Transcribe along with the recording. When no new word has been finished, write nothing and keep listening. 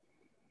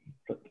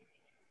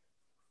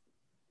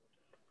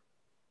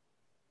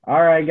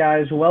All right,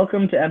 guys,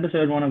 welcome to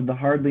episode one of the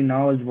Hardly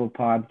Knowledgeable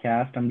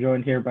podcast. I'm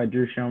joined here by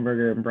Drew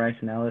Schoenberger and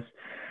Bryson Ellis.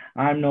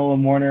 I'm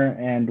Nolan Warner,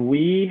 and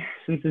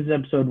since this is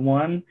episode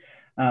one,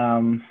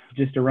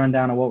 just a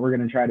rundown of what we're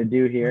going to try to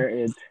do here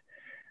is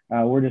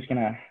we're just going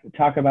to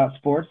talk about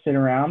sports, sit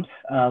around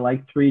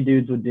like three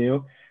dudes would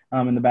do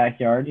in the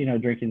backyard,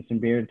 drinking some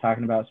beer and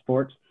talking about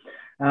sports.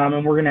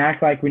 And we're going to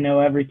act like we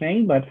know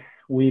everything, but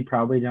we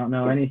probably don't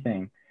know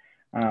anything.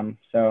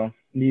 So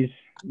these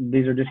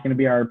are just going to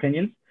be our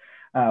opinions.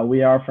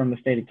 We are from the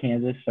state of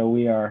Kansas, so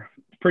we are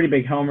pretty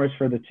big homers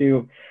for the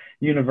two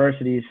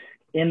universities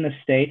in the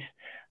state,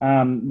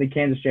 the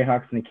Kansas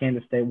Jayhawks and the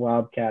Kansas State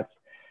Wildcats.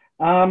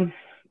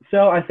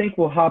 So I think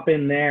we'll hop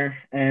in there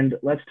and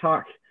let's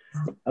talk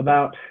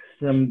about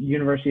some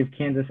University of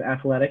Kansas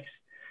athletics.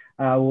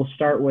 We'll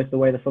start with the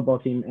way the football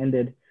team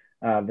ended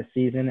the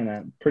season in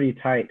a pretty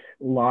tight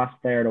loss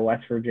there to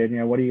West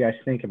Virginia. What do you guys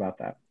think about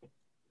that?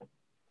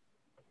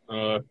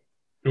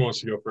 Who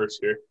wants to go first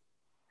here?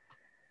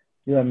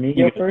 You let me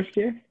go first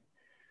here?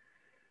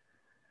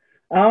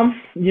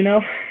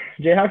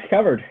 Jayhawks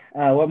covered.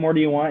 What more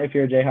do you want if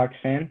you're a Jayhawks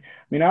fan?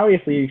 I mean,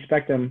 obviously you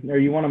expect them or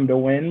you want them to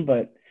win,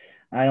 but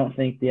I don't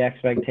think the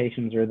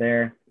expectations are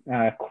there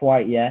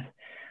quite yet.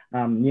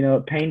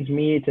 It pains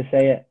me to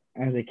say it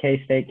as a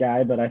K-State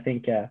guy, but I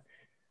think the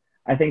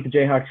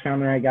Jayhawks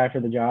found the right guy for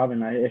the job,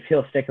 and if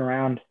he'll stick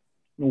around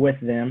with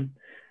them,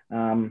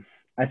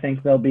 I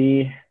think they'll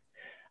be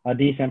a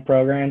decent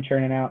program,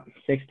 churning out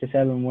 6 to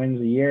 7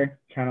 wins a year,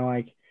 kind of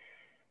like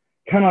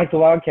the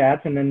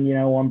Wildcats, and then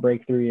one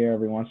breakthrough year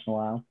every once in a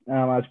while.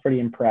 I was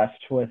pretty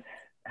impressed with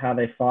how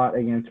they fought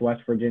against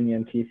West Virginia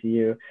and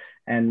TCU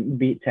and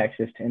beat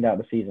Texas to end out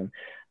the season.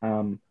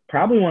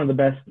 Probably one of the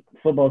best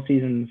football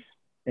seasons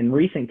in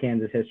recent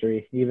Kansas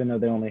history, even though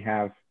they only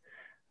have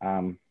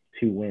 2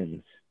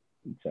 wins.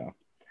 So.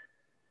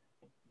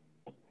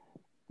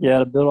 Yeah,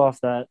 to build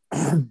off that,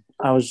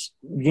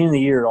 beginning of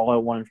the year, all I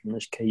wanted from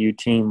this KU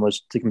team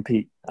was to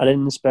compete. I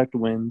didn't expect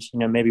wins,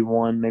 maybe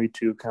 1, maybe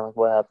 2, kind of like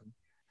what happened.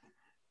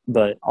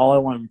 But all I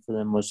wanted for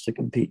them was to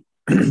compete.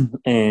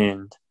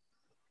 And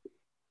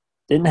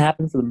didn't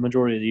happen for the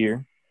majority of the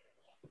year.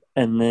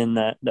 And then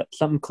that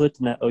something clicked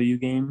in that OU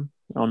game.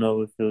 I don't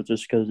know if it was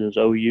just because it was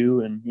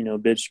OU and,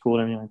 big school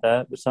and everything like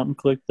that, but something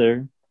clicked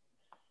there.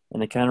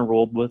 And they kind of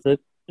rolled with it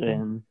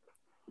and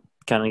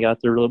kind of got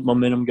their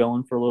momentum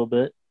going for a little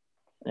bit.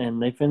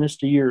 And they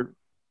finished the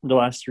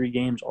last 3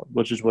 games,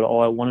 which is what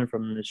all I wanted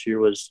from them this year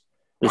was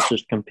let's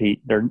just compete.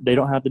 They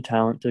don't have the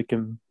talent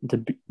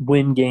to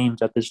win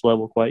games at this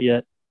level quite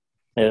yet.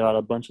 They got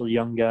a bunch of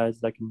young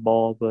guys that can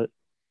ball, but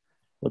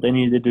what they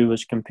needed to do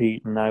was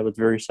compete, and I was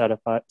very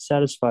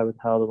satisfied with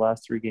how the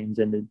last 3 games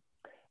ended.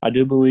 I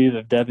do believe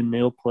if Devin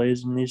Neal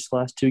plays in these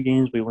last 2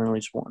 games, we win at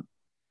least 1.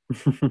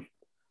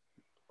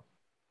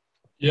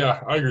 Yeah,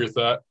 I agree with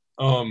that.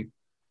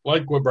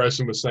 Like what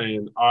Bryson was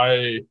saying,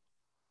 I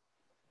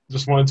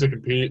just wanted to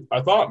compete.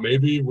 I thought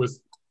maybe with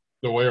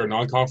the way our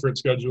non-conference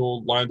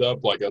schedule lined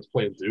up, like us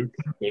playing Duke,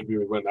 maybe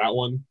we win that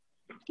one,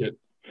 get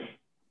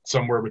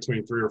somewhere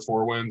between 3 or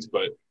 4 wins.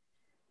 But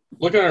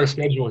looking at our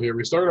schedule here,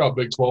 we started out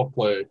Big 12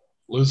 play,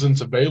 losing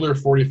to Baylor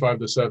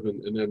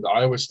 45-7, and then to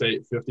Iowa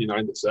State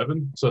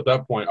 59-7. So at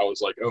that point, I was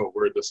like, oh,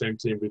 we're the same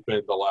team we've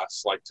been the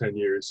last 10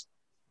 years.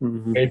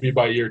 Mm-hmm. Maybe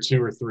by year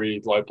 2 or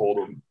 3,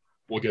 Leipold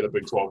will get a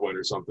Big 12 win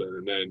or something.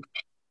 And then,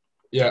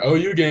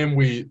 OU game,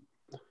 we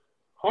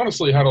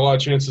honestly had a lot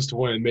of chances to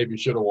win, maybe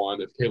should have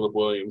won if Caleb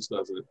Williams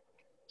doesn't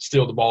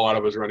steal the ball out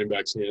of his running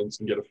back's hands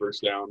and get a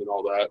first down and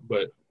all that.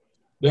 But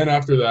then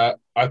after that,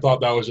 I thought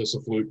that was just a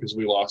fluke because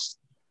we lost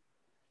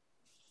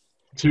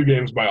 2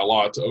 games by a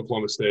lot to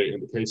Oklahoma State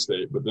and to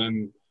K-State. But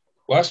then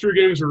last 3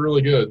 games were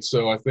really good.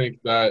 So I think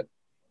that,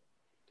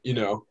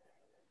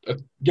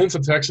 against a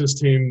Texas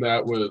team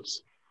that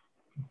was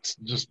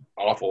just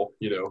awful,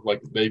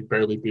 they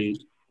barely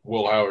beat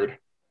Will Howard.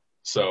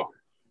 So,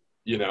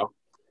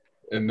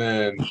 and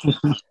then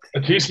a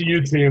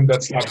TCU team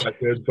that's not that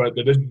good, but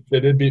they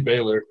did beat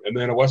Baylor. And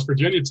then a West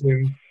Virginia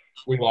team,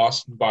 we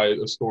lost by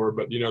a score,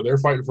 but they're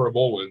fighting for a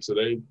bowl win, so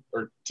they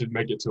are to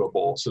make it to a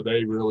bowl. So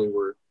they really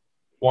were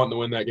wanting to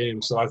win that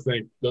game. So I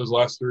think those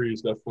last 3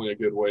 is definitely a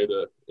good way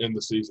to end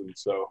the season.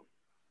 So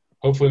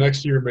hopefully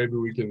next year maybe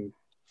we can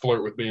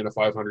flirt with being a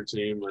 500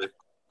 team or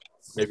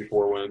maybe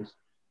 4 wins.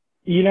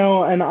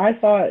 And I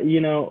thought,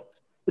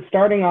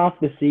 starting off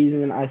the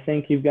season, I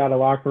think you've got a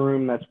locker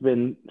room that's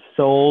been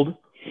sold.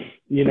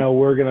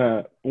 We're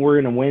gonna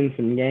win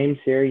some games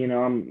here.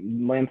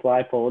 I'm Lance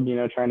Leipold,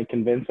 trying to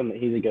convince him that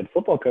he's a good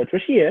football coach,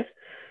 which he is.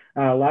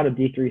 A lot of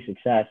D3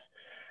 success.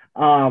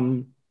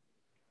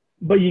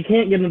 But you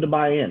can't get them to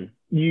buy in.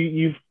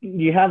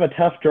 You have a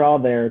tough draw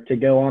there to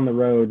go on the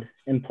road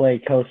and play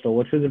Coastal,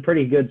 which was a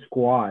pretty good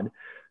squad.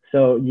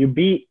 So you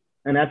beat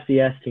an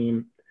FCS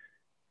team.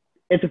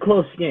 It's a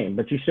close game,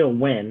 but you still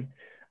win.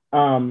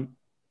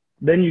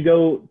 Then you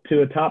go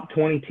to a top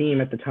 20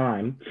 team at the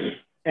time,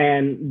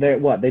 and they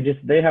have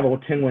a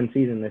 10-win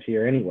season this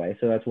year anyway.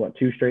 So that's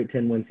 2 straight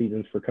 10-win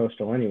seasons for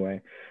Coastal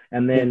anyway.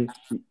 And then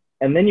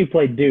and then you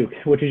play Duke,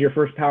 which is your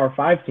first Power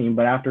 5 team,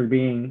 but after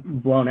being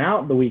blown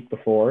out the week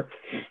before,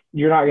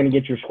 you're not going to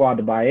get your squad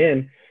to buy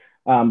in.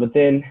 But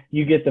then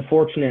you get the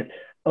fortunate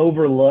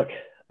overlook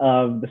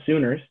of the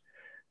Sooners,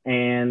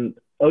 and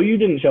OU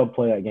didn't show up to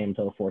play that game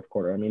until the fourth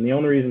quarter. I mean, the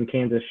only reason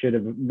Kansas should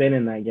have been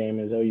in that game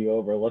is OU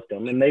overlooked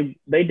them, and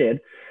they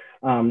did.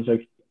 So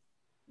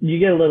you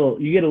get a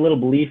little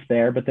belief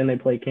there, but then they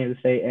play Kansas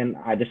State, and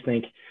I just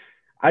think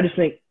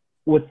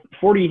with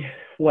 40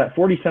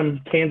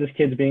 some Kansas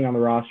kids being on the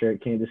roster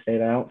at Kansas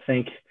State, I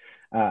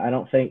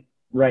don't think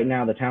right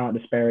now the talent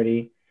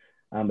disparity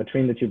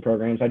between the two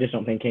programs, I just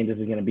don't think Kansas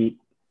is going to beat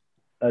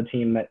a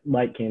team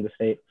like Kansas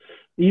State,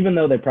 even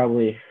though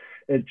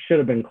it should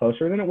have been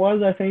closer than it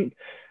was, I think.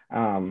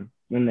 And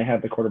they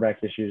have the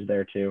quarterback issues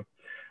there too.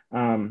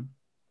 And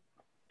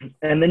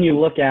then you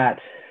look at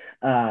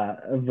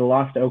the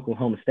loss to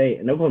Oklahoma State,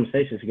 and Oklahoma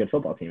State's just a good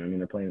football team. I mean,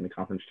 they're playing in the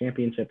conference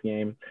championship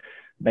game.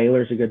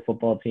 Baylor's a good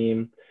football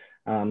team.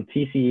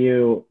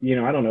 TCU,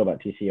 I don't know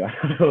about TCU. I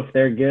don't know if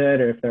they're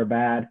good or if they're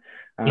bad.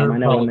 I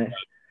know when they,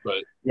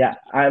 but yeah,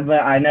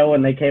 I know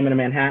when they came into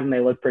Manhattan,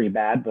 they looked pretty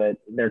bad, but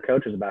their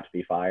coach was about to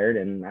be fired,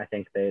 and I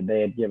think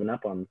they had given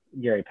up on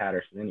Gary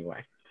Patterson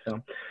anyway.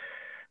 So,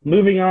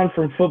 moving on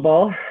from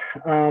football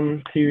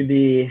to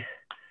the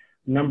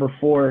number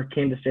 4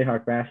 Kansas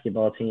Jayhawk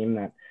basketball team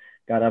that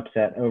got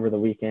upset over the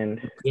weekend.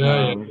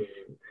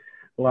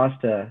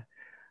 Lost to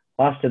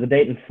the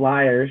Dayton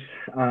Flyers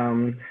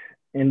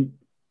in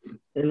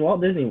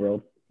Walt Disney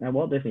World, at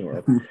Walt Disney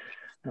World,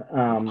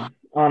 on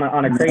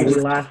a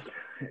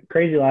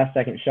crazy last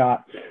second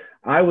shot.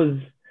 I was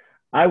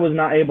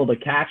not able to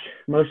catch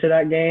most of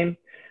that game.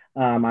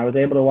 I was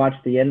able to watch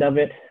the end of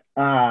it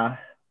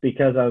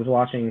because I was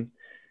watching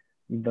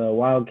the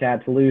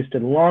Wildcats lose to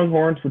the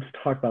Longhorns, which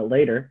we'll talk about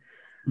later.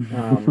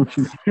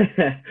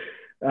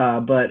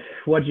 But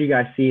what did you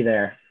guys see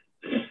there?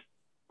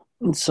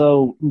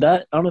 So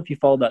I don't know if you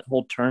followed that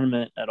whole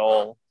tournament at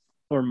all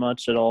or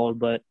much at all,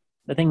 but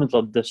I think it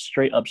was the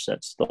straight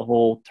upsets the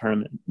whole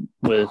tournament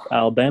with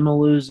Alabama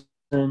losing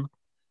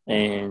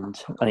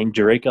and I think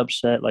Drake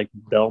upset like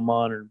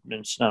Belmont or I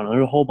don't know, there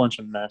was a whole bunch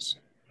of mess.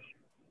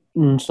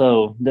 And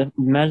so the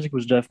magic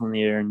was definitely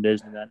in the air in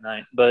Disney that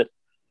night. But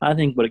I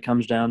think what it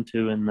comes down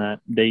to in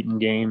that Dayton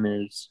game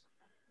is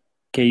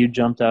KU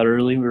jumped out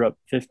early. We were up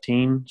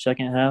 15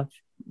 second half.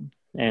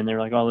 And they're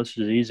like, oh, this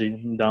is easy,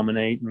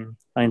 dominate. And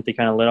I think they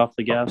kind of let off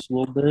the gas a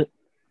little bit.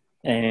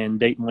 And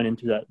Dayton went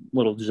into that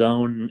little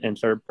zone and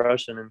started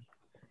pressing and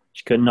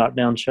just couldn't knock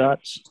down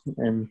shots.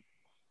 And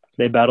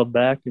they battled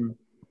back and,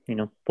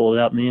 pulled it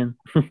out in the end.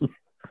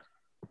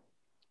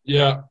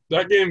 yeah,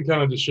 that game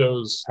kind of just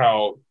shows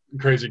how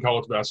crazy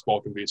college basketball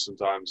can be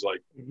sometimes.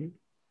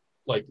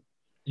 Like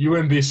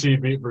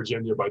UMBC beat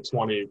Virginia by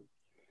 20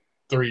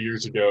 3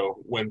 years ago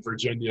when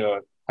Virginia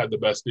had the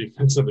best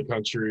defense in the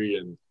country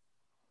and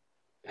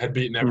had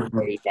beaten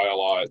everybody by a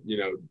lot.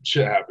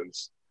 Shit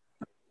happens.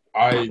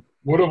 I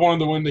would have wanted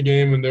to win the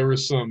game, and there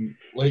was some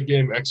late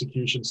game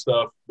execution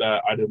stuff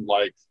that I didn't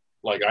like.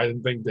 Like, I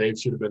didn't think Dave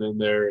should have been in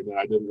there, and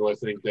I didn't really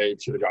think Dave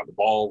should have gotten the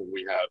ball when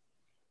we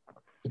had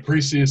the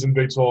preseason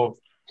Big 12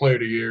 Player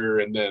of the Year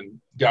and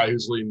then guy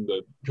who's leading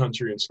the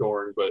country in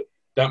scoring. But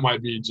that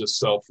might be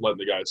just letting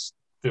the guys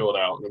feel it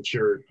out. And I'm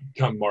sure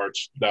come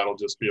March, that'll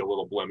just be a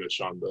little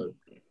blemish on the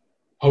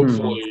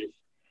hopefully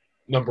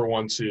number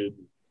 1 seed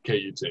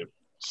KU team.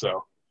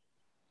 So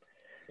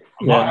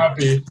I'm not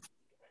happy.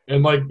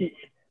 And,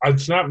 I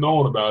snapped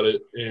Nolan about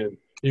it, and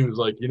he was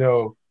like,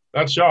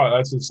 that shot,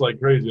 that's just,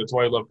 crazy. That's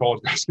why I love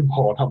college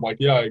basketball. And I'm like,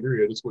 yeah, I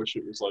agree. I just wish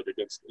it was,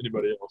 against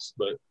anybody else.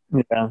 But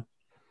I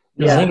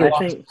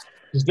think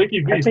 – because Dickie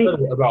V said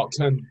it about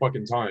 10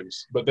 fucking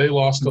times. But they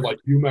lost to,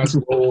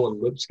 UMass Lowell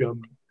and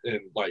Lipscomb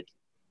and,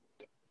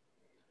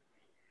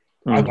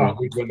 I thought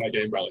we'd win that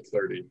game by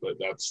 30, but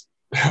that's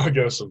how it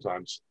goes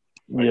sometimes.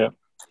 Yeah.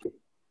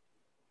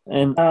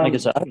 And like I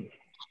said,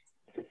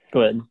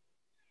 go ahead.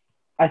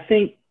 I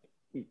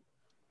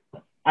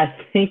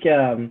think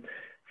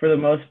for the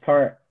most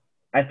part,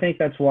 I think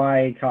that's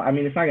why it's not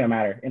going to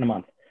matter in a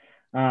month.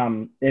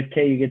 If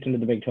KU gets into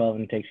the Big 12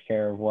 and takes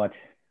care of what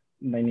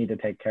they need to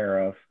take care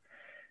of,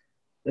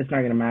 it's not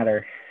going to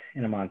matter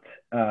in a month,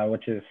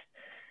 which is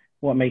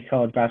what makes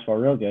college basketball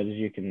real good is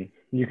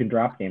you can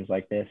drop games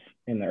like this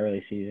in the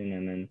early season,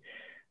 and then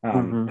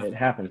it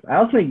happens. I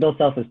also think Bill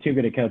Self is too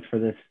good a coach for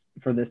this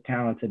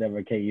talented of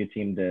a KU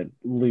team to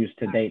lose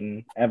to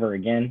Dayton ever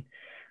again.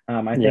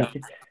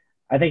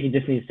 I think he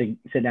just needs to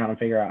sit down and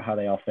figure out how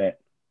they all fit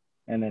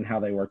and then how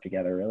they work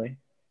together, really.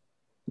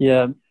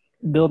 Yeah,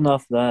 building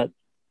off that,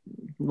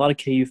 a lot of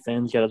KU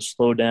fans got to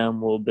slow down a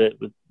little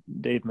bit with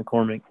Dave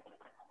McCormick.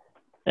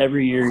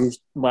 Every year,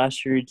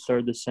 last year he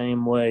started the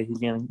same way.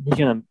 He's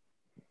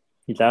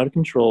out of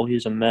control.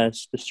 He's a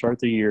mess to start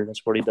the year.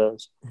 That's what he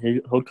does.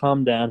 He'll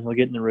calm down. He'll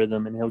get in the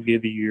rhythm, and he'll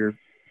give you your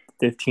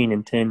 15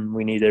 and 10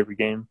 we need every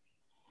game.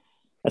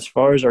 As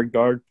far as our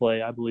guard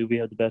play, I believe we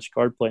have the best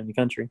guard play in the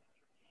country.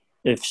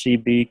 If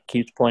CB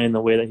keeps playing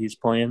the way that he's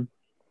playing,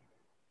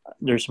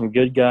 there's some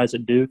good guys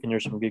at Duke and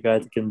there's some good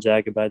guys at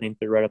Gonzaga, but I think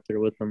they're right up there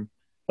with them.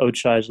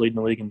 Ochai is leading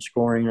the league in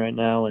scoring right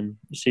now, and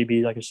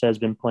CB, like I said, has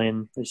been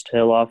playing his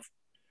tail off.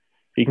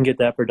 If you can get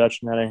that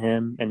production out of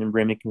him, and then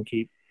Remy can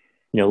keep,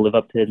 live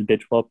up to his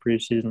Big 12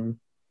 preseason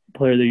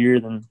player of the year,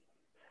 then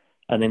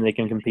I think they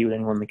can compete with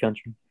anyone in the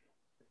country.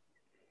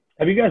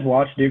 Have you guys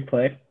watched Duke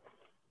play?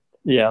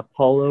 Yeah,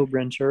 Paulo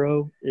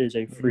Branchero is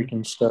a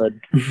freaking stud.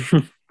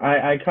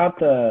 I caught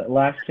the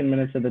last 10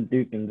 minutes of the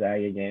Duke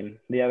Gonzaga game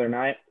the other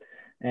night,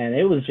 and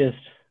it was just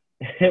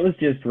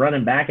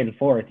running back and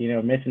forth,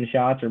 missing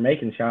shots or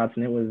making shots,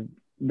 and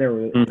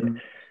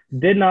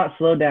did not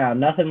slow down.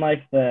 Nothing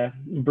like the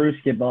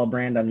basketball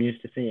brand I'm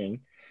used to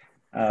seeing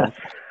of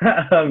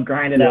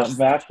grinded out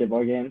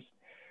basketball games.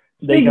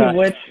 Speaking of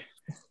which,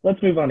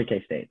 let's move on to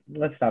K-State.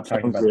 Let's stop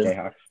talking about the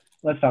Jayhawks.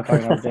 Let's talk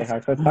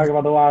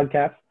about the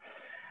Wildcats.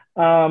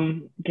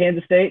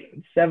 Kansas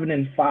State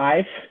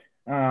 7-5.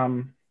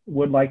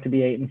 Would like to be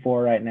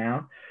 8-4 right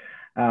now.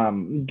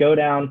 Go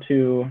down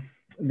to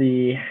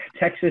the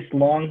Texas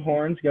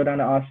Longhorns. Go down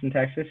to Austin,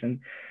 Texas, and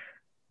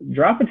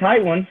drop a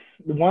tight one.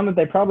 The one that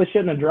they probably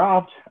shouldn't have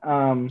dropped.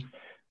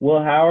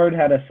 Will Howard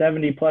had a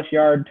 70-plus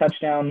yard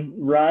touchdown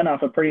run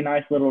off a pretty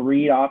nice little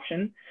read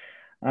option.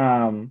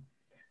 Other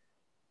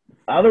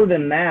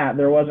than that,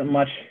 there wasn't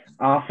much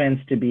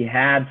offense to be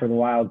had for the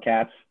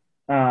Wildcats.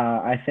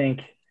 I think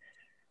 –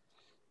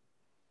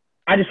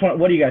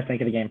 what do you guys think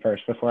of the game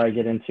first before I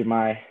get into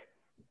my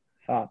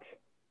thoughts?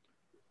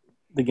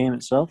 The game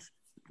itself?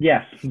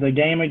 Yes, the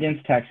game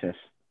against Texas.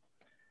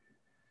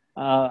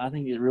 I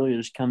think it really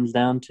just comes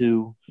down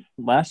to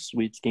last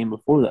week's game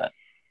before that.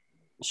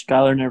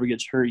 Skylar never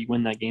gets hurt. You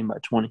win that game by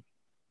 20.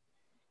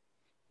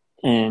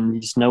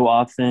 And just no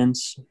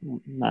offense,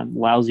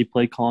 lousy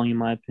play calling, in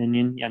my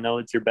opinion. I know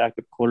it's your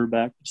backup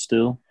quarterback, but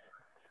still.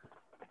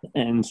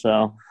 And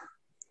so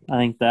I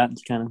think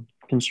that's kind of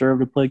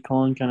conservative play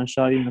calling kind of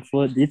shot you in the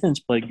foot. Defense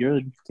played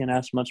good. Can't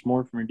ask much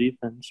more from your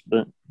defense,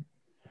 but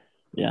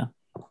yeah.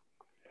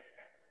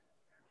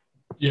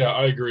 Yeah,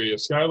 I agree.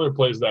 If Skylar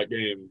plays that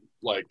game,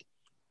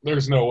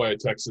 there's no way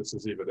Texas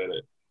is even in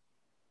it.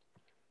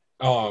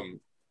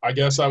 I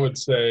guess I would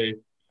say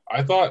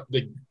I thought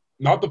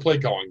not the play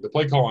calling. The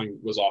play calling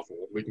was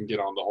awful. We can get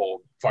on the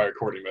whole fire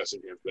Courtney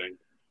Messingham thing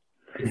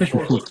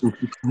shortly.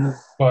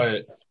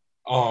 But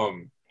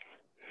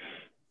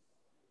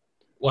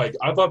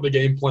I thought the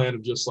game plan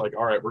of just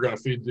all right, we're going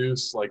to feed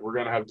Deuce. We're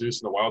going to have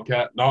Deuce in the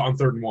Wildcat. Not on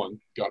 3rd and 1,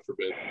 God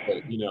forbid.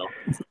 But,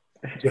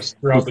 just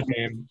throughout the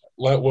game,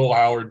 let Will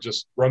Howard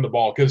just run the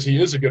ball because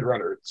he is a good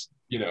runner. It's,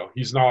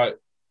 he's not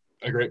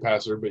a great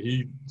passer, but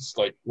he's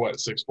 6'4",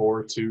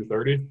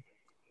 230?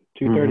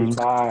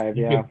 235,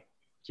 yeah.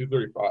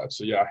 235.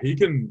 So, yeah, he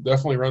can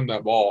definitely run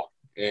that ball.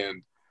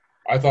 And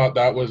I thought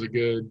that was a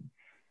good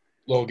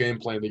little game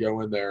plan to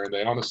go in there. And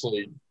they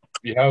honestly,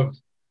 if you have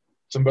 –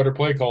 some better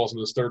play calls in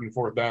those 3rd and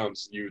 4th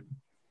downs, you'd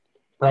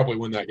probably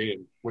win that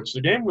game, which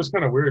the game was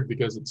kind of weird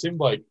because it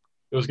seemed like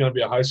it was going to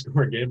be a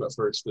high-scoring game at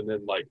first, and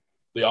then,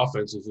 the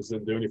offenses just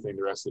didn't do anything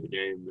the rest of the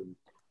game.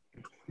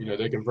 And,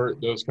 they convert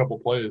those couple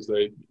plays,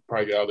 they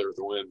probably get out of there with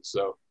a win.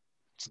 So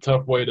it's a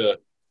tough way to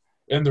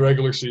end the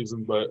regular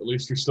season, but at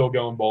least you're still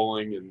going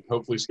bowling, and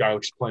hopefully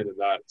Skylar's playing in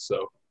that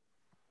so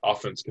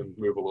offense can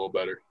move a little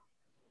better.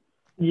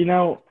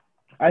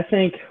 I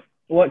think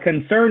what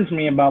concerns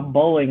me about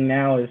bowling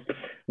now is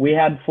we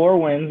had 4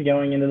 wins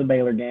going into the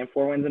Baylor game,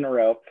 4 wins in a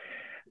row,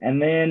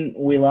 and then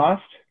we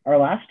lost our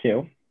last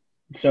 2.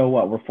 So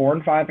we're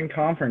 4-5 in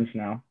conference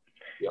now.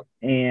 Yep.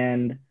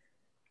 And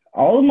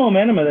all the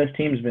momentum of this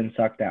team's been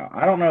sucked out.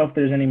 I don't know if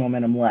there's any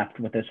momentum left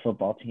with this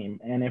football team.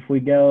 And if we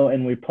go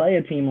and we play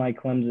a team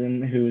like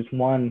Clemson, who's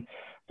won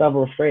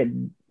several straight,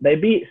 they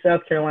beat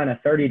South Carolina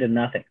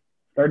 30-0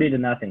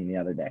 the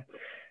other day.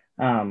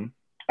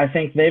 I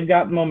think they've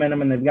got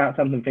momentum and they've got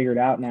something figured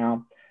out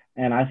now.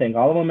 And I think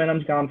all the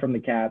momentum's gone from the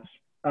Cats.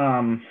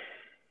 I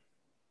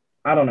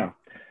don't know.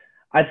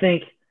 I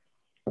think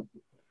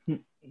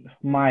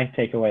my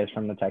takeaways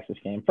from the Texas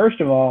game.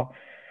 First of all,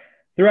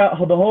 throughout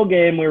the whole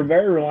game, we were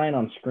very reliant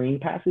on screen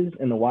passes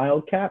in the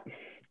Wildcat.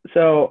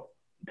 So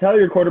tell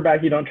your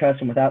quarterback you don't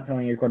trust him without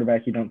telling your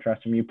quarterback you don't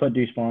trust him. You put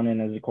Deuce Vaughn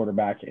in as a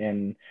quarterback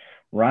and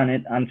run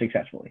it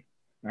unsuccessfully.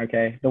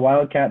 Okay? The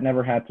Wildcat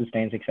never had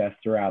sustained success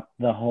throughout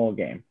the whole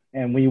game.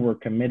 And we were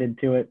committed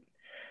to it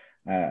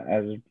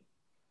as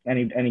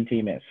any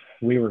team is.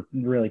 We were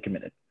really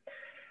committed.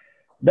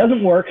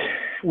 Doesn't work.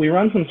 We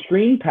run some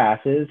screen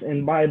passes,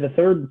 and by the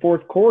 3rd and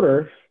 4th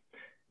quarter,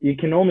 you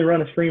can only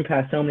run a screen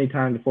pass so many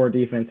times before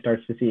defense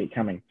starts to see it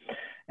coming.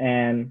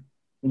 And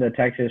the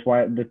Texas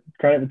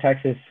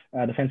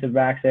defensive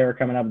backs there are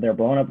coming up, they're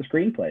blowing up the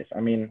screen plays. I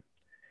mean,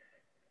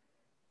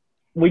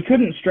 we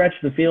couldn't stretch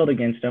the field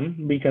against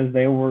them because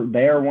they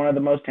are one of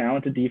the most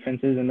talented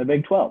defenses in the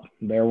Big 12.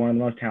 They're one of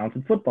the most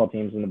talented football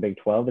teams in the Big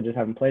 12. They just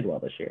haven't played well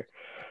this year.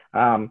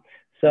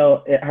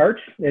 So it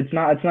hurts. It's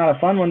not a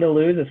fun one to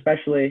lose,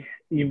 especially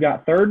you've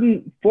got 3rd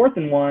and 4th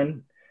and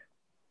 1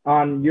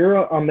 on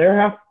their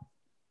half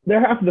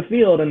of the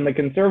field, and the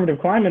conservative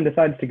Kleiman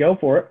decides to go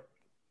for it.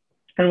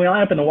 And we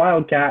line up in the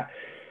Wildcat.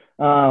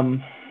 We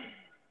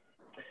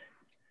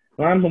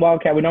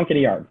don't get a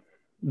yard.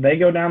 They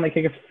go down, they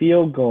kick a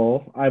field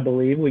goal, I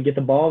believe. We get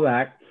the ball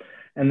back,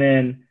 and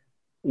then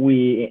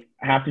we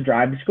have to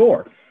drive to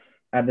score.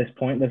 At this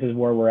point, this is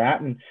where we're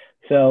at. And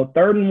so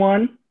 3rd and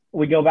 1,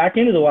 we go back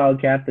into the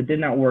Wildcats that did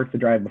not work the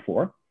drive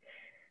before.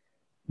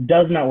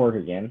 Does not work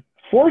again.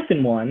 4th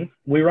and 1,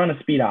 we run a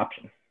speed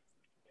option.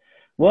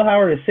 Will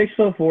Howard is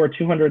 6'4",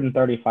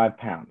 235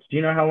 pounds. Do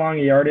you know how long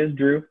a yard is,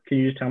 Drew? Can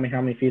you just tell me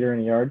how many feet are in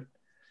a yard?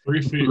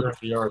 3 feet are in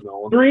the yard,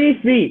 Nolan.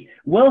 3 feet.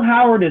 Will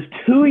Howard is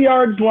 2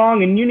 yards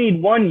long, and you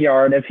need 1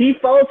 yard. If he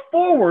falls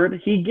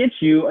forward, he gets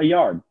you a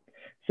yard.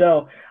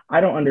 So I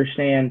don't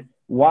understand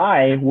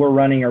why we're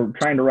running or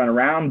trying to run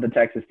around the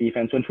Texas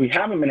defense, which we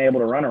haven't been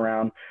able to run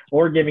around,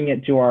 or giving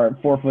it to our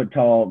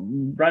 4-foot-tall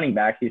running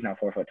back. He's not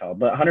 4 foot tall,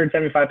 but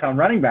 175-pound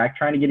running back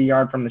trying to get a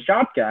yard from the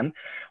shotgun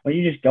when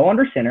you just go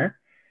under center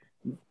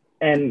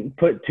and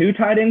put 2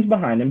 tight ends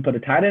behind him, put a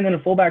tight end and a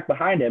fullback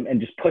behind him, and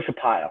just push a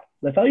pile.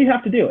 That's all you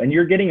have to do, and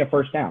you're getting a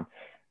first down.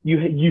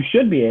 You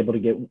should be able to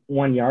get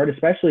 1 yard,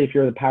 especially if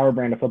you're the power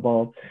brand of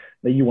football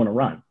that you want to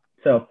run.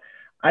 So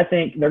I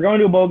think they're going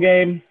to a bowl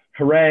game.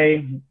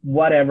 Hooray,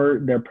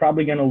 whatever. They're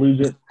probably going to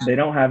lose it. They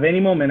don't have any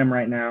momentum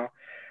right now.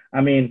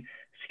 I mean,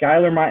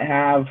 Skyler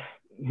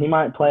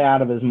might play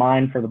out of his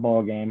mind for the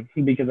bowl game,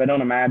 because I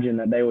don't imagine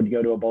that they would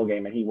go to a bowl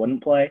game and he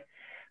wouldn't play,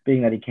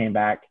 being that he came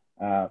back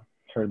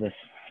for this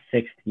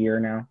 6th year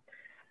now.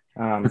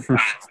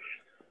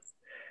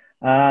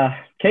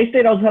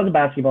 K-State also has a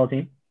basketball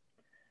team.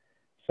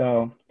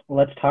 So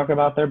let's talk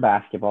about their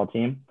basketball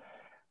team.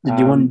 Did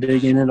you want to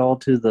dig in at all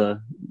to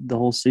the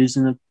whole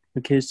season of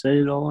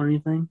K-State at all or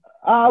anything?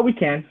 We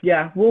can.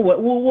 Yeah,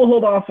 we'll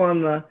hold off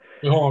on the.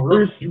 Hold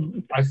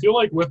on, I feel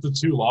like with the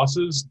 2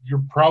 losses,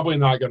 you're probably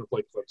not going to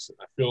play Clemson.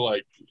 I feel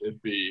like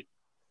it'd be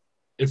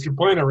 – if you're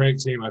playing a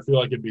ranked team, I feel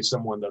like it'd be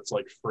someone that's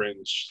like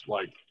fringe,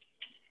 like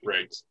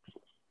ranked.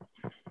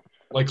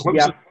 Like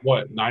Clemson,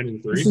 what,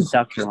 9-3? This is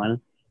South Carolina.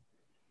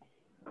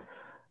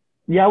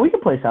 Yeah, we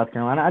could play South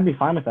Carolina. I'd be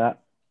fine with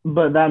that.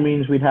 But that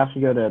means we'd have to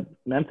go to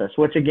Memphis,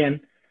 which,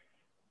 again,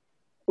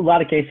 a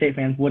lot of K-State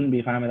fans wouldn't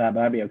be fine with that,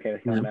 but I'd be okay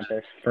with going to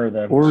Memphis for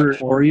the –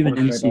 Or even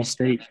NC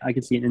State. I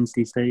could see an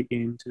NC State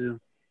game too.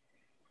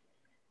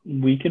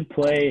 We could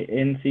play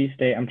NC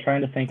State. I'm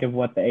trying to think of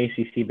what the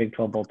ACC Big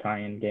 12 Bowl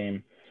tie-in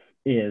game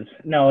is.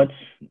 No, it's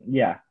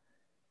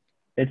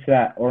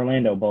that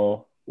Orlando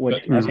Bowl,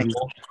 which I think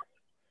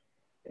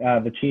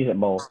the Cheez-It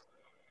Bowl.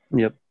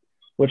 Yep.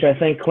 Which I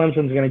think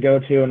Clemson's going to go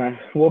to, and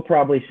we'll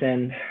probably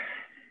send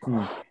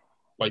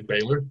like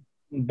Baylor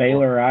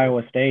or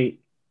Iowa State.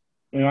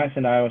 We might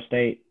send Iowa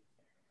State.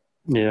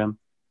 Yeah.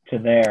 To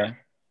there.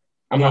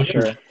 I'm not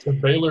sure.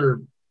 If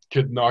Baylor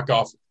could knock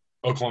off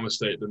Oklahoma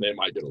State, then they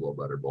might get a little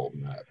better bowl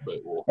than that.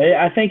 But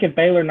I think if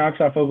Baylor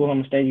knocks off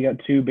Oklahoma State, you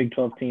got 2 Big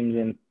 12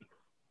 teams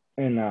in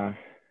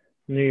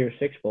New Year's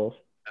Six bowls.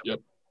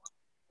 Yep.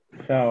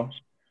 So,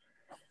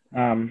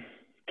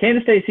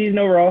 Kansas State season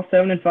overall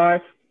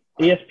 7-5.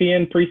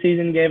 ESPN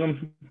preseason gave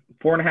them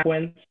 4.5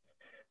 wins.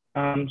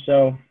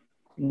 So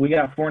we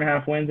got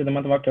 4.5 wins in the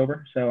month of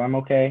October. So I'm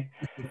okay.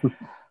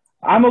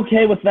 I'm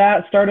okay with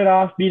that. Started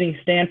off beating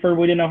Stanford.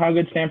 We didn't know how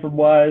good Stanford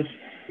was.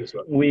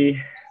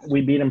 We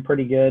beat them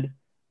pretty good.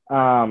 So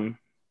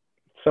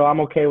I'm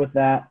okay with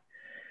that.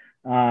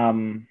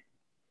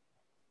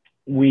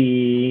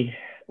 We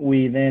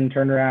then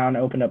turned around,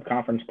 opened up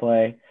conference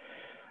play.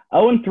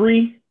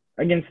 0-3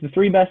 against the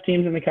 3 best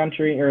teams in the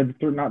country, or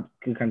not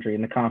the country,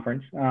 in the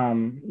conference.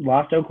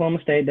 Lost to Oklahoma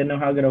State. Didn't know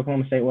how good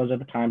Oklahoma State was at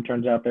the time.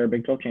 Turns out they're a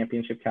Big 12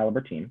 championship caliber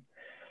team.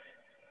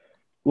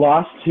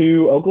 Lost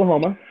to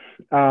Oklahoma.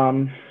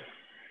 I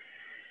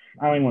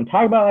don't even want to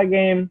talk about that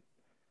game.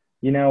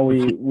 You know,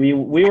 we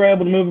were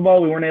able to move the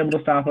ball. We weren't able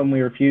to stop them.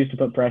 We refused to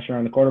put pressure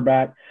on the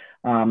quarterback.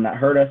 That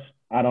hurt us.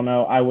 I don't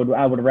know. I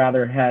would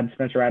rather had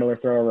Spencer Rattler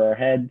throw over our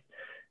heads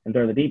and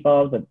throw the deep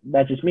balls, but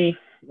that's just me.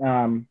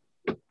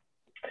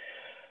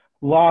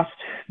 Lost.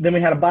 Then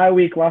we had a bye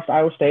week. Lost to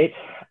Iowa State.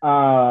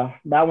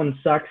 That one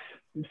sucks.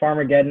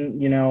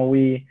 Farmageddon. You know,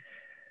 we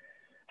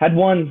had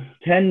won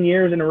 10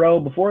 years in a row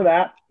before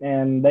that,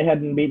 and they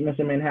hadn't beaten us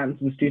in Manhattan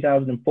since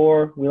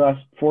 2004. We lost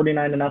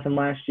 49-0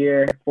 last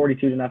year,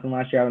 42-0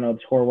 last year. I don't know what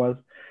the score was.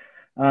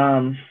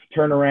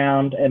 Turn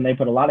around, and they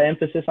put a lot of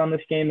emphasis on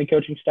this game. The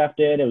coaching staff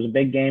did. It was a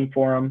big game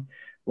for them.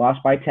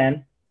 Lost by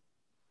 10.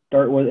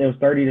 It was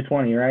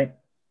 30-20, right?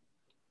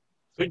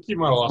 I think you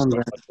might have lost by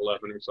like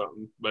 11 or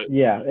something. But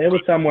yeah, it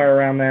was somewhere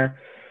around there.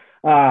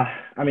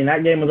 I mean,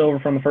 that game was over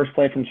from the first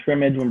play from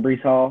scrimmage when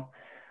Breece Hall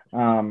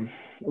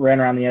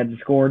ran around the edge and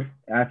scored.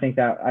 I think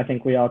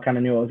we all kind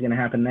of knew what was going to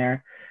happen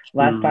there.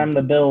 Last time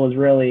Bill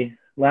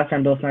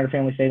Snyder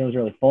Family Stadium was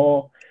really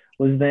full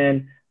was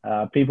then.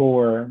 People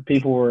were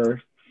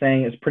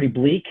saying it's pretty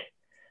bleak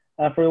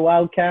for the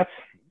Wildcats.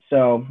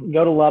 So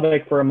go to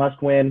Lubbock for a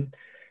must-win.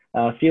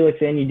 Felix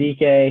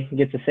Anudike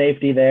gets a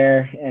safety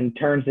there and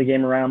turns the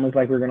game around. Looks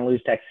like we're going to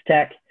lose Texas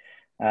Tech.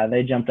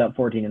 They jumped up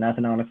 14-0 on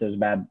us. It was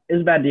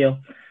a bad deal.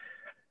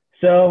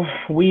 So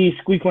we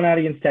squeak one out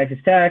against Texas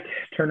Tech.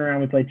 Turn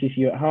around, we play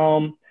TCU at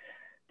home.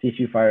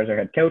 TCU fires our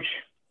head coach.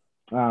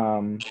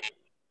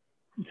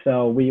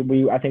 So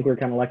I think we were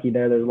kind of lucky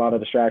there. There's a lot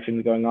of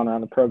distractions going on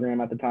around the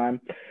program at the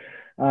time.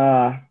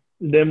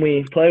 Then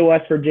we play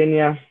West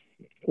Virginia.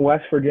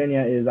 West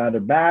Virginia is either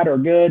bad or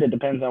good. It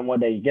depends on what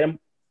day you get them.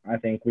 I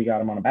think we got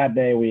them on a bad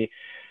day. We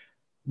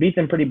beat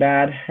them pretty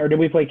bad. Or did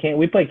we play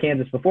we played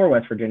Kansas before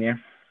West Virginia,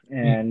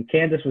 and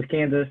Kansas was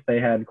Kansas. They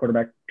had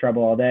quarterback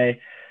trouble all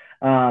day.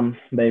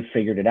 They've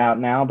figured it out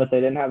now, but they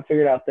didn't have it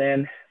figured out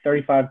then.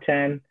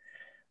 35-10.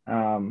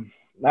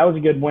 That was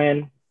a good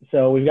win.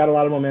 So we've got a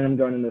lot of momentum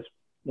going in this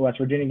West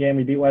Virginia game.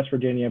 We beat West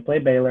Virginia,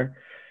 played Baylor.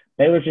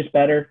 Baylor's just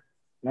better.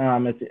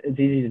 It's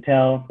easy to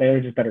tell.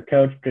 Baylor's just better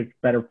coach, just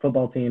better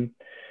football team.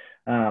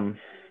 Then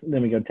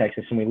we go to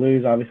Texas and we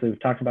lose. Obviously,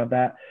 we've talked about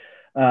that.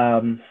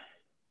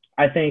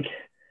 I think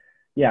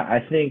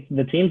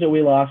the teams that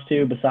we lost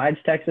to, besides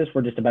Texas,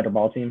 were just a better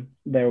ball team.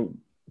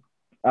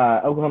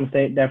 Oklahoma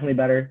State, definitely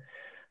better.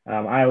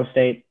 Iowa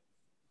State,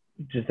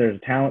 just there's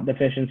a talent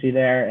deficiency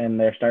there, and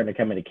they're starting to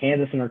come into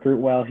Kansas and recruit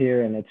well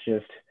here, and it's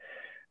just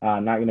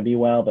not going to be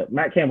well. But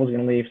Matt Campbell's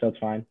going to leave, so it's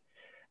fine.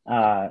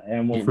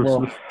 And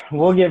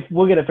we'll get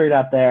it figured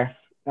out there.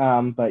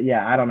 But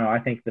yeah, I don't know. I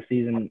think the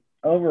season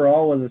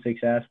overall was a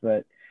success,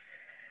 but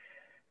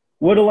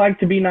would have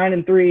liked to be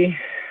 9-3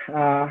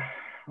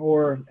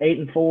 or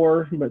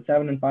 8-4, but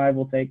 7-5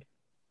 we'll take.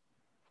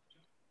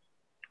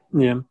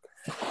 Yeah,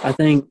 I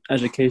think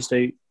as a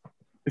K-State,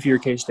 if you're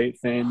a K-State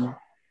fan,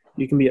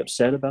 you can be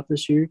upset about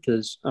this year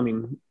because,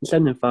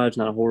 7-5 is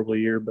not a horrible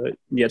year, but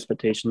the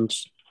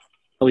expectations,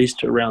 at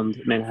least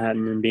around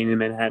Manhattan and being in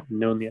Manhattan,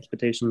 knowing the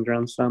expectations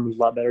around some was a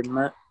lot better than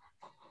that.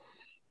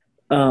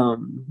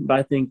 But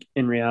I think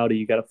in reality,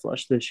 you got to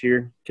flush this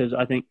year because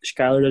I think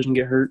Skylar doesn't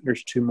get hurt.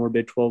 There's 2 more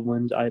Big 12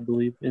 wins, I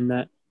believe, in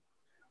that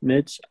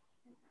midst.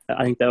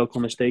 I think the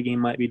Oklahoma State game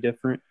might be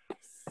different,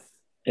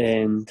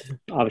 and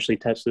obviously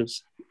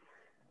Texas.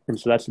 And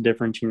so that's the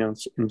difference, in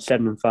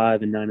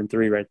 7-5 and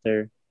 9-3 right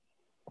there.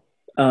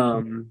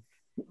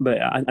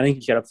 But I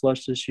think you got to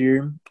flush this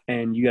year,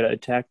 and you got to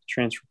attack the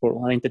transfer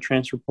portal. I think the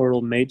transfer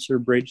portal makes or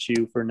breaks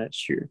you for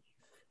next year.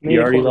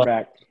 You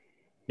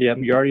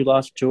already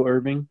lost Joe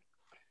Irving,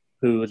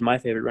 who was my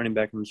favorite running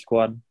back in the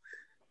squad,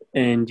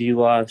 and you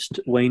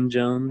lost Wayne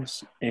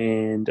Jones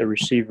and a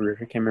receiver.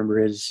 I can't remember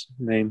his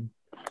name,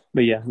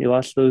 but yeah, you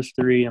lost those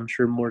 3. I'm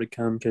sure more to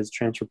come because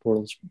transfer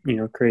portal's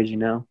crazy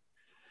now.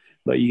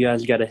 But you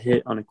guys got to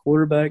hit on a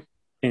quarterback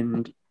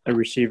and a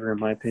receiver, in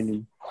my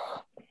opinion.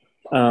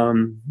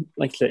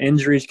 Like the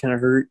injuries kind of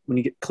hurt. When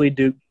you get Clee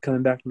Duke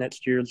coming back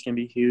next year, it's going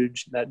to be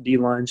huge. That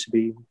D-line should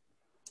be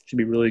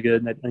really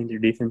good. I think their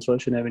defense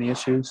shouldn't have any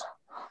issues.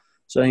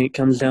 So I think it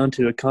comes down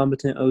to a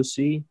competent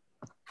OC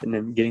and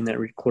then getting that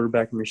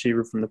quarterback and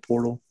receiver from the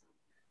portal.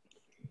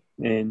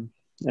 And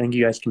I think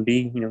you guys can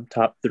be,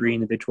 top 3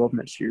 in the Big 12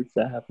 next year if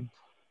that happens.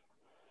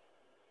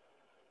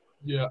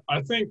 Yeah,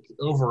 I think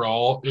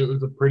overall it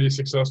was a pretty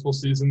successful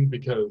season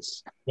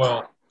because,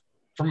 well,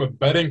 from a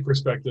betting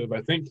perspective, I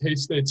think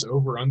K-State's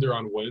over-under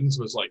on wins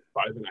was like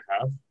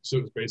 5.5. So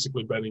it was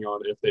basically betting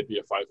on if they'd be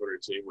a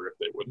 500 team or if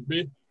they wouldn't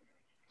be.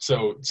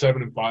 So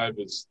 7-5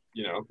 is,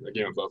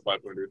 again, above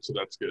 500, so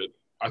that's good.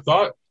 I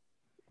thought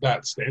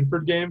that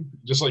Stanford game,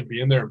 just like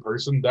being there in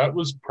person, that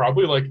was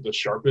probably like the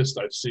sharpest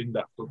I've seen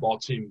that football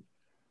team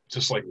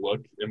just like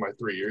look in my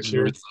 3 years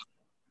here.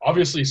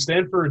 Obviously,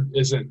 Stanford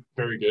isn't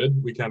very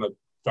good. We kind of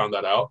found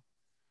that out.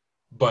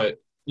 But,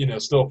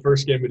 still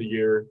first game of the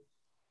year,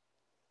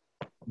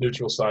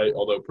 neutral site,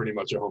 although pretty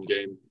much a home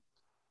game.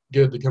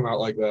 Good to come out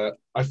like that.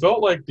 I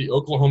felt like the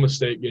Oklahoma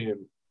State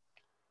game,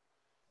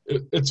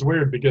 it's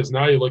weird because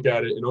now you look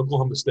at it, in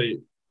Oklahoma State,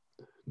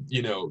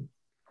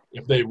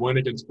 if they win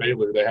against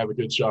Baylor, they have a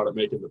good shot at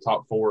making the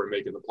top 4 and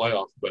making the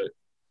playoff. But,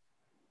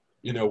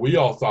 we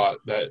all thought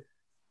that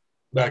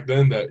back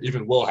then that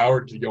even Will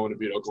Howard could go in and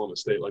beat Oklahoma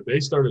State. Like, they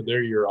started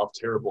their year off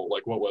terrible.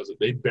 Like, what was it?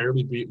 They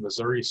barely beat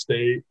Missouri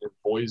State and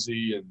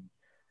Boise and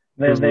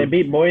they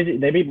beat Boise.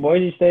 They beat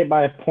Boise State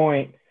by a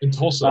point. In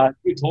Tulsa.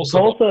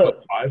 Tulsa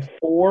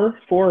 4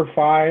 or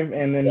 5,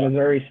 and then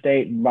Missouri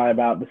State by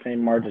about the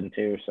same margin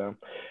too. So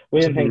we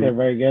didn't think they were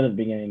very good at the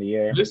beginning of the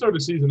year. They started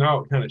the season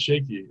out kind of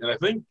shaky, and I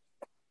think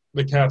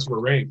the Cats were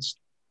ranked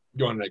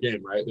going in that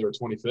game, right? They were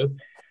 25th.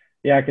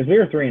 Yeah, because we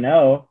were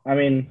 3-0.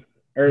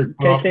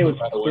 K-State was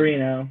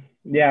 3-0.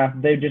 Yeah,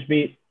 they just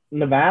beat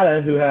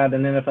Nevada, who had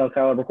an NFL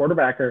caliber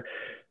quarterback.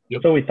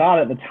 Yep. So we thought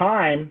at the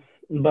time,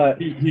 but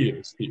he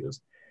is.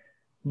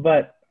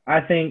 But I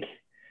just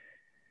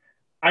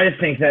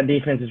think that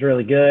defense is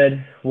really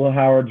good. Will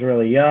Howard's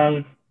really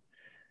young,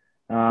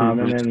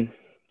 and then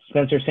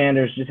Spencer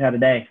Sanders just had a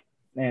day.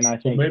 And I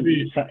think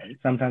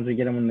sometimes we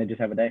get them when they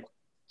just have a day.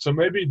 So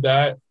maybe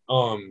that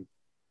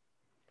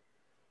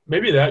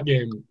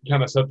game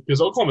kind of set, because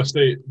Oklahoma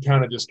State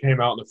kind of just came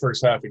out in the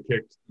first half and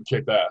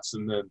kicked ass,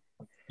 and then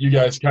you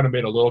guys kind of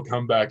made a little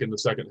comeback in the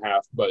second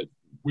half, but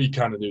we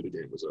kind of knew the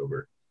game was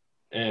over,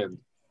 and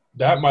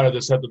that might have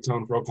just set the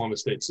tone for Oklahoma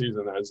State's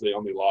season as they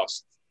only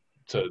lost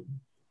to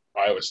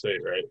Iowa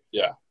State, right?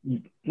 Yeah,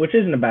 which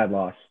isn't a bad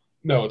loss.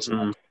 No, it's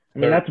not.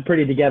 That's a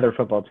pretty together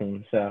football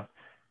team. So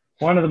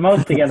One of the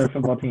most together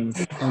football teams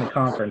in the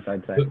conference,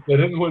 I'd say. They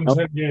didn't win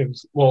 10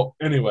 games. Well,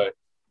 anyway,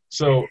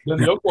 so then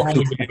the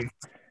Oklahoma game,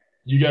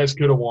 you guys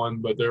could have won,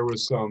 but there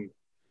was some,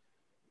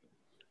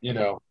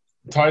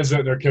 Ty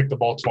Zentner kicked the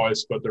ball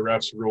twice, but the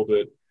refs ruled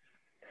it.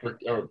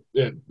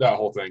 That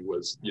whole thing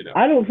was,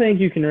 I don't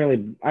think you can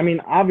really – I mean,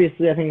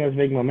 obviously, I think that was a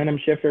big momentum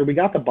shifter. We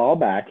got the ball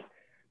back.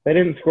 They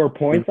didn't score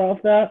points off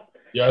that.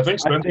 Yeah, I think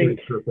Spencer made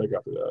a pick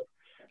after that.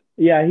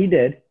 Yeah, he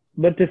did.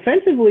 But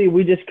defensively,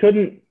 we just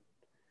couldn't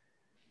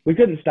 – we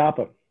couldn't stop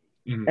him.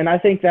 Mm-hmm. And I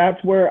think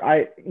that's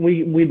where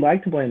we'd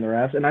like to blame the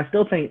refs. And I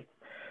still think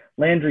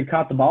Landry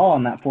caught the ball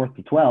on that 4th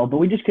and 12, but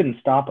we just couldn't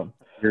stop him.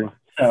 Sure.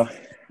 So –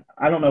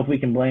 I don't know if we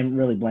can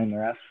really blame the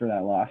refs for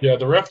that loss. Yeah,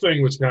 the ref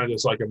thing was kind of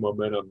just like a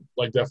momentum,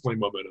 like definitely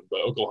momentum,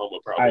 but Oklahoma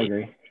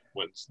probably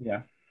wins.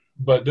 Yeah.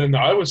 But then the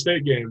Iowa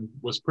State game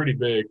was pretty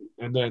big.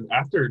 And then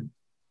after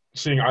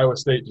seeing Iowa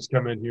State just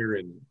come in here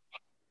and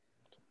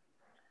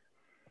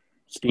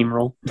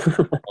steamroll.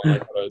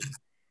 A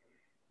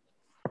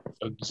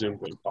Zoom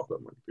thing popped up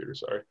on my computer,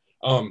 sorry.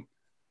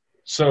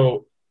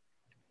 So,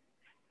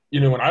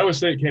 when Iowa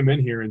State came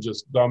in here and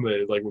just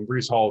dominated, like when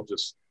Breece Hall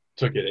just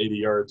took it 80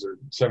 yards or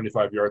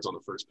 75 yards on the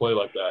first play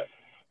like that,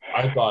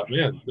 I thought,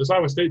 man, this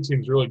Iowa State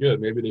team's really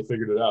good. Maybe they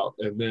figured it out.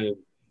 And then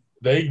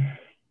they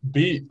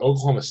beat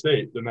Oklahoma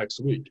State the next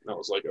week. And I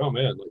was like, oh,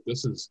 man, like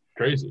this is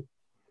crazy.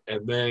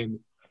 And then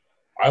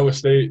Iowa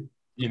State,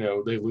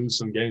 they lose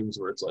some games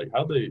where it's like,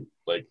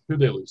 who'd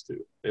they lose to?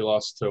 They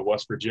lost to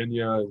West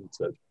Virginia and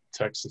to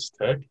Texas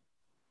Tech.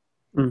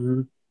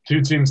 Mm-hmm.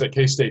 2 teams that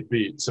K-State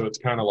beat. So it's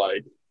kind of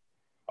like,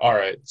 all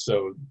right,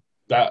 so –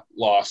 that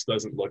loss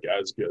doesn't look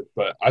as good,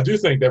 but I do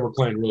think they were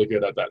playing really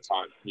good at that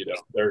time.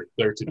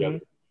 They're together.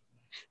 Mm-hmm.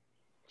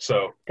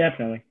 So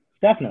definitely.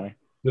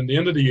 Then the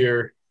end of the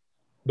year,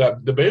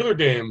 that the Baylor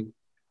game,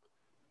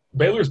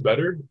 Baylor's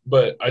better,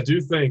 but I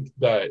do think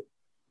that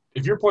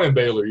if you're playing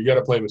Baylor, you got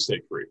to play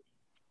mistake free,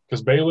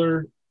 because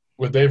Baylor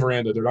with Dave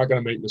Aranda, they're not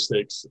going to make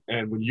mistakes,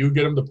 and when you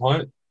get them to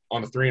punt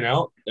on a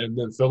 3-and-out, and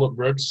then Phillip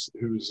Brooks,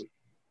 who's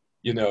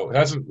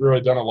hasn't really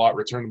done a lot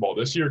returning the ball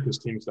this year because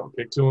teams don't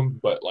kick to him,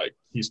 but,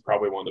 he's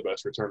probably one of the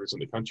best returners in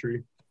the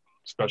country,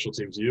 special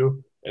teams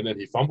and then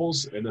he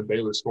fumbles, and then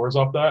Baylor scores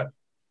off that.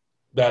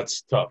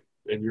 That's tough,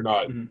 and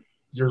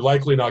you're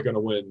likely not going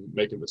to win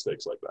making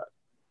mistakes like that.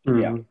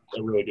 Mm-hmm. Yeah.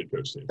 A really good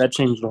coach team. That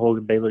changed the whole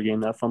Baylor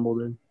game, that fumble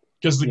did.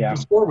 Because the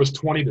score was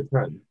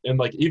 20-10,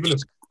 and, even if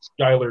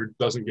Skyler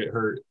doesn't get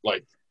hurt,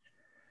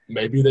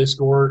 maybe they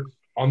score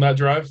on that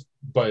drive,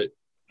 but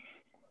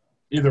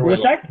either way,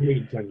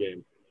 20-10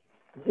 game.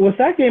 With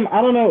that game,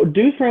 I don't know.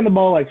 Deuce ran the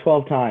ball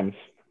 12 times.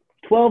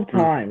 12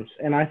 times.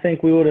 And I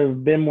think we would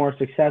have been more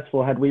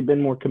successful had we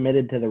been more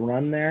committed to the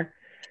run there.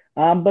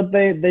 But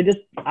they just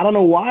 – I don't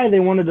know why they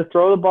wanted to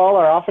throw the ball.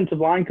 Our offensive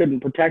line couldn't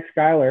protect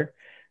Skyler.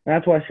 And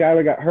that's why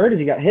Skyler got hurt, is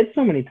he got hit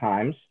so many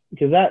times,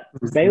 because that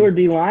Baylor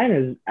D-line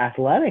is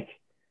athletic.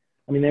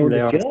 I mean, they were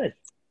just good.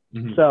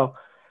 Mm-hmm. So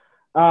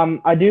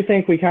I do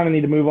think we kind of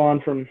need to move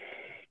on from –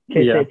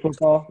 K-State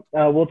football.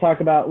 We'll talk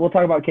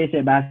about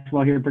K-State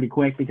basketball here pretty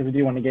quick, because we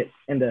do want to get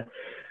into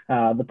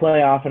the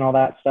playoff and all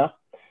that stuff.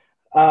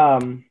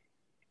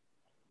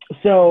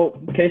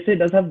 So K-State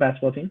does have a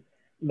basketball team.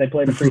 They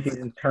played a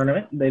preseason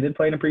tournament. They did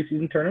play in a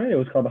preseason tournament. It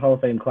was called the Hall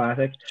of Fame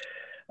Classic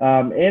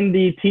in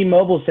the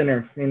T-Mobile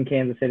Center in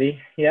Kansas City.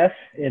 Yes,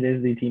 it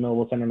is the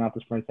T-Mobile Center, not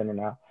the Sprint Center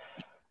now.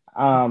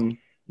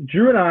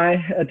 Drew and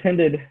I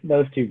attended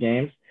those 2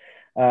 games.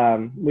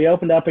 We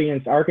opened up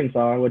against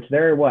Arkansas, which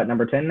they're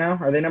number 10 now?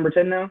 Are they number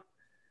 10 now?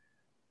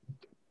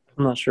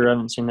 I'm not sure. I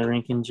haven't seen the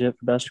rankings yet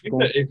for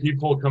basketball. I think the AP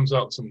poll comes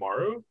out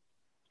tomorrow.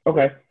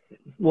 Okay.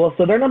 Well,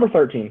 so they're number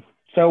 13.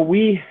 So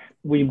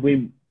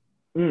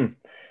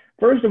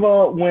first of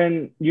all,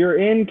 when you're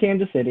in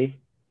Kansas City,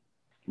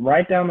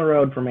 right down the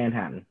road from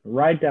Manhattan,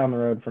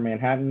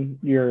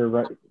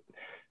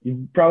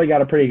 you've probably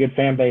got a pretty good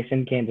fan base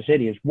in Kansas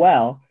City as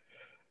well.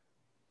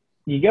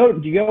 You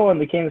go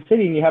into Kansas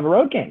City and you have a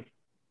road game.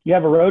 You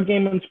have a road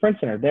game in the Sprint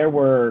Center. There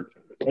were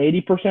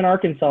 80%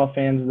 Arkansas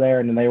fans there,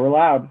 and they were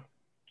loud.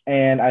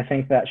 And I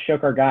think that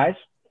shook our guys.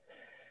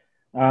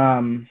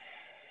 And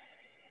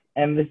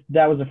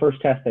that was the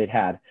first test they'd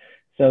had.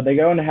 So they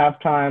go into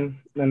halftime,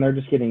 and they're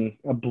just getting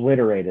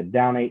obliterated,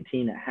 down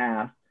 18 at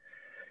half.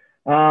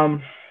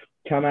 Come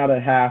out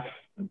at half,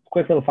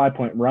 quick little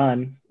 5-point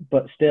run,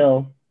 but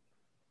still,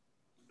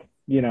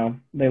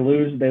 they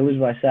lose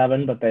by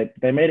 7, but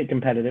they made it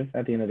competitive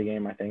at the end of the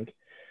game, I think.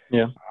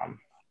 Yeah.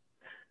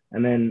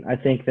 And then I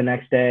think the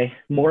next day,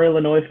 more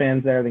Illinois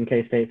fans there than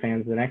K-State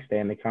fans the next day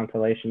in the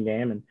consolation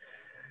game. And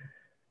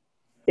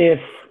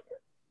if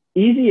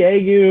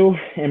Ezeagu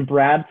and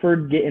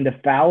Bradford get into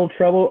foul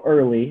trouble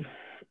early,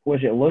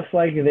 which it looks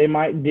like they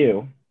might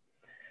do,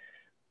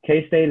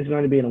 K-State is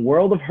going to be in a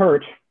world of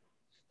hurt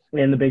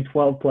in the Big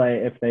 12 play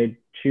if they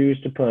choose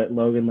to put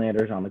Logan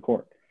Landers on the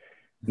court.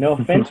 No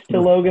offense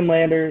to Logan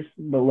Landers,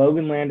 but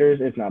Logan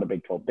Landers is not a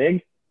Big 12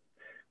 big.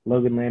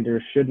 Logan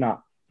Landers should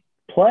not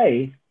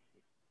play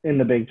in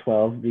the Big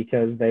 12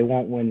 because they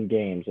won't win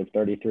games if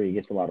 33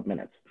 gets a lot of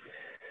minutes.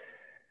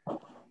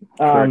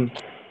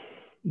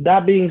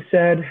 That being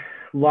said,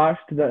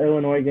 lost the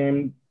Illinois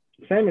game,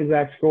 same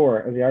exact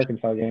score as the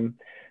Arkansas game.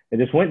 It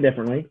just went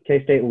differently.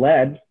 K-State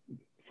led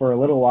for a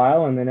little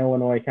while, and then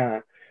Illinois kind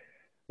of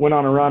went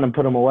on a run and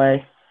put them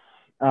away.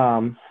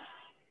 I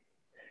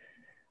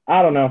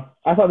don't know.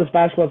 I thought this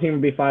basketball team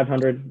would be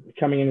 500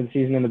 coming into the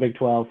season in the Big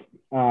 12,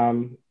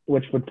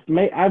 which would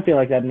make – I feel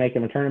like that'd make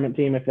them a tournament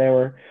team if they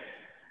were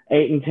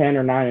 8-10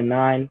 or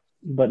 9-9.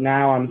 But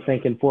now I'm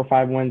thinking 4 or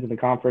 5 wins in the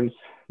conference.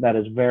 That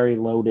is very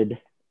loaded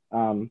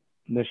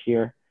this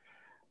year.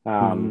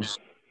 I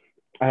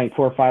think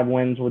 4 or 5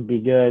 wins would be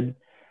good.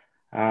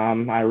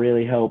 I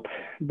really hope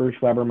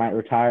Bruce Weber might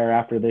retire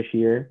after this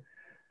year.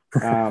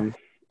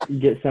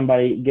 Get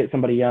somebody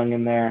young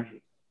in there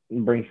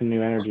and bring some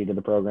new energy to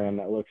the program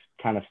that looks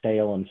kind of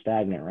stale and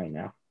stagnant right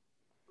now.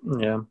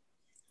 Yeah.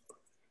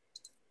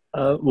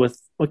 With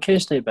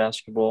K-State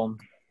basketball,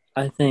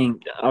 I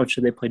think I would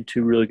say they played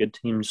 2 really good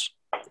teams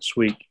this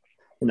week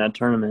in that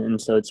tournament,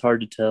 and so it's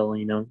hard to tell.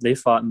 You know, they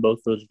fought in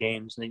both those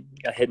games. They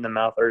got hit in the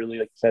mouth early,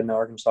 like you said, in the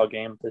Arkansas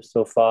game, but they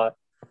still fought.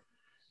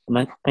 And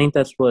I think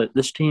that's what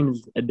this team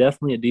is,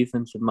 definitely a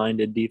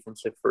defensive-minded,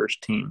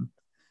 defensive-first team.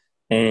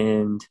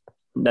 And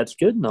that's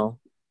good and all.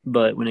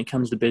 But when it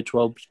comes to Big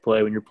 12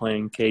 play, when you're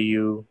playing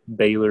KU,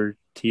 Baylor,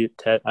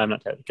 Texas,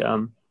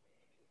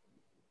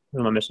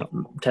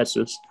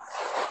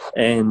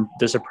 and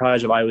the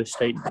surprise of Iowa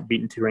State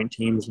beating 2 ranked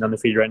teams and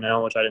undefeated right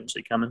now, which I didn't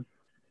see coming.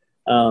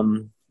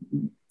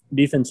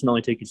 Defense can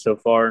only take you so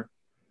far.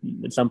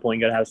 At some point,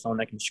 you got to have someone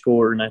that can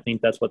score, and I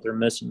think that's what they're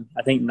missing.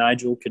 I think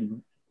Nigel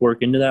could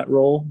work into that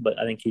role, but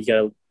I think he's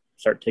got to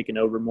start taking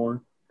over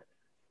more.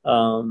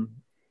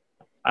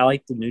 I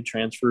like the new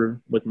transfer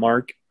with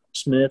Mark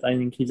Smith. I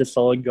think he's a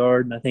solid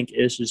guard, and I think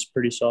Ish is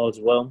pretty solid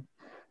as well.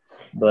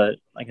 But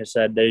like I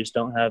said, they just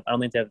don't have – I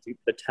don't think they have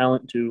the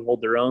talent to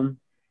hold their own.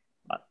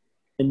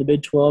 In the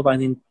Big 12, I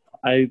think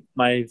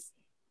my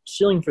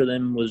ceiling for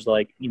them was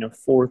like,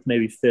 4th,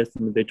 maybe 5th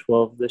in the Big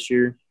 12 this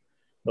year.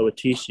 But with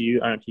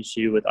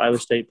with Iowa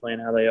State playing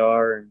how they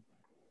are,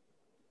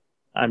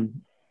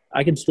 and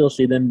I can still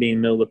see them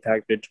being middle of the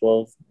pack Big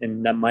 12,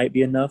 and that might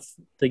be enough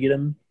to get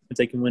them if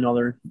they can win all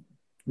their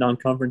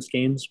non-conference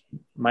games.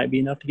 Might be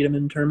enough to get them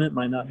in the tournament,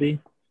 might not be.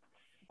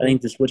 I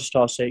think this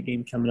Wichita State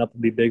game coming up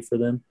will be big for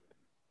them.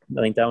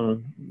 I think that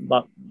one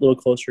a little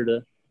closer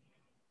to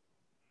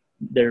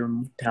their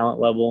talent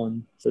level,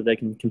 and so they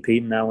can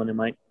compete in that one. It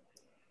might,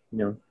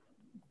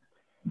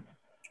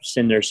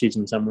 send their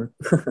season somewhere.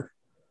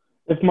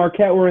 If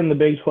Marquette were in the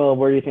Big 12,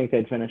 where do you think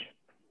they'd finish?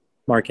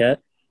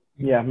 Marquette?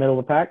 Yeah, middle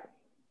of the pack?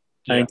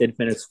 I think they'd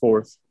finish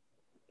 4th.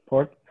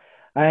 4th?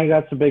 I think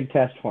that's a big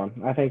test for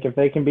them. I think if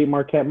they can beat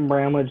Marquette and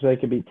Bramlage, they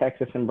could beat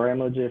Texas and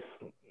Bramlage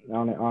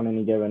on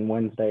any given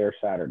Wednesday or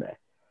Saturday.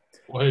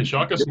 Well, hey,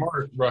 Shaka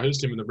Smart brought his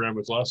team in the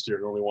Bramlage last year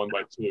and only won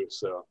by 2,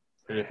 so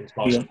anything's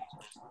possible.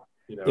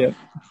 Yeah.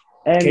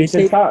 And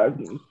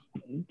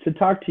to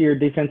talk to your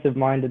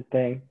defensive-minded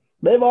thing,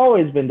 they've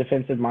always been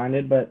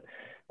defensive-minded, but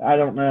I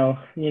don't know.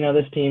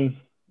 This team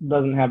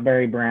doesn't have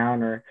Barry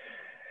Brown or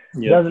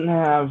doesn't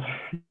have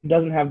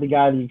the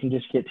guy that you can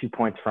just get 2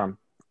 points from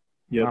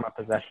on a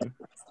possession.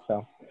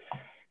 So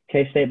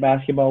K-State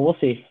basketball, we'll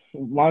see.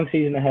 Long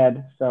season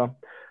ahead, so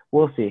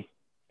we'll see.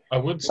 I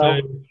would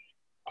say,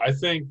 I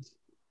think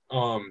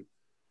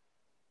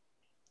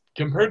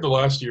compared to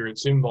last year, it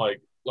seemed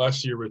like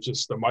last year was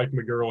just the Mike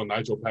McGurl and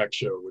Nigel Pack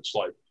show, which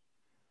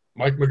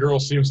Mike McGurl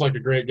seems like a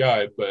great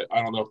guy, but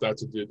I don't know if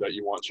that's a dude that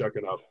you want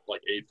chucking up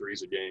like 8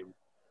 threes a game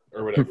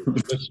or whatever.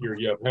 This year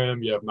you have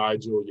him, you have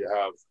Nigel, you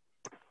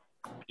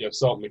have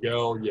Salt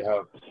Miguel, you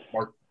have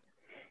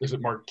is it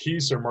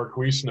Marquise or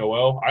Marquise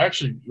Noel? I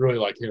actually really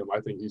like him.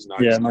 I think he's nice.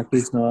 Yeah,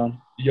 Marquise Noel.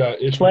 Yeah,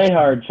 play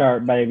hard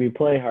chart, baby.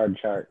 Play hard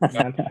chart.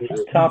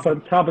 top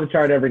of the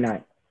chart every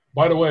night.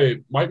 By the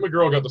way, Mike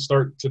McGurl got the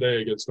start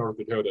today against North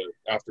Dakota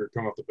after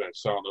coming off the bench,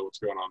 so I don't know what's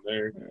going on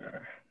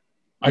there.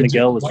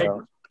 Miguel was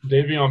out.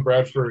 Davion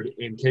Bradford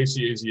and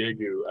Casey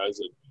Aziegu as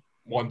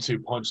a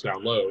 1-2 punch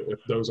down low, if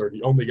those are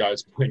the only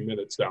guys playing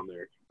minutes down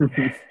there.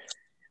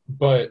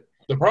 But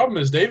the problem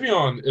is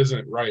Davion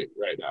isn't right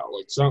now.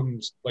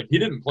 Something's he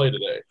didn't play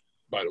today,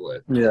 by the way.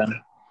 Yeah.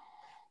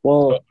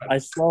 Well, I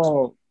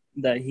saw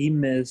that he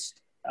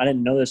missed – I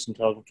didn't know this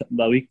until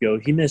about a week ago.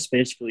 He missed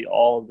basically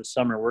all of the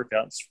summer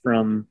workouts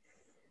from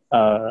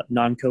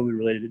non-COVID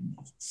related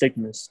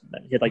sickness.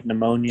 He had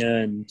pneumonia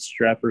and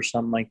strep or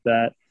something like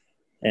that.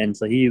 And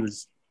so he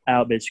was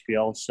out basically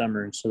all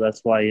summer. So that's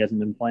why he hasn't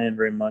been playing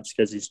very much,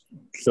 because he's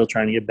still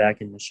trying to get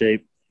back into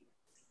shape.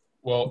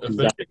 Well,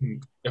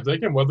 if they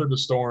can weather the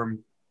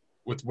storm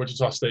with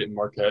Wichita State and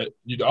Marquette,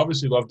 you'd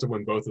obviously love to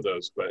win both of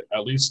those, but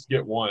at least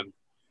get one.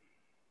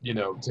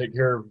 Take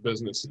care of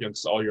business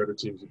against all your other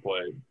teams you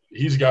play.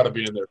 He's got to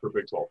be in there for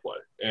Big 12 play,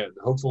 and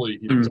hopefully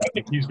he does. I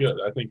think he's good.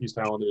 I think he's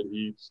talented.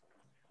 He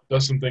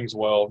does some things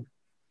well,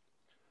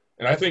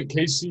 and I think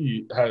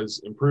KC has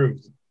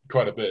improved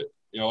quite a bit.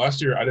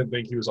 Last year I didn't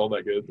think he was all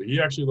that good, but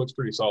he actually looks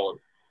pretty solid.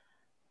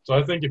 So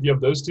I think if you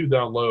have those two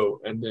down low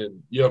and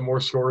then you have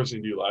more scores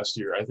than you do last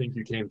year, I think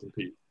you can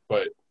compete.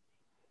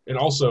 And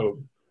also,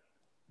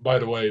 by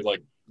the way,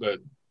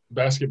 the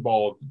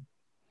basketball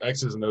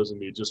X's and O's in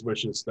me just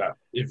wishes that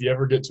if you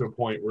ever get to a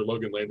point where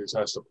Logan Landers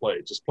has to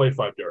play, just play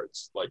 5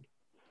 yards. Like,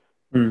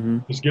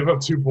 just give up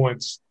 2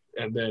 points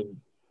and then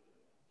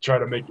try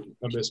to make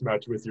a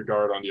mismatch with your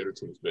guard on the other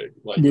team's big.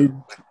 Like,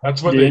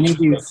 that's what they did.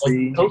 Like,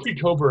 Kofi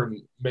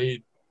Coburn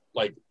made –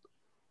 like,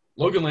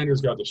 Logan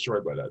Landers got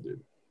destroyed by that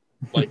dude.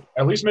 Like,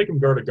 at least make him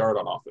guard a guard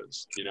on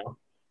offense, you know?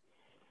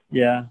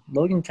 Yeah,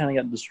 Logan kind of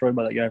got destroyed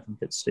by that guy from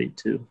Pitt State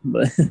too.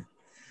 But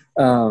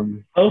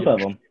both of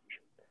them.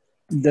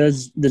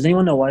 Does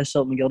anyone know why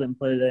Selton Miguel didn't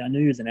play today? I knew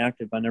he was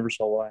inactive, but I never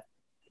saw why.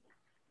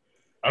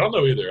 I don't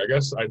know either. I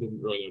guess I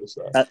didn't really notice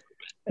that.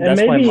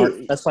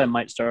 That's why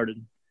Mike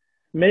started.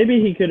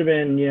 Maybe he could have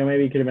been,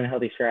 maybe he could have been a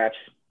healthy scratch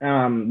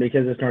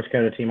because this North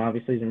Dakota team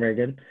obviously isn't very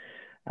good.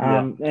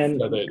 And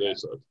they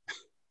suck.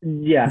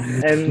 Yeah,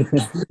 and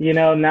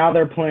now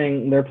they're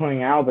playing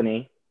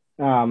Albany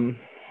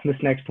this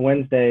next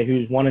Wednesday,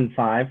 who's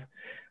 1-5.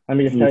 Let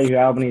me just tell you who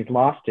Albany's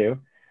lost to: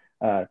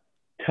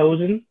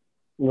 Towson,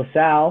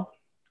 LaSalle,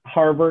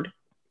 Harvard,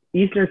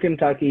 Eastern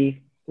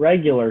Kentucky,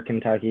 regular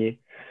Kentucky,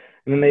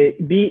 and then they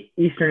beat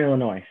Eastern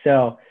Illinois.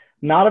 So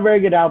not a very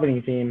good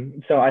Albany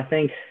team. So I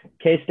think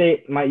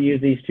K-State might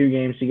use these 2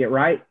 games to get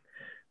right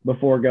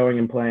before going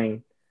and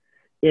playing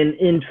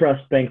in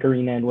Trust Bank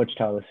Arena in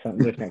Wichita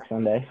this next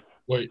Sunday.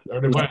 Wait, are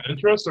they playing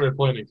Intrust or are they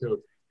playing in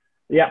Coke?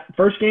 Yeah,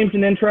 first game's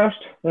in Intrust,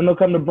 then they'll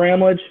come to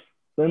Bramlage,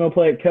 then they'll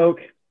play at Coke,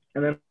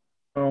 and then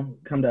they'll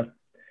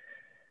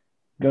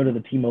go to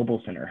the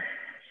T-Mobile Center.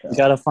 So. You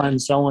got to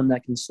find someone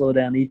that can slow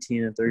down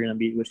Etienne if they're going to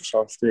beat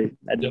Wichita State.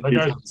 That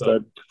guy's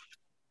stud.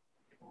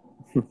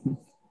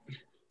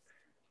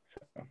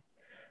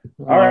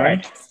 All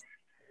right.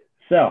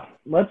 So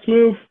let's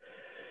move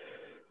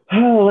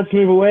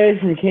away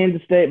from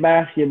Kansas State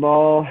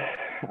basketball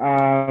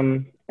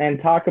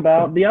and talk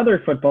about the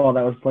other football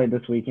that was played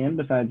this weekend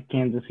besides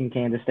Kansas and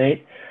Kansas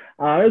State.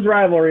 It was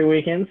rivalry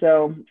weekend,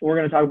 so we're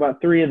going to talk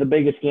about 3 of the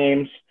biggest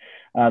games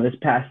this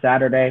past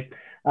Saturday.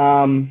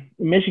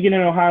 Michigan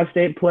and Ohio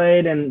State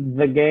played in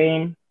the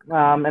game,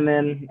 and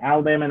then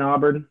Alabama and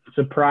Auburn,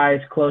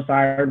 surprise, close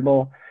Iron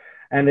Bowl,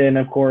 and then,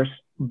 of course,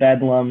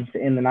 Bedlam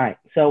to end the night.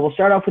 So we'll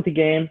start off with the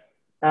game.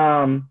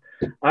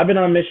 I've been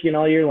on Michigan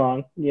all year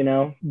long.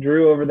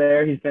 Drew over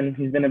there, he's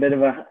been a bit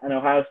of an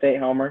Ohio State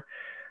homer.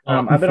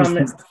 I've been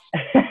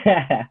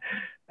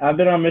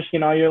on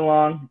Michigan all year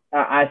long.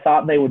 I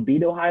thought they would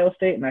beat Ohio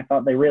State, and I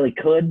thought they really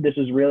could. This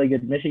was a really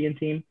good Michigan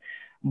team,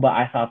 but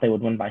I thought they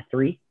would win by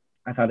 3.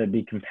 I thought it'd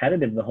be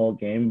competitive the whole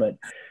game, but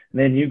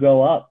then you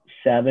go up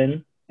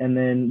 7, and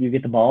then you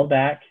get the ball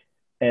back,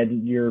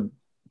 and your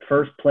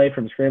first play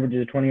from scrimmage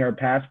is a 20-yard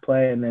pass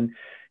play, and then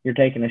you're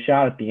taking a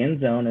shot at the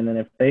end zone, and then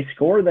if they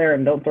score there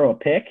and don't throw a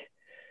pick,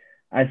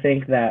 I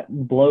think that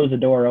blows the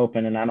door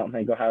open, and I don't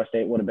think Ohio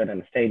State would have been in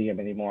the stadium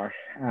anymore.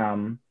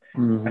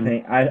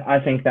 I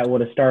think that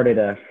would have started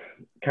a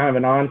kind of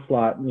an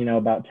onslaught,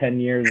 about 10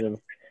 years of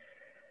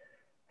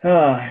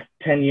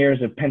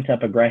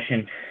pent-up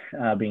aggression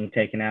being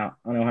taken out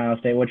on Ohio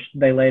State, which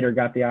they later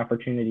got the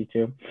opportunity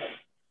to.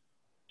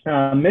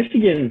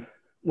 Michigan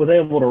was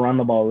able to run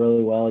the ball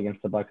really well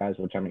against the Buckeyes,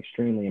 which I'm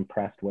extremely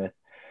impressed with.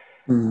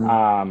 I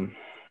don't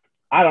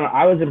know.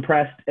 I was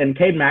impressed, and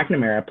Cade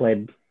McNamara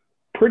played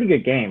pretty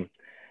good game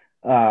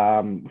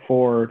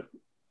for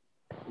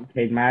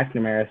Cade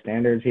McNamara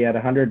standards. He had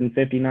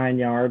 159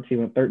 yards. He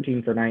went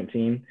 13 for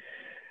 19.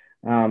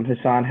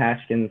 Hassan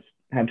Haskins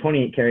had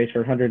 28 carries for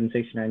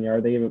 169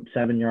 yards. They gave up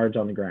 7 yards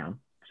on the ground,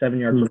 7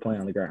 yards per play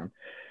on the ground.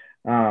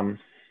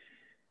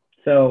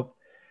 So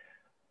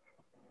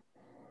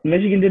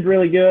Michigan did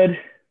really good.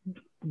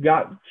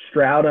 Got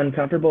Stroud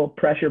uncomfortable,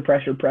 pressure,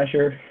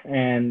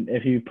 and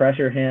if you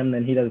pressure him,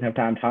 then he doesn't have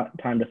time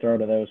to throw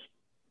to those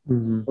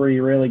 3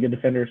 really good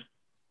defenders.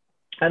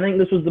 I think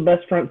this was the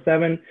best front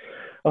 7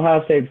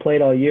 Ohio State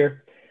played all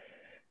year,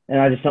 and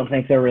I just don't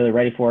think they're really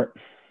ready for it.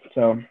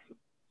 So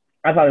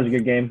I thought it was a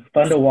good game,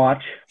 fun to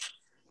watch,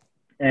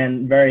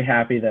 and very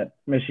happy that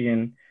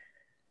Michigan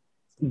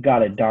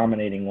got a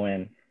dominating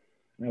win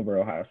over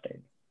Ohio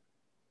State.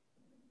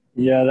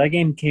 Yeah, that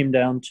game came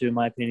down to, in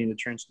my opinion, the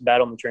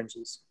battle in the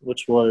trenches,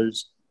 which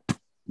was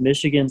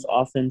Michigan's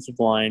offensive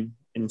line,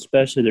 and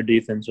especially their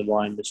defensive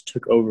line, just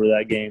took over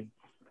that game.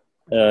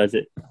 Is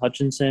it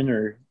Hutchinson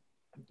or?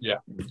 Yeah.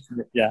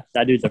 Yeah,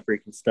 that dude's a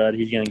freaking stud.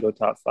 He's going to go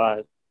top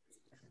 5.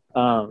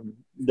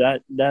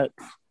 That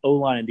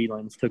O-line and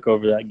D-line took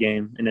over that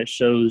game, and it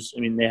shows.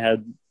 I mean, they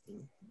had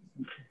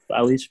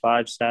at least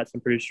 5 stats, I'm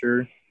pretty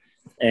sure.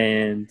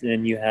 And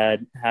then you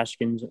had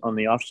Haskins on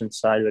the offensive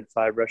side who had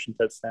 5 rushing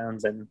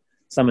touchdowns, and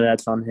some of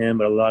that's on him,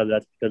 but a lot of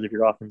that's because of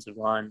your offensive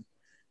line.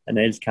 And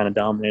they just kind of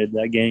dominated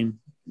that game.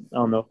 I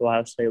don't know if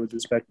Ohio State was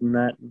expecting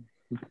that.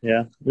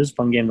 Yeah, this is a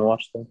fun game to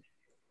watch, though.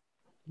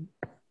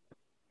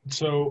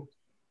 So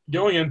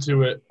going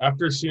into it,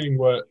 after seeing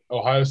what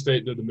Ohio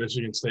State did to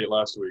Michigan State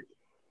last week,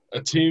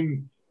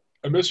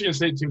 a Michigan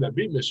State team that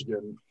beat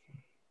Michigan,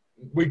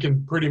 we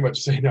can pretty much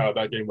say now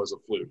that game was a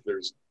fluke.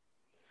 There's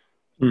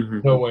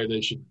no way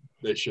they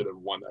should have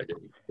won that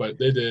game, but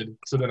they did.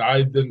 So then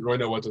I didn't really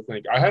know what to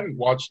think. I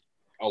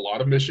a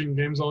lot of Michigan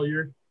games all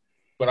year,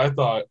 but I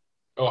thought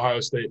Ohio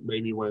State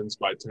maybe wins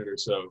by 10 or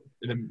so.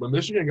 And then when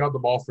Michigan got the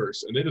ball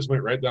first and they just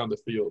went right down the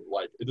field,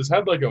 like it just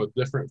had like a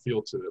different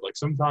feel to it. Like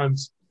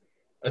sometimes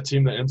a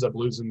team that ends up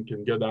losing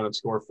can go down and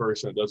score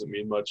first and it doesn't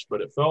mean much,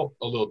 but it felt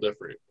a little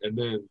different. And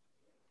then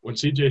when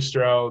CJ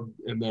Stroud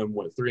and them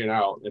went 3 and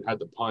out and had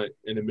the punt,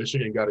 and then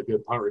Michigan got a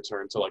good punt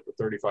return to like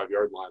the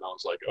 35-yard line, I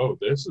was like, oh,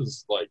 this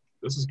is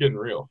getting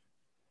real.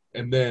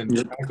 And then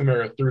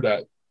McNamara threw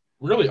that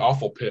really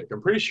awful pick. I'm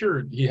pretty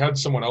sure he had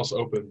someone else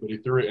open, but he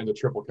threw it into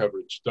triple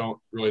coverage. Don't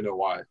really know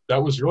why.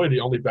 That was really the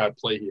only bad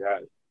play he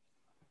had.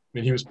 I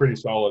mean, he was pretty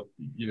solid.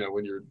 You know,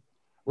 when you're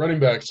running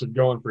backs are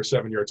going for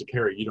 7 yards a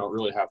carry, you don't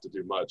really have to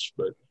do much,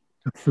 but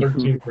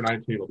 13 for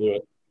 19 will do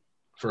it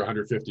for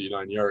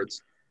 159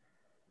 yards.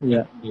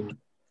 Yeah. And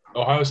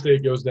Ohio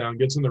State goes down,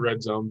 gets in the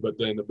red zone, but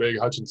then the big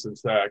Hutchinson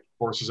sack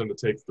forces them to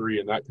take 3,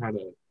 and that kind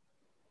of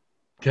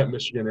kept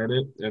Michigan in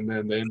it. And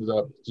then they ended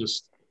up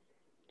just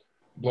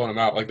blowing them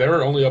out. Like they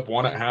were only up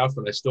 1 at half,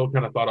 and I still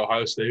kind of thought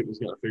Ohio State was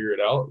going to figure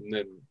it out. And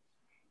then,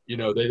 you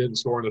know, they didn't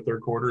score in the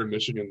third quarter, and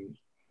Michigan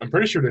 – I'm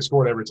pretty sure they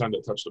scored every time they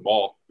touched the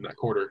ball in that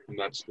quarter, and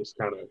that's just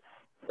kind of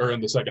 – or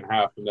in the second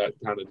half, and that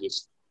kind of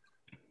just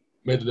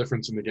made the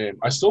difference in the game.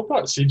 I still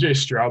thought C.J.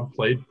 Stroud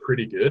played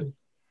pretty good.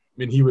 I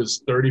mean, he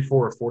was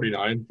 34 of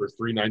 49 for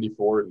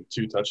 394 and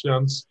 2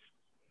 touchdowns.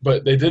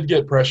 But they did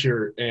get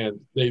pressure, and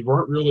they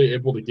weren't really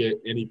able to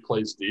get any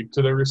plays deep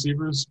to their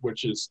receivers,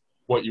 which is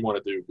what you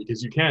want to do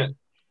because you can't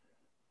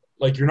 –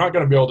 like you're not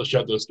going to be able to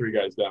shut those 3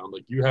 guys down.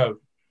 Like you have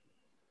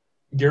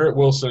Garrett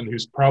Wilson,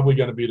 who's probably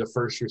going to be the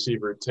first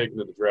receiver taken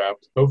in the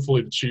draft.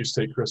 Hopefully the Chiefs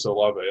take Chris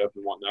Olave. I've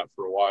been wanting that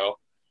for a while.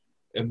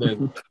 And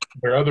then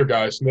their other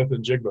guy, Smith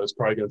and Jigba, is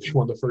probably going to be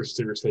one of the first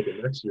receivers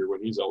taken next year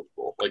when he's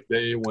eligible. Like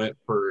they went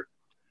for –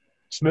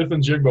 Smith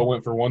and Jigba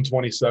went for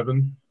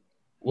 127.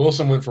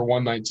 Wilson went for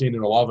 119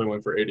 and Olave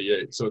went for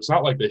 88. So it's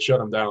not like they shut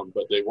them down,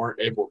 but they weren't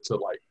able to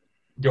like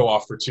go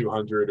off for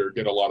 200 or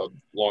get a lot of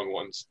long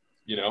ones,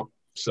 you know?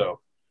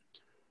 So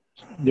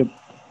Yep.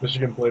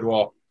 Michigan played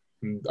well.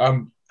 And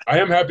I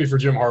am happy for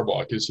Jim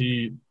Harbaugh because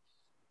he,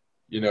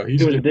 you know,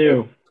 he's a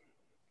good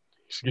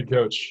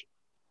coach.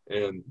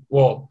 And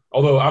well,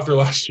 although after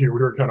last year we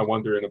were kind of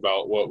wondering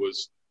about what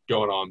was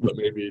going on, but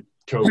maybe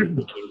COVID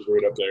was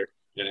right up there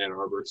in Ann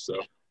Arbor. So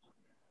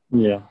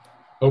yeah.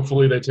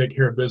 Hopefully they take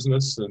care of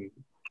business and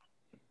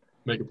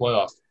make a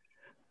playoff.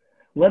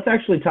 Let's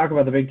actually talk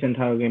about the Big Ten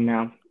title game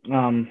now,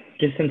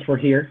 just since we're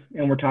here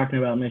and we're talking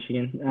about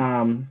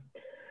Michigan.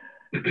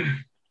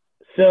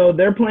 So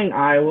they're playing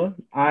Iowa.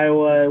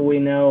 Iowa, we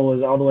know,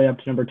 was all the way up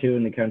to number 2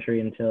 in the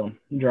country until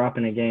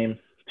dropping a game,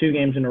 2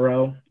 games in a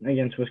row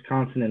against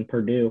Wisconsin and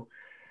Purdue.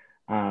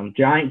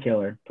 Giant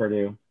killer,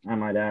 Purdue, I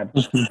might add.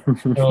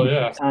 Oh,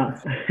 yeah.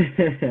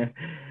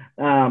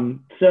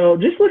 So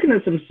just looking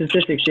at some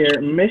statistics here,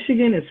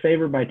 Michigan is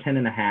favored by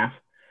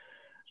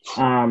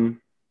 10.5.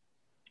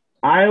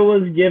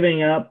 Iowa's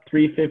giving up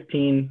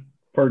 315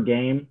 per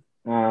game,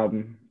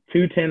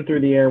 210 through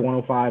the air,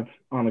 105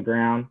 on the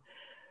ground.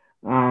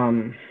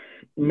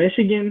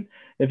 Michigan,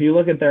 if you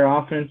look at their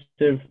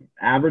offensive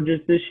averages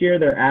this year,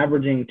 they're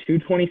averaging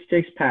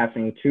 226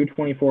 passing,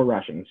 224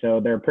 rushing. So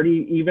they're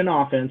pretty even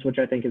offense, which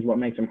I think is what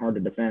makes them hard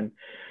to defend.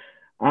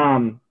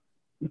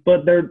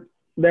 But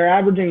they're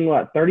averaging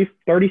what,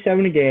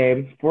 37 a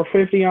game,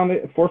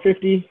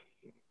 450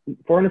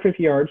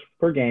 yards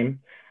per game.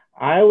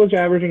 Iowa's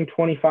averaging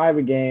 25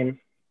 a game,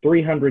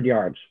 300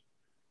 yards.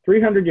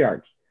 300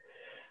 yards.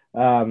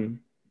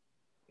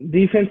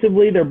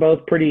 Defensively, they're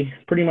both pretty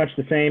much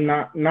the same,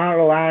 not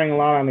allowing a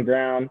lot on the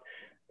ground.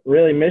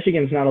 Really,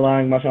 Michigan's not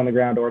allowing much on the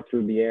ground or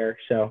through the air.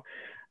 So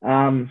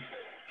I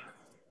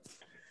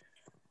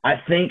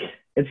think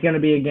it's going to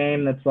be a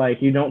game that's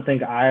like you don't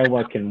think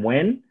Iowa can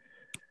win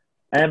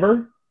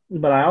ever,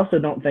 but I also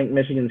don't think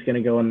Michigan's going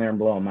to go in there and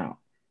blow them out.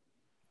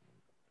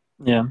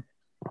 Yeah.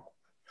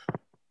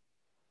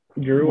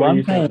 Drew, what do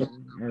you think?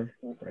 Sorry.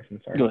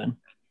 Go ahead.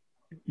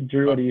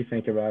 Drew, what do you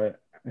think about it?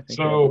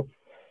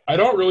 I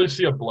don't really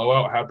see a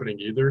blowout happening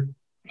either.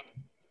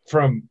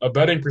 From a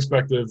betting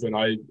perspective, and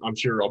I'm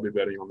sure I'll be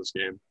betting on this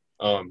game.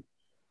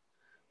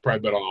 Probably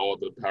bet on all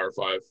of the Power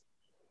 5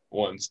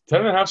 ones.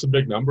 10.5 is a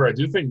big number. I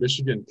do think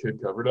Michigan could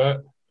cover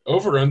that.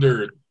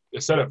 Over/under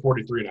is set at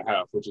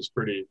 43.5, which is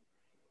pretty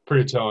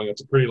telling.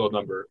 It's a pretty low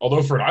number.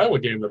 Although for an Iowa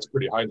game, that's a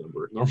pretty high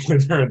number. Normally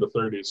they're in the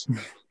 30s.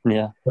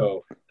 Yeah.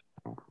 So,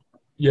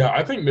 yeah,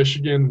 I think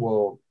Michigan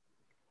will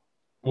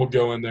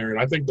go in there, and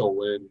I think they'll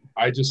win.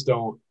 I just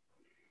don't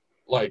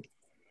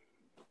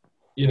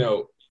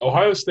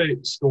Ohio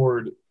State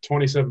scored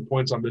 27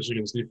 points on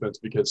Michigan's defense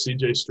because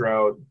C.J.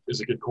 Stroud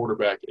is a good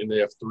quarterback, and they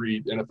have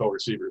 3 NFL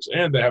receivers,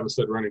 and they have a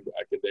stud running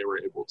back, and they were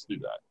able to do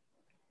that.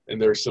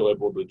 And they're still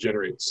able to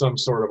generate some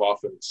sort of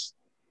offense.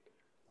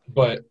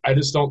 But I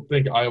just don't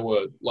think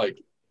Iowa,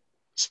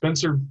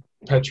 Spencer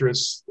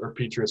Petras,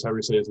 however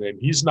you say his name,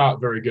 he's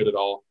not very good at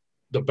all.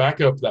 The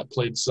backup that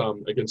played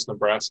some against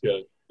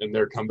Nebraska in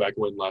their comeback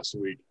win last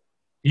week,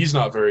 he's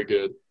not very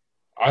good.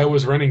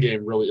 Iowa's running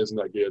game really isn't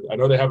that good. I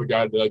know they have a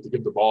guy they like to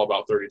give the ball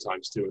about 30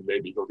 times to, and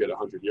maybe he'll get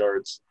 100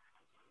 yards.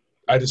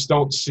 I just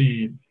don't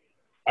see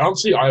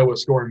Iowa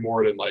scoring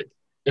more than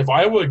if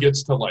Iowa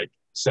gets to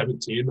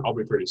 17, I'll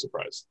be pretty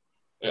surprised.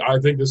 I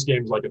think this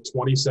game's like a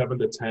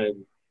 27-10.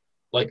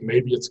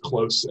 Maybe it's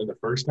close in the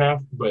first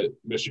half, but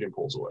Michigan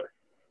pulls away.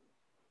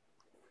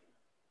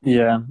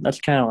 Yeah,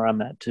 that's kind of where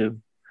I'm at too.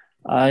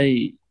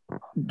 I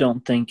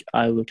don't think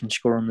Iowa can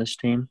score on this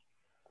team,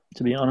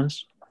 to be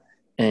honest.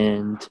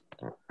 And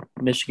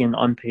Michigan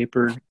on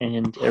paper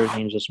and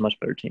everything is just a much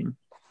better team.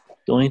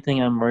 The only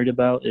thing I'm worried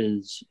about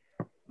is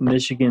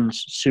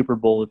Michigan's Super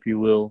Bowl, if you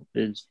will,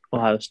 is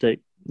Ohio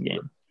State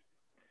game.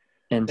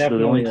 And so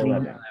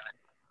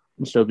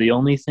the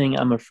only thing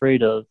I'm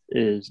afraid of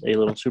is a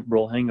little Super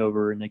Bowl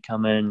hangover and they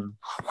come in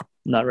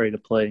not ready to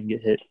play and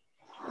get hit.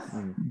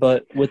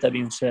 But with that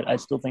being said, I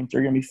still think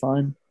they're going to be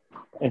fine.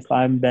 If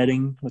I'm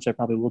betting, which I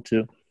probably will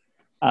too,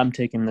 I'm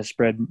taking the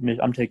spread.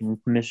 I'm taking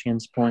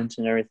Michigan's points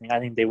and everything. I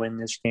think they win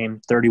this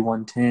game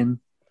 31-10.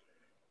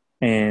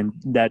 And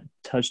that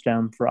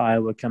touchdown for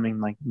Iowa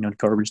coming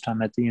garbage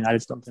time at the end, I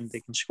just don't think they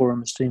can score on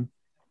this team.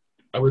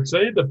 I would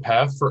say the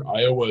path for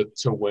Iowa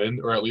to win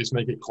or at least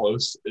make it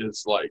close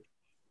is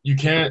you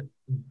can't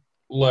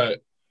let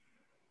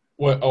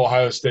what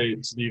Ohio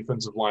State's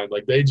defensive line,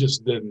 they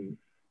just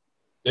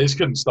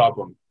couldn't stop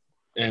them.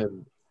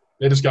 And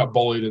they just got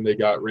bullied and they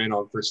got ran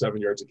on for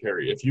 7 yards of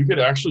carry. If you could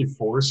actually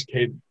force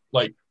Cade,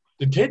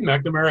 did Cade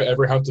McNamara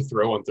ever have to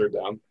throw on third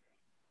down?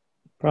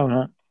 Probably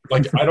not.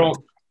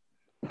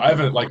 I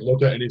haven't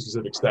looked at any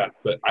specific stat,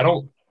 but I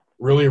don't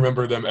really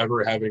remember them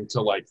ever having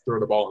to throw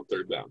the ball on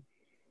third down.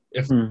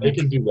 If they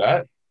can do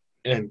that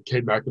and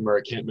Cade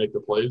McNamara can't make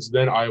the plays,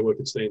 then Iowa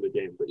could stay in the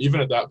game. But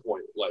even at that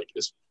point,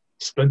 is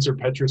Spencer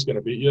Petras going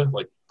to beat you?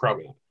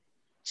 Probably not.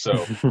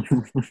 So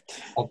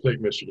I'll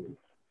take Michigan.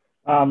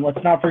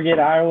 Let's not forget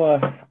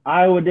Iowa.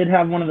 Iowa did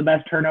have one of the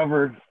best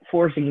turnover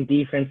forcing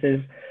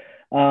defenses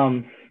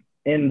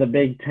in the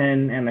Big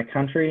Ten and the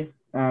country.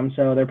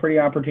 So they're pretty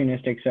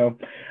opportunistic. So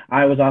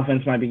Iowa's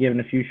offense might be given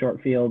a few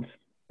short fields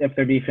if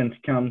their defense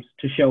comes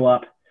to show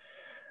up.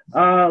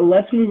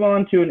 Let's move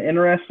on to an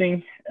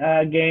interesting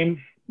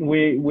game.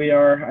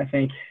 I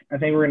think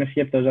we're going to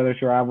skip those other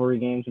two rivalry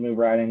games and move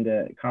right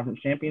into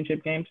conference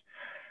championship games.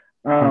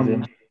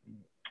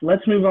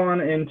 Let's move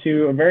on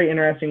into a very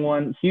interesting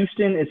one.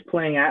 Houston is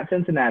playing at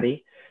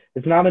Cincinnati.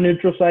 It's not a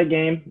neutral site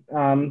game,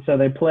 so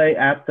they play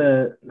at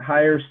the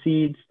higher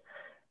seeds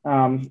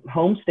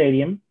home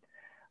stadium.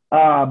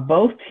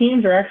 Both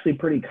teams are actually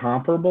pretty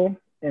comparable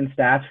in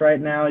stats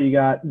right now. You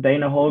got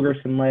Dana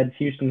Holgorsen-led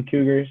Houston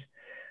Cougars.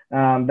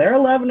 They're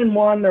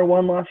 11-1. They're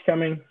one loss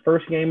coming.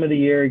 First game of the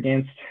year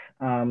against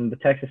the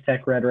Texas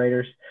Tech Red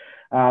Raiders.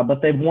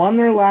 But they've won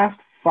their last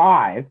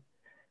 5.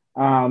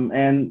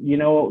 And,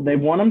 they've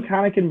won them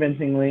kind of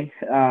convincingly.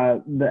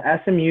 The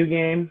SMU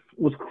game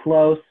was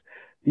close.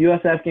 The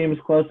USF game was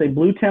close. They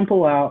blew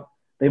Temple out.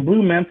 They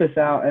blew Memphis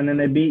out, and then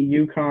they beat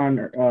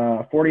UConn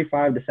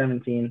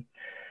 45-17.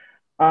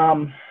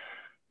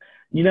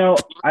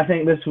 I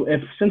think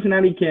if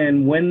Cincinnati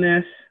can win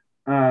this,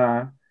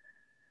 I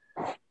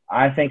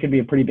think it'd be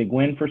a pretty big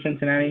win for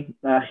Cincinnati.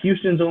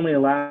 Houston's only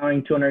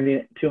allowing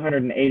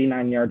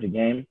 289 yards a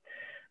game.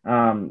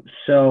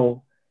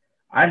 So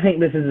I think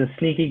this is a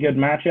sneaky good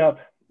matchup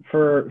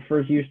for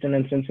Houston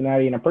and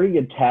Cincinnati and a pretty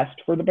good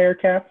test for the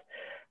Bearcats,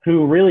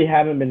 who really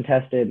haven't been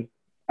tested,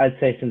 I'd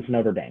say, since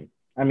Notre Dame.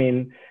 I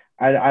mean,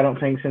 I don't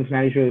think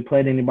Cincinnati's really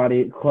played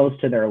anybody close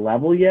to their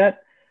level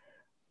yet.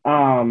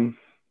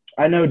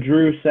 I know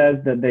Drew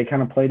says that they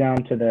kind of play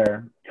down to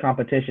their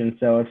competition.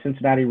 So if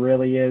Cincinnati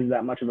really is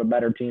that much of a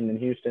better team than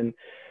Houston,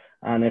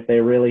 and if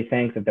they really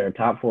think that they're a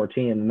top 4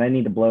 team, then they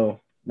need to blow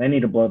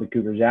the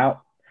Cougars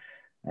out.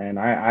 And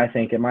I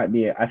think it might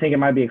be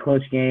a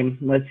close game.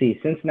 Let's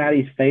see.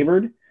 Cincinnati's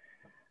favored.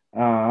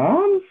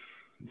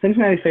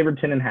 Cincinnati's favored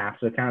 10.5,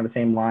 so kind of the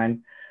same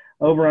line.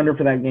 Over under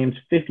for that game's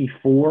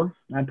 54.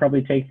 I'd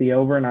probably take the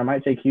over, and I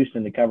might take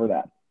Houston to cover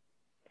that.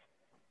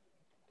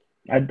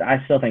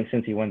 I still think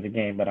Cincy wins the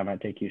game, but I might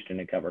take Houston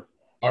to cover.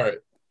 All right.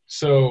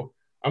 So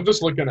I'm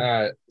just looking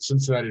at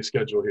Cincinnati's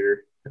schedule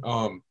here.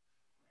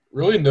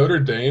 Really, Notre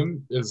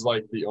Dame is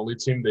the only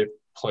team they've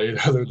played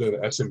other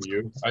than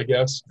SMU, I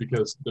guess,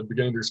 because the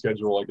beginning of their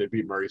schedule, they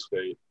beat Murray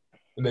State.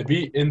 And they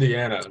beat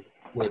Indiana,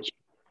 which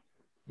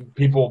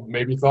people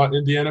maybe thought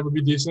Indiana would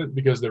be decent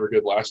because they were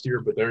good last year,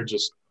 but they're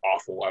just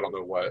awful. I don't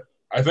know what.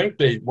 I think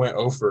they went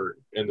 0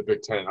 in the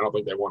Big Ten. I don't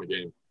think they won a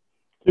game.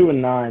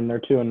 2-9. They're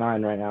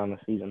 2-9 right now in the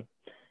season.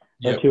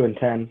 They're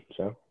 2-10.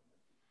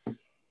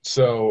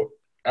 So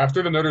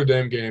after the Notre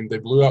Dame game, they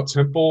blew out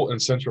Temple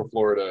and Central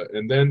Florida,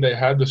 and then they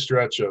had the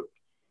stretch of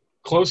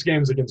close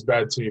games against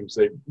bad teams.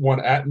 They won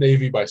at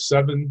Navy by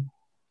 7,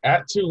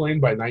 at Tulane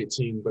by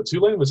 19, but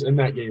Tulane was in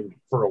that game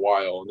for a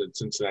while, and then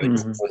Cincinnati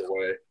pulled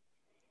away.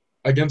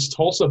 Against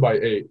Tulsa by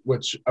 8,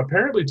 which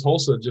apparently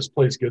Tulsa just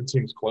plays good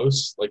teams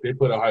close. They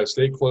played Ohio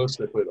State close,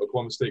 they played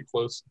Oklahoma State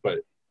close, but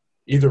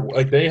either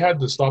they had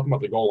to stop them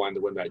at the goal line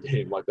to win that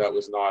game. That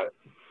was not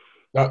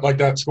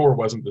that score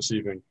wasn't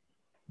deceiving.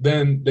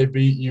 Then they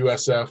beat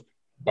USF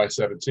by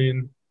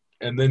 17,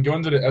 and then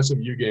going to the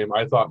SMU game,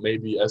 I thought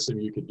maybe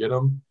SMU could get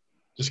them.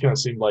 just kind of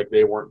seemed like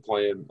they weren't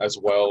playing as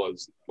well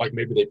as like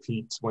maybe they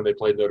peaked when they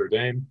played Notre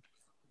Dame.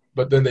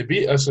 But then they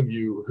beat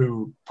SMU,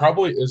 who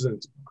probably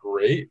isn't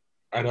great.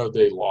 I know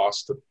they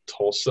lost to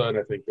Tulsa, and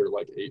I think they're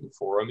like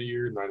 8-4 on the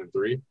year,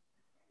 9-3.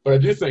 But I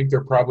do think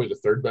they're probably the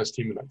third best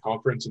team in that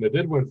conference, and they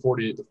did win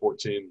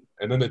 48-14,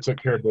 and then they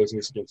took care of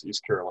business against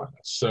East Carolina.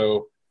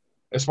 So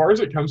as far as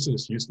it comes to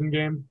this Houston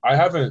game, I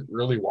haven't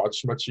really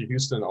watched much of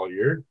Houston all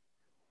year.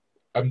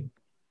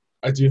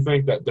 I do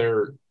think that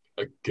they're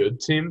a good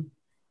team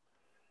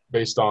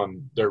based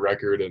on their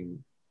record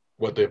and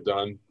what they've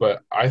done,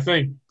 but I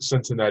think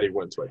Cincinnati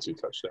wins by 2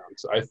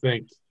 touchdowns. I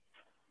think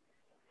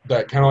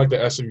that kind of like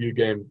the SMU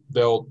game,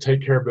 they'll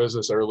take care of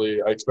business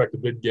early. I expect a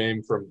big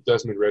game from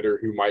Desmond Ridder,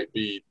 who might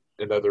be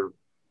another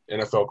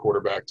NFL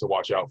quarterback to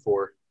watch out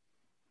for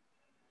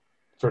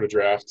the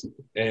draft.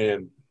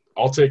 And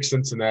I'll take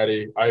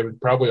Cincinnati. I would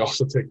probably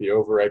also take the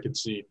over. I could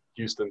see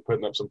Houston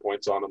putting up some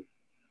points on them.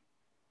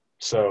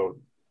 So,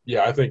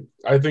 yeah, I think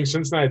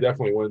Cincinnati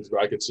definitely wins,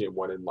 but I could see them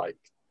winning like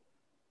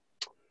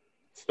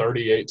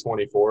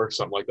 38-24,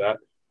 something like that.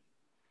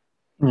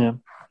 Yeah.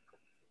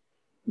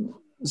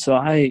 So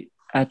I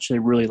actually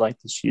really like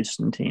this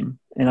Houston team.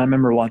 And I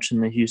remember watching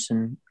the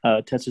Houston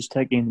Texas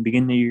Tech game at the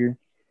beginning of the year,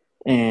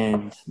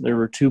 and there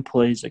were 2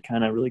 plays that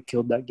kind of really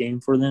killed that game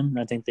for them. And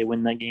I think they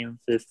win that game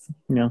if,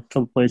 a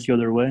couple plays go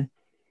their way.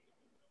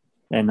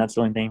 And that's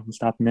the only thing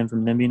stopping them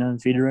from being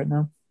undefeated right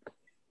now.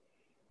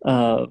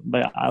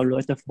 But I really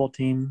like the football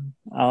team.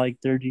 I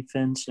like their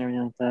defense and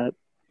everything like that.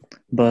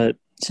 But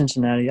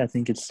Cincinnati, I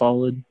think it's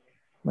solid.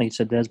 Like you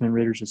said, Desmond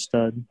Ridder's a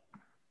stud.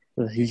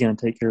 But he's going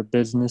to take care of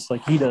business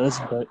like he does.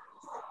 But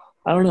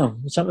I don't know.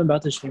 Something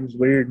about this game is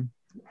weird.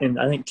 And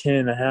I think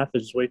 10.5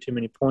 is way too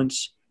many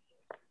points.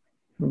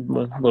 A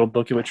little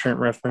bookie with Trent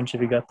reference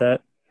if you got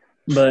that.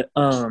 But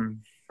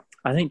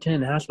I think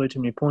 10.5 is way too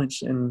many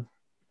points. And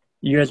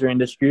you guys are going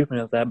to disagree with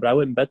me with that, but I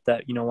wouldn't bet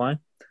that. You know why?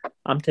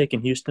 I'm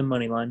taking Houston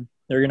money line.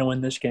 They're going to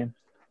win this game,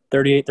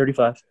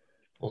 38-35.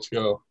 Let's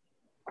go.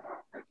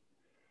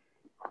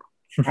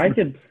 I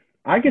could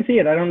see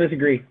it. I don't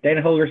disagree.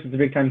 Dana Holgorsen is a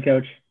big-time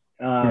coach.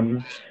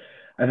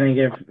 I think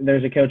if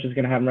there's a coach that's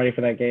going to have him ready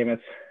for that game,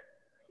 it's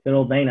good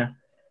old Dana.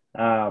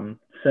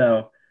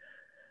 So,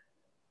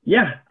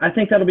 yeah, I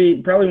think that'll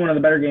be probably one of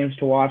the better games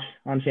to watch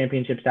on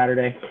Championship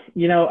Saturday.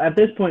 At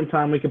this point in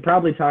time, we could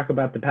probably talk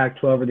about the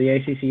Pac-12 or the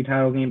ACC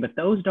title game, but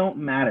those don't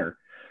matter.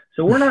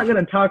 So we're not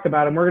going to talk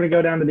about them. We're going to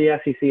go down to the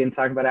SEC and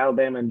talk about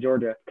Alabama and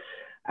Georgia.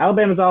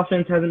 Alabama's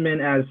offense hasn't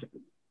been as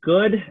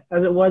good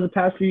as it was the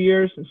past few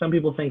years. Some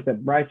people think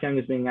that Bryce Young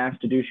is being asked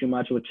to do too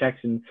much with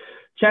checks and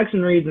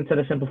reads instead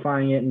of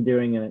simplifying it and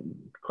doing a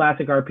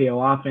classic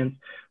RPO offense.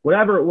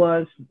 Whatever it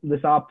was,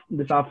 this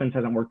offense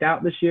hasn't worked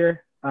out this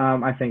year.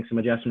 I think some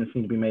adjustments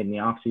need to be made in the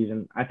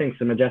offseason. I think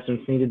some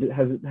adjustments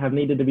have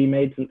needed to be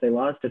made since they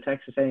lost to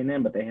Texas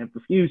A&M, but they have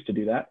refused to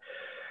do that.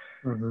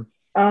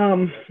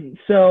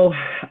 So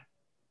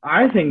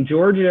I think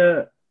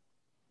Georgia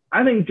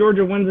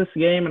wins this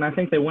game, and I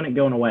think they win it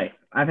going away.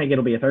 I think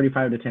it'll be a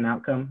 35-10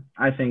 outcome.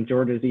 I think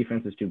Georgia's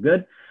defense is too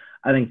good.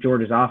 I think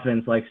Georgia's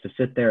offense likes to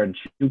sit there and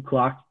shoot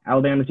clock.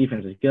 Alabama's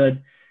defense is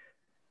good.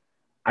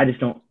 I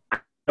don't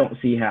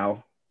see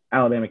how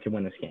Alabama can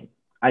win this game.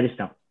 I just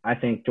don't. I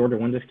think Georgia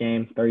wins this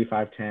game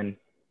 35-10,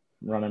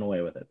 running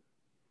away with it.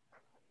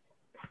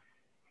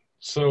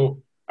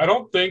 So I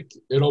don't think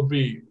it'll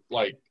be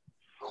like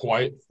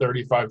quite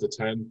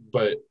 35-10,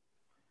 but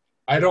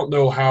I don't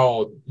know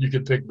how you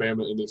could pick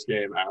Bama in this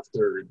game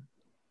after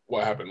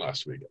what happened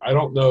last week. I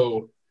don't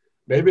know.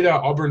 Maybe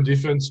that Auburn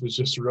defense was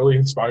just really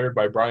inspired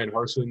by Brian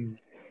Harsin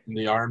in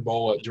the Iron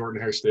Bowl at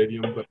Jordan-Hare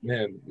Stadium. But,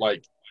 man,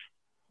 like,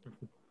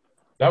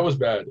 that was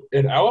bad.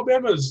 And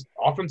Alabama's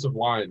offensive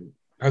line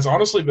has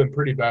honestly been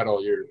pretty bad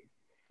all year.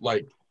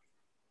 Like,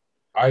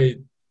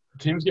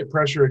 teams get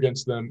pressure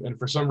against them, and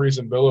for some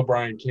reason Bill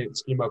O'Brien can't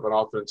scheme up an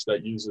offense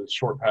that uses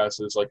short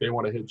passes. Like, they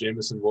want to hit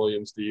Jamison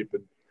Williams deep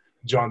and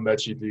John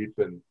Mechie deep,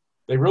 and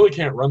they really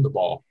can't run the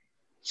ball.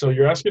 So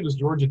you're asking this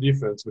Georgia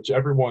defense, which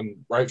everyone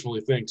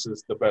rightfully thinks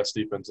is the best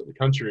defense in the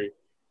country,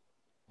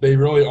 they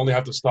really only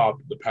have to stop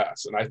the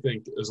pass. And I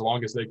think as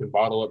long as they can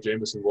bottle up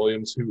Jamison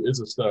Williams, who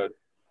is a stud,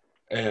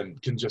 and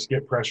can just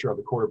get pressure on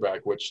the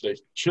quarterback, which they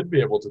should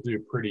be able to do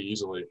pretty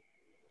easily,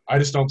 I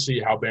just don't see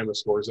how Bama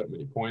scores that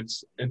many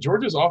points. And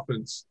Georgia's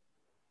offense,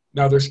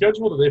 now their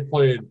schedule that they've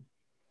played,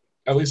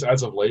 at least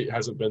as of late,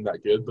 hasn't been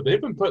that good, but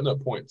they've been putting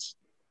up points.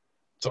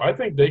 So I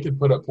think they could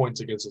put up points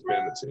against this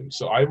Bama team.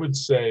 So I would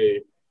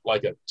say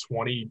like a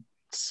 24-14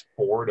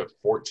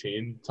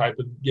 type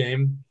of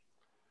game.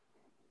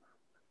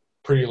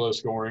 Pretty low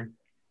scoring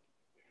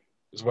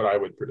is what I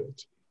would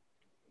predict.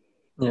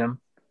 Yeah.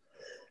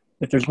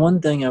 If there's one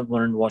thing I've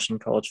learned watching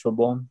college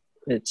football,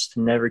 it's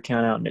to never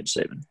count out Nick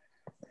Saban.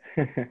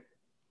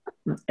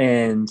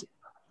 And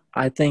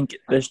I think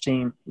this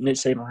team, Nick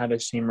Saban will have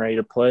his team ready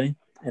to play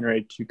and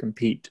ready to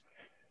compete.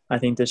 I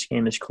think this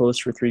game is close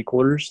for 3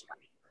 quarters,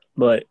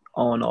 but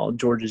all in all,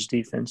 Georgia's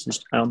defense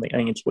is – I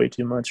think it's way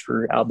too much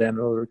for Alabama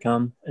to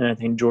overcome. And I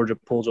think Georgia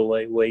pulls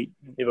away late.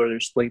 Whether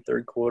it's late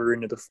third quarter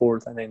into the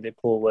fourth, I think they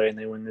pull away and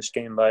they win this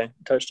game by a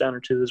touchdown or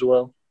two as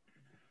well.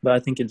 But I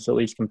think it's at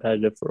least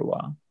competitive for a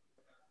while.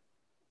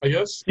 I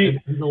guess an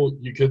angle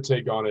you could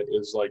take on it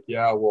is like,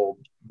 yeah, well,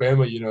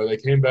 Bama, they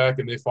came back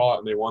and they fought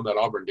and they won that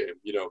Auburn game.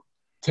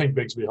 Tank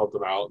Bigsby helped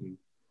them out and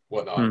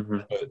whatnot. Mm-hmm.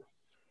 But,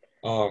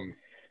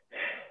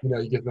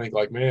 you could think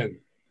like, man,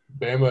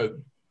 Bama,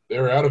 they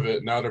were out of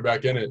it. Now they're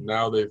back in it.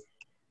 Now they've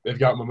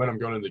got momentum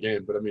going into the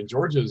game. But, I mean,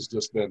 Georgia's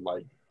just been,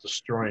 like,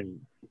 destroying,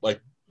 like,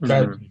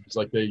 bad teams.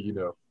 Like, they,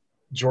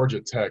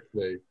 Georgia Tech,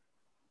 they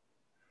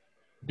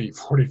beat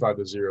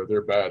 45-0.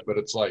 They're bad. But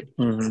it's like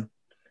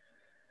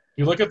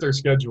you look at their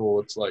schedule,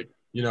 it's like,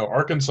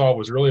 Arkansas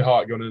was really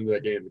hot going into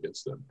that game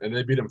against them, and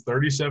they beat them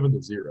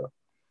 37-0.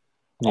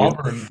 Yeah.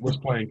 Auburn was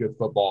playing good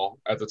football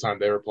at the time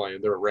they were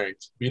playing. They were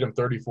ranked, beat them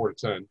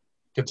 34-10.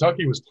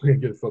 Kentucky was playing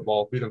good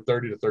football, beat them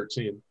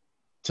 30-13.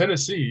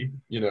 Tennessee,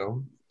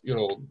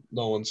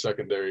 Nolan's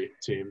secondary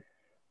team,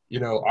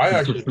 I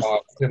actually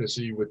thought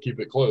Tennessee would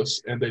keep it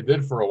close, and they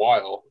did for a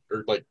while,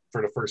 or like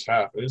for the first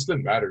half. It just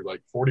didn't matter,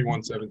 like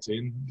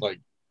 41-17. Like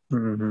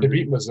they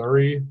beat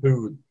Missouri,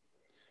 who,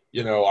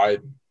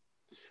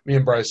 me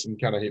and Bryson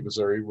kind of hate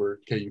Missouri. We're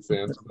KU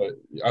fans, but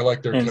I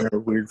like their they're a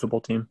weird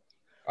football team.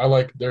 I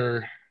like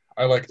their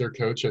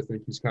coach. I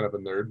think he's kind of a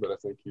nerd, but I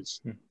think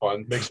he's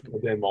fun. Makes me a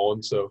Dan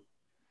Mullen, so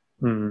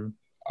we'll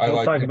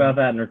talk about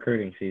that in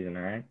recruiting season,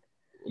 all right?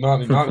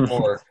 Not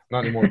anymore.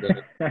 Not anymore,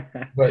 Dan.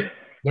 But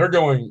they're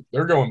going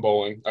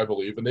bowling, I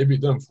believe, and they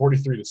beat them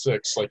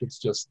 43-6. Like, it's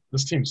just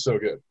this team's so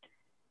good.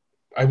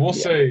 I will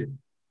say,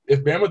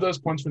 if Bama does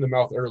punch in the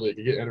mouth early, it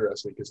could get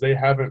interesting because they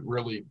haven't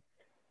really,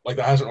 like,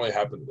 that hasn't really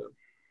happened to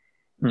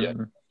them yet.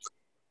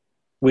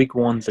 Week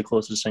one's the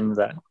closest thing to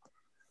that.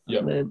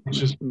 Yeah, it's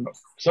just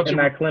such and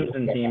that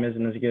Clemson team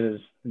isn't as good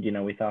as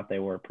we thought they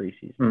were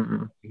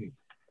preseason.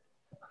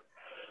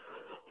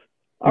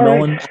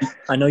 Nolan,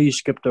 I know you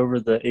skipped over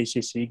the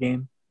ACC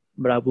game,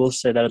 but I will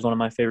say that is one of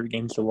my favorite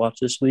games to watch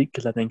this week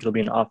because I think it'll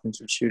be an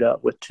offensive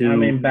shootout with two. I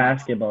mean,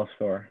 basketball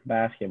score.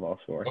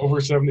 Over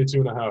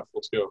 72.5.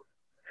 Let's go.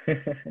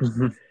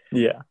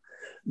 Yeah,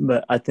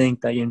 but I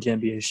think that game's gonna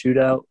be a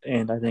shootout,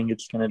 and I think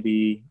it's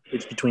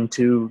between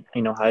two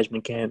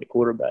Heisman candidate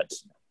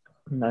quarterbacks.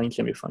 I think it's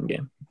gonna be a fun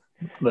game.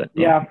 But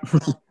yeah,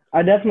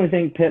 I definitely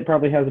think Pitt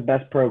probably has the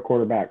best pro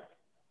quarterback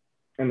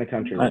in the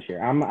country this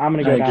year. I'm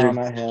gonna go down on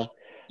that hill.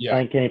 Yeah. I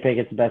think Kenny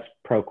Pickett's the best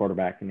pro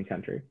quarterback in the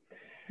country.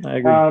 I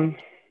agree.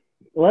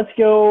 Let's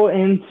go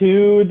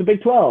into the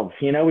Big 12.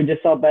 We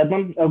just saw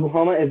Bedlam.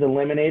 Oklahoma is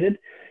eliminated.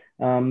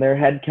 Their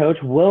head coach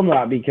will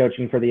not be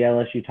coaching for the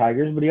LSU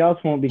Tigers, but he also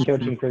won't be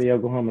coaching for the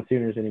Oklahoma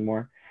Sooners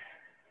anymore.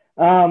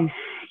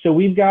 So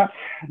we've got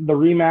the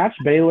rematch,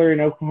 Baylor and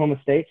Oklahoma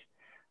State.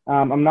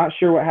 I'm not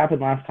sure what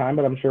happened last time,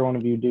 but I'm sure one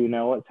of you do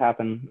know what's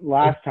happened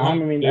last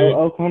time. I mean,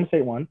 Oklahoma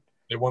State won.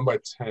 They won by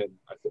 10,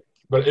 I think.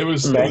 But it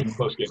was a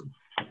close game.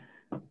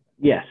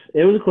 Yes,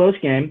 it was a close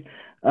game.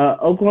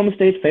 Oklahoma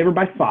State's favored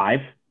by 5.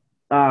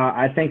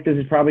 I think this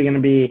is probably going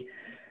to be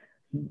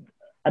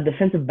a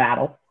defensive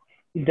battle,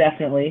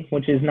 definitely,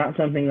 which is not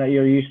something that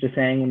you're used to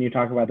saying when you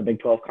talk about the Big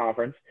 12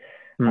 conference.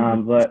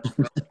 But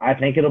I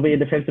think it'll be a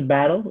defensive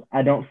battle.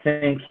 I don't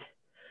think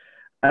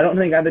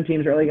either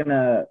team's really going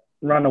to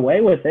run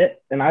away with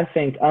it. And I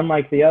think,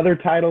 unlike the other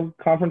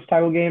conference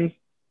title games,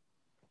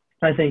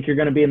 I think you're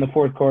going to be in the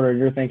fourth quarter.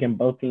 You're thinking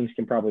both teams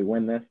can probably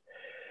win this.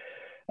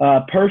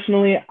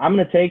 Personally, I'm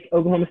going to take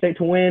Oklahoma State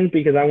to win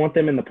because I want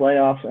them in the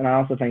playoffs, and I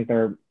also think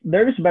they're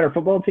just a better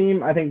football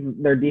team. I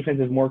think their defense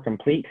is more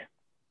complete.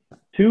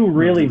 Two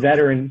really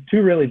veteran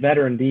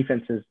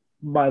defenses,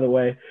 by the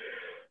way.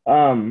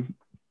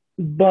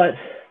 But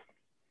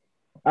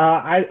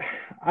I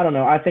don't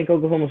know. I think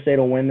Oklahoma State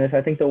will win this.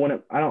 I think they'll win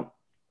it. I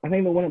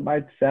think they'll win it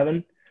by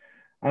 7.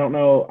 I don't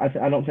know.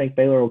 I don't think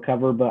Baylor will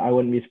cover, but I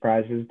wouldn't be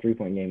surprised if it's a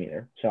 3-point game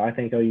either. So I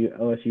think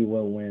OSU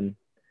will win.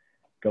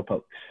 Go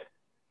Pokes.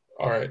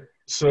 All right.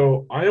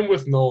 So I am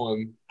with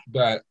Nolan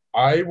that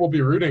I will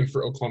be rooting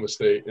for Oklahoma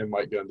State and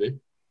Mike Gundy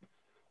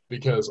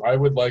because I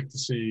would like to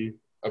see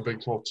a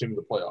Big 12 team in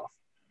the playoff.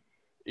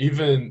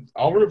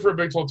 I'll root for a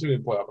Big 12 team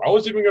in the playoff. I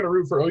was even going to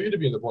root for OU to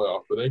be in the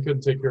playoff, but they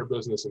couldn't take care of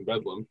business in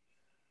Bedlam.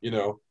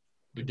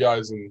 The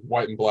guys in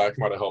white and black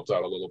might have helped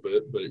out a little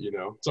bit, but,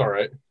 it's all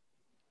right.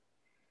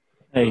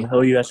 Hey,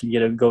 OU has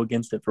to go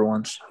against it for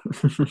once.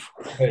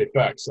 Hey,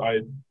 facts.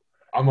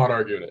 I'm not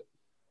arguing it.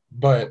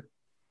 But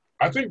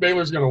I think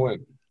Baylor's going to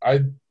win.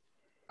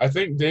 I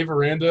think Dave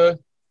Aranda,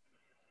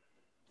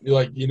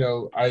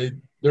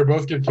 they're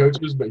both good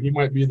coaches, but he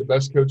might be the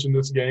best coach in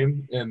this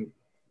game. And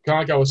kind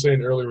of like I was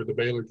saying earlier with the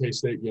Baylor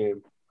K-State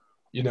game,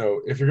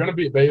 if you're going to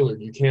beat Baylor,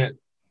 you can't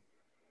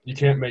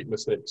make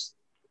mistakes.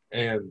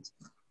 And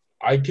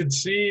I could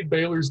see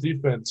Baylor's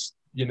defense,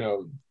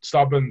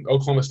 stopping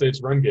Oklahoma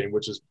State's run game,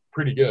 which is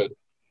pretty good.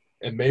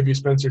 And maybe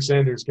Spencer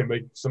Sanders can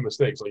make some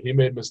mistakes. Like, he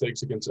made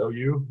mistakes against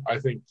OU. I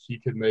think he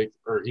could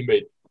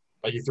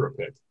he threw a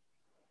pick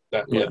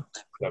that led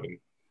 7.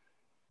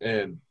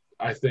 And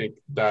I think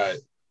that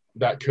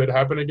that could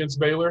happen against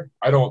Baylor.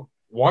 I don't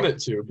want it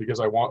to because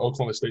I want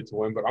Oklahoma State to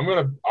win, but I'm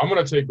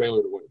gonna take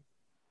Baylor to win.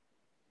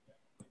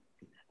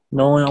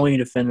 Nolan, I want you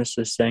to finish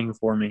this saying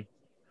for me.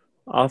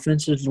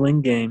 Offenses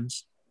win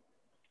games.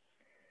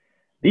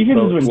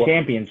 Defenses win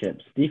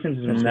championships.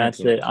 And that's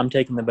it. I'm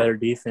taking the better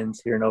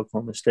defense here in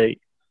Oklahoma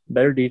State.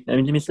 Better defense. I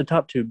mean, it's the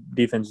top two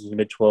defenses in the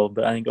Big 12,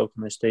 but I think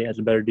Oklahoma State has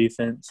a better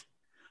defense.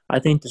 I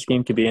think this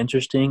game could be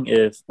interesting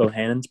if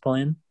Bohannon's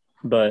playing,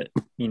 but,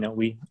 you know,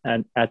 we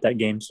at that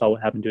game saw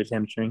what happened to his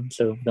hamstring,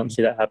 so don't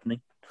see that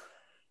happening.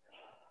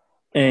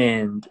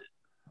 And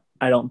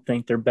I don't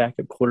think their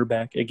backup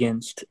quarterback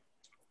against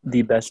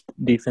the best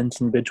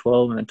defense in the Big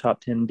 12 and the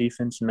top 10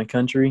 defense in the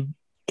country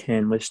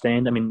can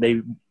withstand. I mean,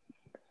 they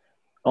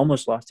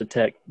almost lost to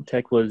Tech.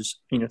 Tech was,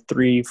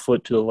 3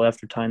 foot to the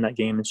left of tying that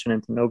game and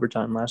sent it in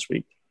overtime last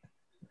week.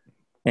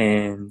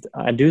 And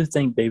I do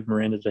think Dave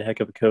Miranda's a heck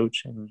of a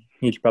coach, and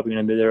he's probably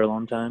going to be there a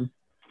long time.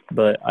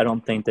 But I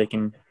don't think they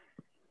can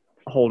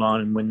hold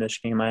on and win this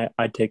game.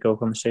 I'd take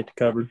Oklahoma State to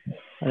cover.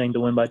 I think to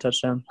win by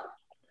touchdown.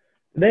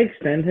 Did they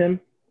extend him?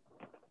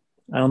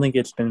 I don't think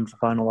it's been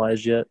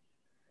finalized yet.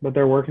 But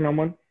they're working on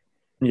one?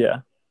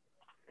 Yeah.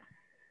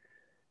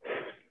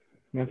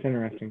 That's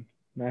interesting.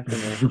 So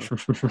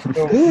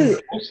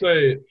I'll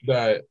say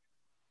that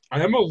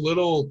I am a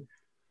little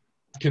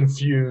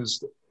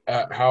confused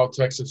at how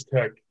Texas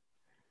Tech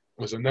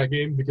was in that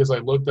game because I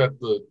looked at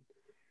so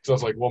I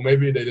was like, well,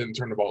 maybe they didn't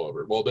turn the ball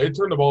over. Well, they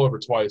turned the ball over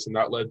twice, and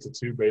that led to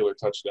 2 Baylor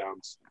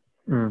touchdowns.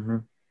 Mm-hmm.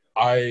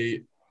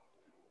 I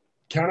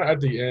kind of at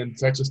the end,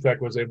 Texas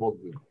Tech was able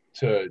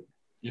to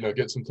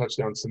get some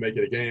touchdowns to make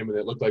it a game, and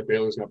it looked like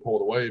Baylor was going to pull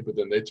it away, but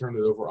then they turned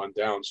it over on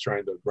downs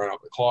trying to run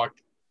out the clock.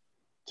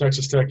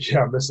 Texas Tech,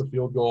 missed a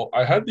field goal.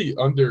 I had the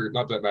under –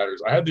 not that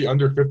matters. I had the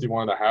under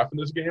 51.5 in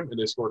this game, and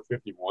they scored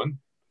 51.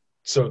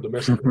 So the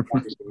missed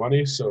point is the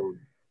money. So,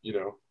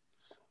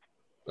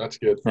 that's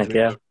good.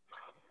 Yeah.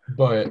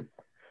 But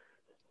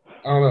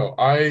I don't know.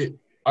 I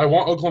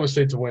want Oklahoma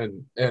State to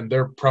win, and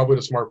they're probably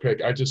the smart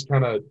pick. I just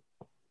kind of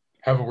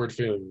have a weird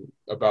feeling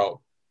about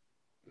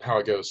how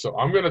it goes. So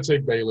I'm going to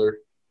take Baylor,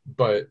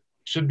 but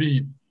should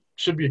be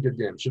a good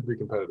game. Should be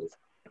competitive.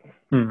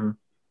 Mm-hmm.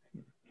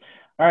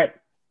 All right.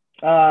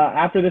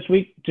 After this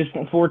week, just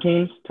 4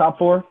 teams, top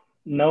 4.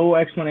 No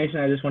explanation.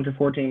 I just went to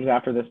 4 teams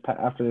after this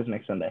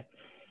next Sunday.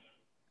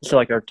 So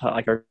our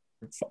top 4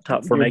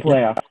 making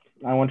playoff.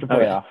 I went to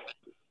playoff.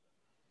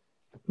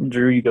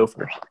 Drew, you go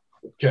first.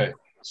 Okay.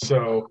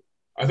 So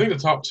I think the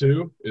top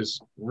 2 is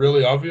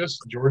really obvious: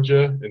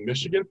 Georgia and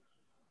Michigan.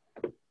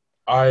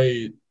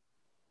 I'm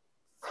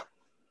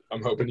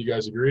hoping you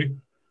guys agree.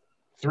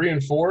 3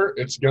 and 4,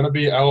 it's going to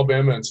be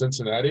Alabama and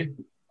Cincinnati.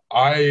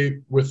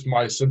 With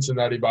my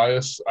Cincinnati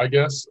bias, I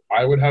guess,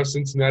 I would have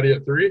Cincinnati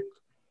at 3.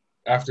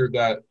 After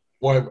that,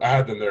 well, I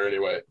had them there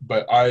anyway,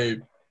 but I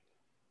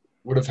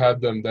would have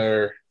had them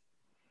there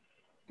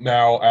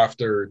now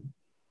after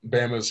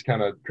Bama's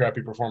kind of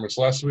crappy performance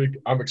last week.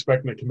 I'm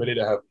expecting the committee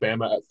to have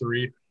Bama at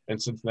 3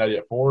 and Cincinnati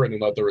at 4, and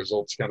then let the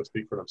results kind of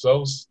speak for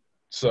themselves.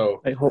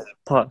 So, hey,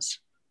 pause.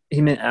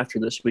 He meant after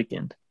this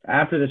weekend.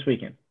 After this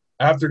weekend.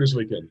 After this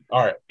weekend.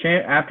 All right.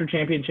 After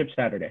championship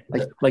Saturday.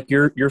 Like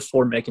you're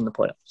for making the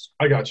playoffs.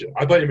 I got you.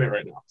 I thought you meant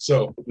right now.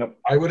 So nope.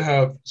 I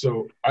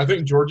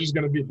think Georgia's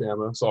going to beat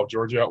Bama, so I'll have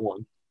Georgia at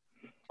 1.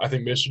 I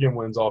think Michigan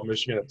wins. I'll have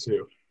Michigan at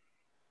 2.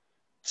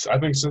 So I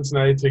think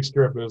Cincinnati takes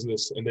care of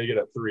business, and they get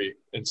at 3.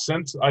 And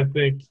since I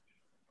think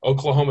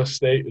Oklahoma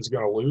State is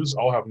going to lose,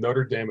 I'll have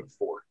Notre Dame at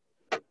 4.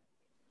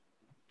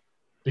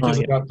 Because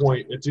at that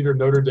point, it's either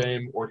Notre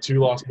Dame or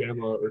 2-loss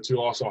Bama or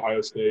 2-loss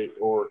Ohio State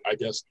or, I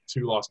guess,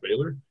 2-loss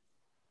Baylor.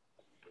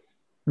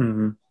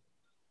 Mm-hmm.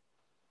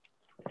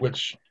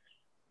 Which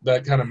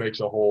that kind of makes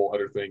a whole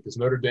other thing because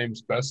Notre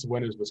Dame's best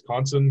win is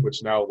Wisconsin,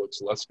 which now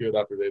looks less good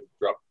after they've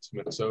dropped to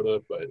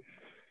Minnesota. But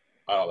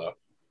I don't know.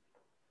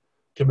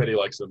 Committee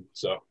likes them,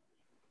 so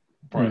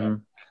probably not.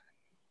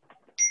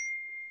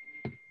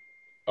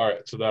 All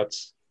right, so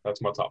that's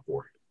my top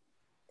 4.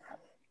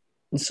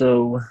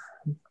 So,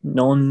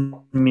 Nolan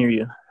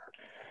Miria.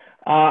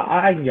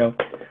 I can go.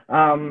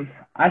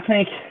 I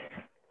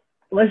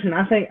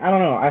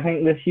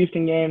think this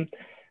Houston game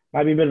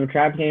might be a bit of a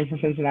trap game for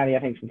Cincinnati. I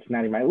think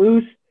Cincinnati might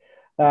lose.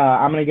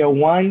 I'm going to go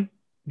 1,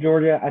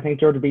 Georgia. I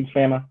think Georgia beats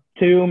Bama.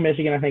 2,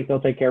 Michigan. I think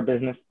they'll take care of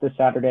business this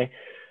Saturday.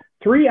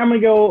 3, I'm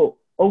going to go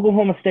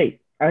Oklahoma State.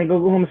 I think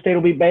Oklahoma State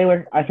will beat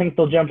Baylor. I think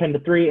they'll jump into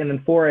 3. And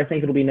then 4, I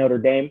think it'll be Notre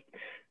Dame.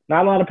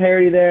 Not a lot of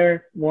parity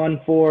there.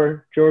 1,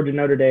 4, Georgia,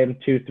 Notre Dame.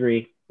 2,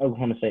 3,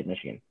 Oklahoma State,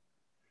 Michigan.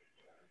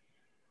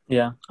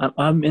 Yeah,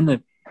 I'm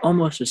in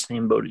almost the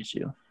same boat as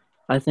you.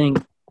 I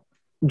think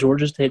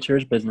Georgia takes care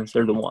of business.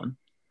 They're the 1.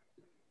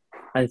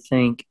 I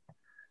think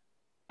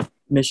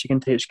Michigan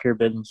takes care of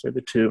business. They're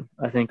the 2.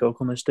 I think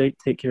Oklahoma State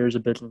takes care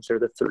of business. They're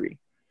the 3.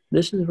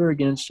 This is where it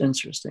gets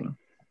interesting.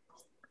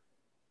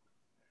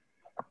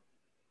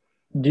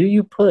 Do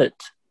you put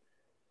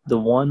the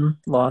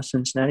 1-loss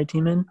Cincinnati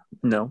team in?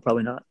 No,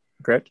 probably not.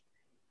 Correct?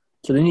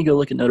 So then you go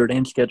look at Notre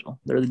Dame's schedule.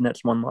 They're the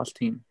next 1-loss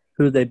team.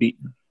 Who have they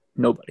beaten?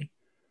 Nobody.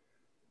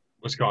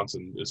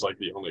 Wisconsin is like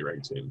the only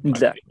ranked team.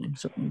 Exactly.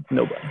 So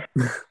nobody,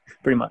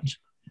 pretty much.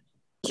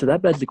 So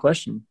that begs the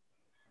question.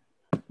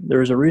 There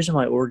was a reason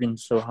why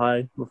Oregon's so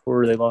high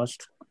before they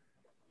lost.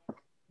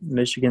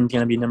 Michigan's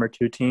going to be number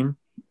 2 team.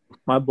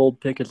 My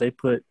bold pick is they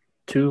put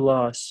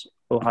 2-loss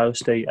Ohio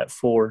State at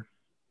 4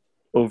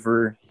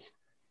 over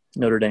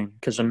Notre Dame.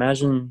 Because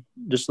imagine,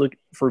 just look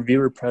for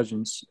viewer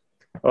presence,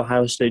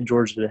 Ohio State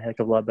Georgia is a heck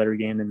of a lot better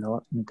game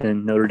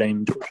than Notre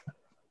Dame Georgia.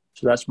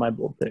 So that's my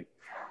bold pick.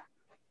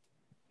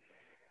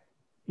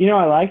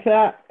 I like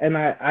that, and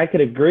I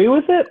could agree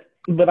with it,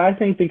 but I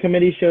think the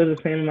committee shows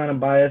the same amount of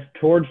bias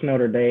towards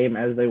Notre Dame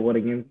as they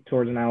would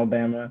towards an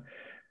Alabama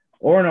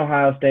or an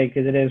Ohio State,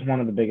 because it is one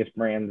of the biggest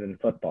brands in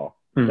football.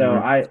 Mm-hmm. So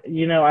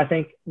I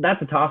think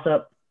that's a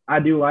toss-up. I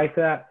do like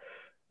that.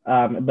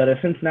 But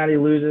if Cincinnati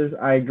loses,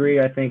 I agree.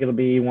 I think it'll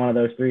be one of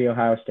those 3,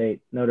 Ohio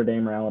State, Notre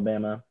Dame, or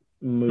Alabama,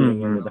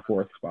 moving into the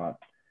 4th spot.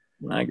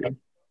 I agree.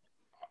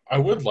 I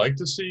would like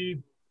to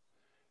see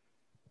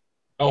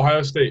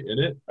Ohio State in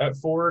it at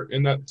 4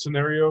 in that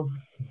scenario,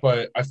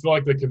 but I feel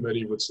like the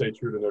committee would stay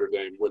true to Notre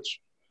Dame, which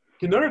 –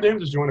 can Notre Dame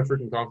just join a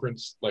freaking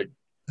conference? Like,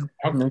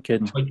 no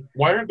kidding. Like,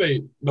 why aren't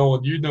they –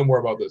 Nolan, you know more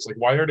about this. Like,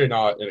 why are they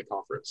not in a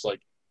conference? Like,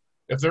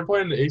 if they're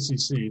playing the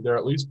ACC, they're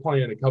at least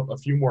playing a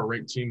few more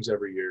ranked teams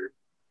every year,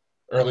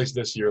 or at least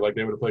this year. Like,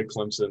 they would have played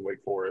Clemson,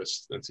 Wake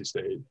Forest, NC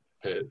State,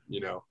 Pitt,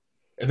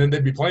 And then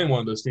they'd be playing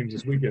one of those teams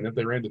this weekend. If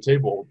they ran the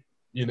table,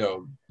 you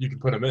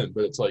could put them in.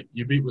 But it's like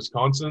you beat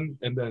Wisconsin,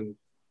 and then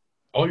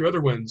all your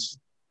other wins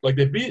 – like,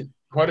 they beat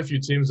quite a few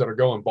teams that are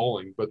going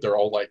bowling, but they're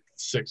all, like,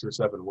 6 or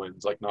 7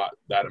 wins. Like, not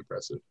that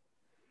impressive.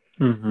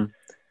 Mm-hmm.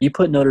 You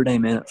put Notre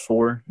Dame in at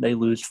 4, they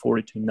lose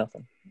 42-0.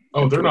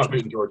 Oh, they're not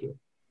beating Georgia.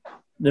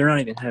 They're not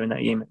even having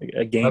that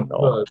game at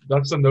all.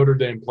 That's the Notre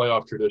Dame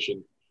playoff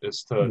tradition,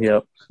 is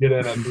to get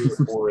in at 3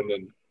 or 4,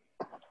 and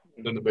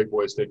then the big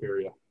boys take care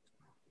of you.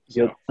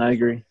 So. Yep, I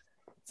agree.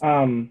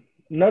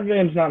 Notre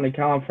Dame's not in the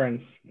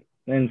conference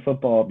in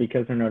football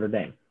because they're Notre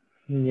Dame.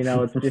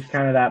 It's just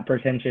kind of that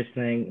pretentious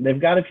thing.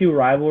 They've got a few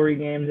rivalry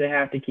games they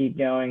have to keep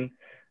going.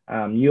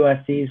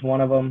 USC's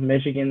one of them.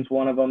 Michigan's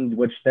one of them,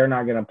 which they're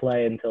not going to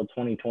play until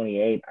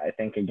 2028, I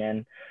think,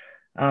 again.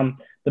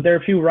 But there are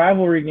a few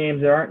rivalry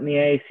games that aren't in the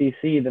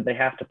ACC that they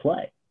have to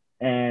play.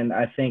 And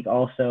I think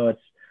also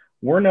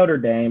we're Notre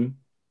Dame.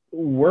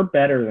 We're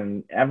better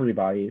than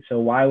everybody. So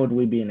why would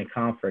we be in a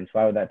conference?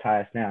 Why would that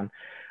tie us down?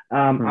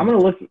 I'm going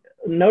to look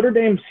 – Notre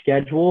Dame's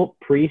schedule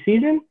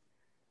preseason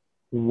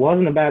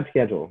wasn't a bad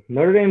schedule.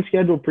 Notre Dame's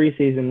schedule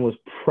preseason was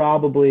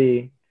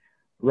probably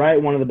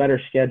one of the better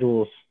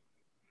schedules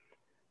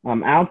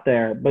out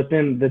there, but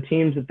then the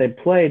teams that they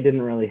played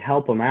didn't really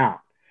help them out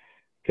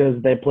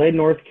because they played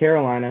North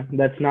Carolina.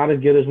 That's not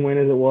as good as win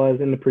as it was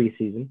in the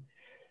preseason.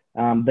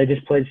 They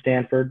just played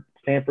Stanford.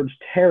 Stanford's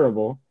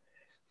terrible,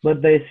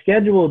 but they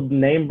scheduled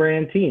name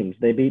brand teams.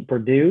 They beat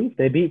Purdue.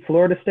 They beat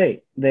Florida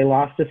State. They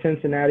lost to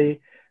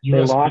Cincinnati.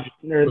 They lost.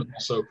 Was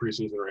also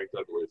preseason ranked,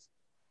 I believe.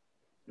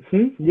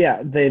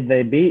 Yeah,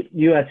 they beat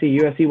USC.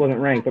 USC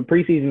wasn't ranked, but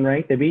preseason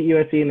ranked. They beat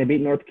USC and they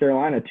beat North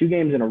Carolina 2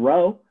 games in a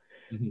row.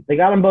 Mm-hmm. They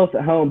got them both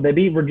at home. They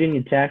beat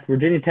Virginia Tech.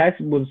 Virginia Tech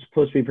was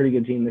supposed to be a pretty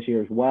good team this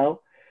year as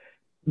well.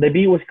 They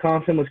beat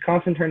Wisconsin.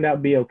 Wisconsin turned out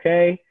to be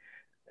okay,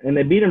 and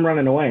they beat them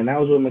running away, and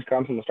that was when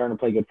Wisconsin was starting to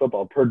play good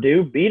football.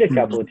 Purdue beat a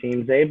couple of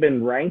teams. They've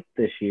been ranked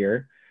this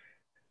year.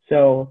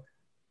 So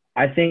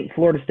I think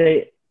Florida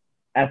State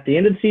at the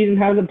end of the season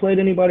hasn't played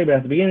anybody, but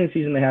at the beginning of the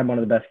season they had one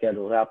of the best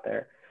schedules out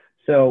there.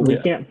 So we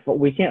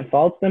can't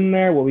fault them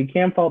there. What we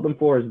can fault them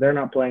for is they're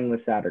not playing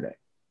this Saturday.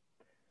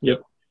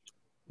 Yep.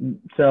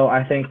 So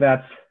I think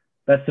that's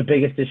the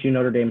biggest issue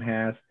Notre Dame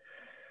has.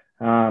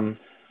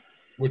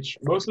 Which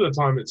most of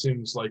the time it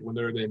seems like when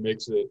Notre Dame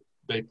makes it,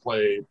 they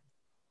play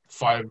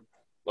 4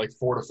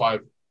 to 5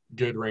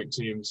 good ranked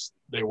teams.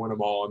 They win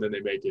them all, and then they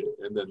make it,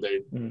 and then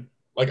they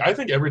I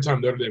think every time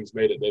Notre Dame's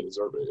made it, they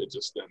deserve it. It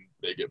just then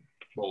they get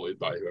bullied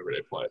by whoever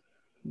they play.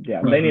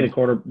 Yeah, they need a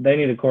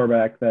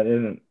quarterback that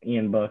isn't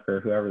Ian Book or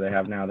whoever they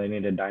have now. They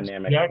need a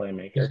dynamic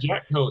playmaker.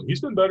 Jack Cohen,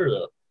 he's been better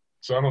though.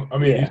 So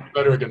he's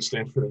better against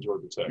Stanford and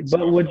Georgia Tech.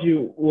 But would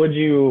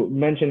you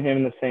mention him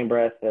in the same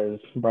breath as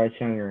Bryce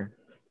Young or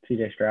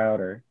C.J. Stroud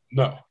or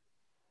no?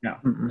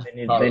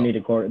 They need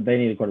a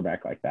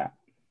quarterback like that.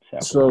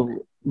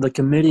 So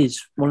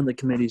one of the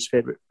committee's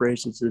favorite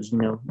phrases is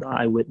the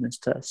eyewitness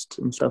test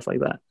and stuff like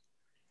that.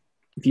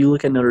 If you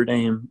look at Notre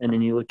Dame and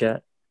then you look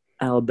at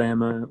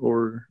Alabama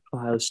or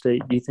Ohio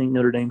State, do you think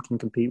Notre Dame can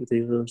compete with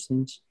either of those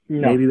teams?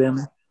 No. Maybe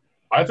Bama?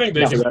 I think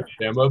they can beat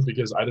Bama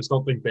because I just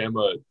don't think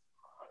Bama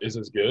is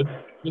as good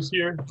this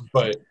year.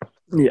 But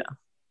yeah,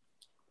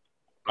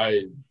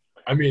 I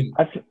mean,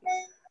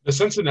 the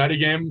Cincinnati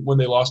game when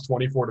they lost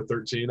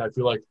 24-13, I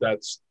feel like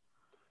that's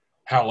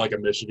how a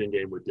Michigan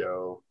game would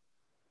go.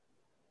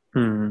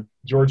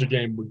 Georgia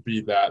game would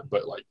be that,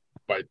 but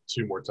by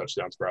 2 more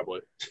touchdowns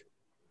probably.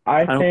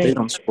 I think they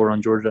don't score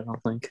on Georgia. I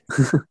don't think.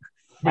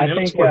 I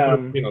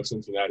think on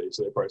Cincinnati,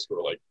 so they probably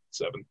score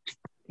 7.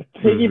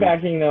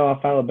 Piggybacking though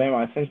off Alabama,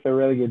 I think they're a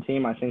really good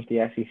team. I think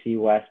the SEC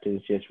West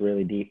is just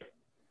really deep.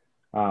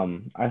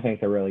 I think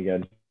they're really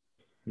good.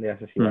 The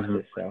SEC West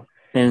is. So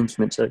and it's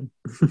mid-second.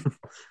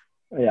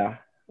 yeah.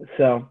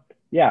 So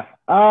yeah.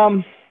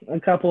 A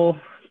couple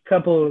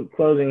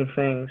closing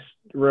things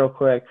real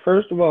quick.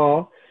 First of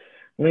all,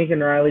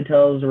 Lincoln Riley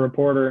tells a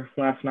reporter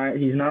last night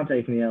he's not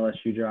taking the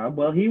LSU job.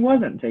 Well, he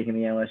wasn't taking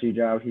the LSU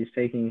job. He's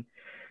taking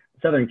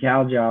Southern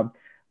Cal job.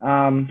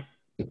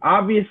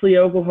 Obviously,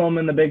 Oklahoma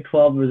in the Big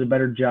 12 was a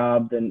better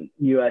job than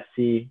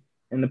USC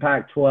in the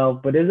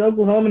Pac-12. But is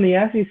Oklahoma in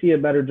the SEC a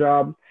better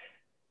job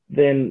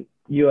than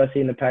USC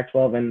in the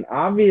Pac-12? And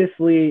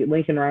obviously,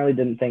 Lincoln Riley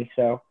didn't think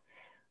so.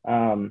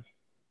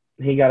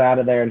 He got out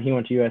of there and he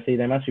went to USC.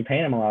 They must be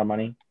paying him a lot of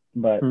money.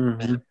 But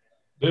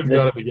they've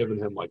got to be giving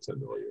him like $10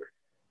 million a year.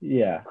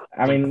 Yeah.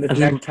 I mean, this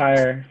next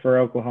hire for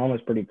Oklahoma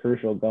is pretty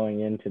crucial going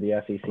into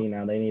the SEC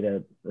now. They need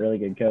a really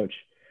good coach.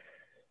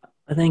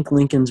 I think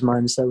Lincoln's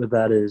mindset with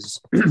that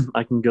is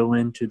I can go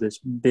into this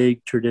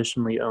big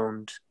traditionally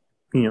owned,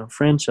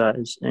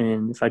 franchise,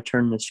 and if I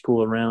turn the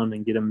school around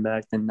and get him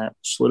back, then that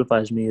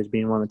solidifies me as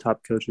being one of the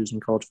top coaches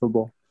in college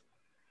football.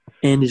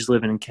 And he's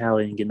living in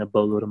Cali and getting a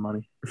boatload of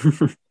money.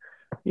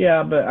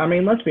 Yeah, but, I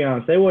mean, let's be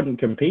honest. They wouldn't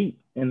compete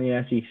in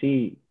the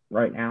SEC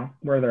right now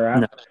where they're at.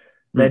 No.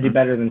 They'd do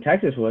better than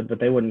Texas would, but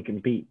they wouldn't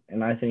compete.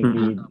 And I think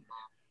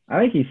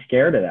he's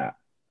scared of that.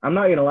 I'm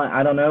not going to lie.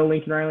 I don't know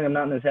Lincoln Riley. I'm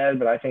not in his head,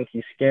 but I think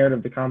he's scared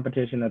of the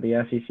competition that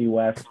the SEC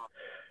West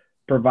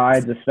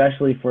provides,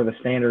 especially for the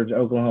standards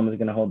Oklahoma is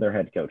going to hold their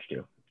head coach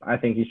to. I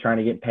think he's trying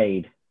to get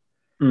paid.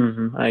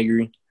 I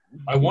agree.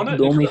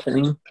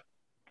 The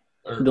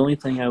only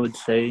thing I would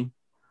say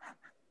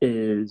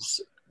is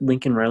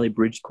Lincoln Riley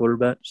bridged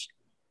quarterbacks,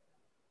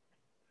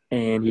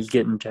 and he's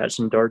getting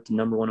Jackson Dart the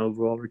number 1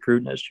 overall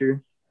recruit next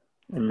year,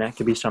 and that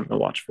could be something to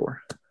watch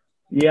for.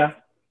 Yeah.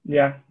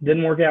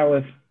 Didn't work out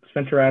with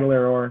Spencer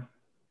Rattler or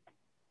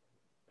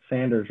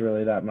Sanders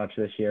really that much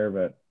this year,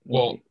 but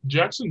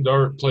Jackson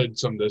Dart played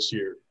some this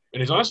year,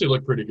 and he's honestly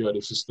looked pretty good.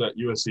 It's just that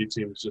USC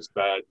team is just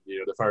bad. They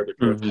fired the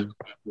coach in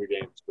 3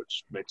 games,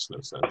 which makes no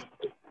sense.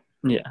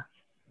 Yeah.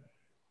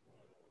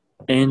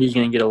 And he's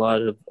going to get a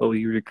lot of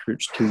OU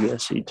recruits to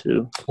USC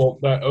too. Well,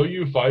 that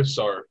OU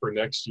 5-star for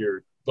next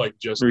year,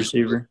 just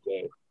receiver.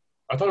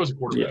 I thought it was a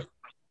quarterback. Yeah.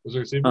 Was it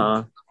a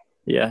receiver?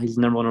 Yeah, he's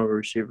number 1 over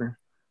receiver.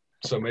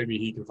 So maybe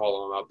he can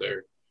follow him out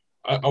there.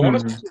 I want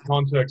to see some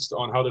context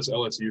on how this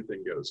LSU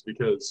thing goes,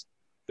 because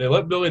they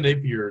let Billy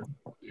Napier,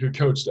 who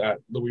coached at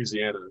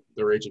Louisiana,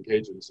 the Raging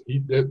Cajuns,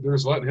 they're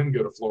just letting him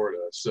go to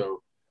Florida.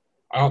 So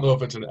I don't know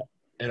if it's an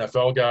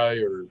NFL guy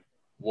or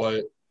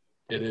what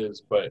it is,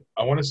 but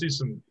I want to see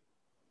some –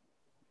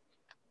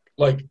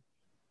 if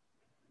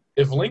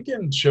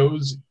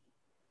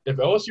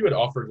LSU had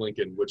offered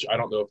Lincoln, which I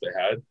don't know if they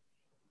had,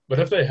 but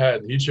if they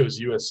had, he chose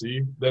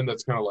USC, then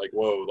that's kind of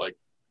whoa,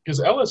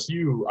 because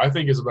LSU, I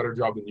think, is a better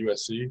job than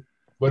USC.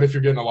 But if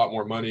you're getting a lot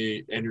more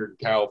money and you're in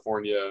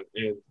California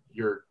and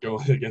you're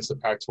going against the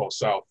Pac-12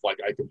 South,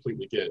 I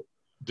completely get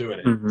doing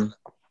it.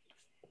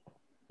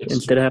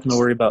 Instead of having to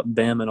worry about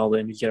Bama and all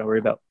that, you got to worry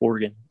about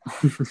Oregon.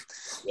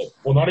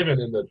 Well, not even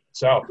in the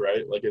South,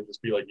 right? It'd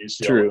just be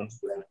UCLA. True.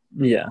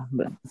 Yeah,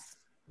 but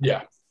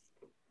yeah.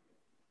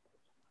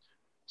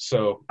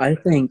 So I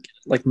think,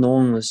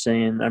 Nolan was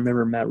saying, I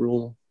remember Matt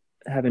Rule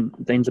having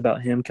things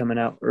about him coming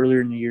out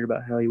earlier in the year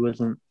about how he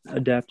wasn't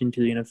adapting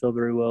to the NFL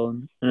very well,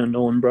 and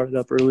Nolan brought it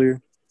up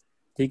earlier.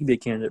 He could be a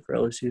candidate for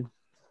LSU.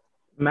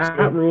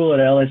 Matt Rule at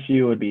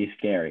LSU would be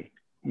scary.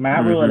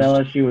 Matt Rule at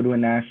LSU would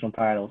win national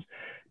titles.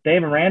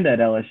 Dave Aranda at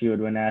LSU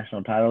would win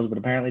national titles, but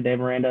apparently Dave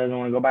Aranda doesn't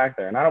want to go back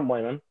there, and I don't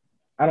blame him.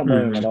 I don't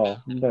blame him at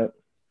all. But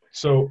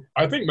so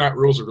I think Matt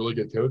Rule's a really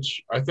good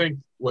coach. I think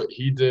what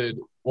he did,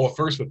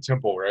 first with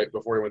Temple, right,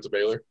 before he went to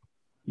Baylor.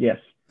 Yes.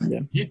 Yeah.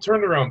 He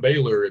turned around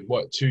Baylor in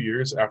 2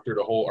 years after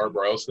the whole Art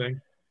Briles thing?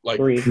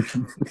 3.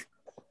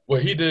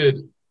 What he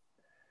did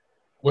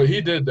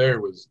there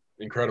was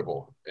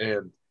incredible.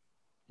 And,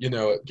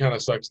 it kind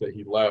of sucks that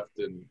he left.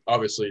 And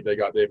obviously they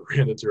got Dave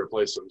Aranda to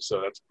replace him.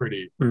 So that's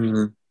pretty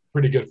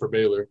good for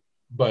Baylor.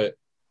 But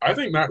I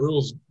think Matt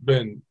Rule's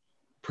been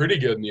pretty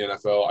good in the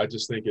NFL. I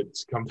just think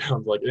it's come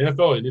down to in the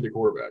NFL, you need a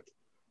quarterback.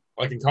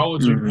 In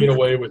college, you can get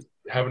away with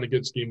having a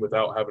good scheme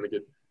without having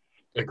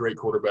a great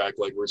quarterback.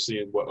 We're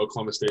seeing what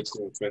Oklahoma State's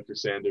doing with Spencer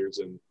Sanders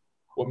and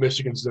what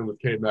Michigan's doing with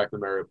Cade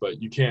McNamara,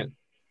 but you can't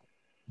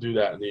do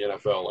that in the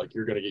NFL.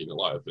 You're going to get eaten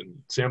alive. And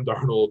Sam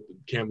Darnold,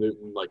 Cam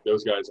Newton,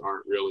 those guys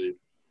aren't really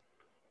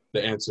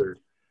the answer.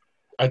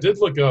 I did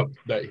look up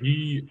that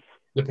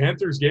the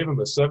Panthers gave him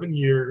a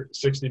 7-year,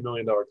 $60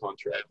 million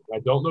contract. I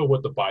don't know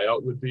what the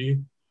buyout would be.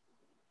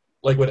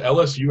 Would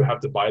LSU have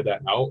to buy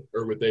that out,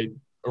 or would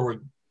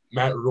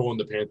Matt Rule and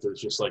the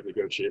Panthers just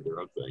negotiate their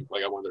own thing?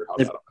 I wonder how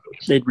that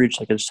goes. They'd reach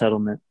a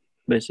settlement,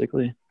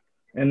 basically.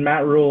 And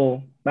Matt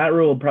Rule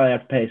will probably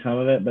have to pay some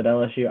of it, but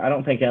LSU, I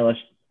don't think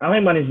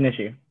money's an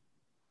issue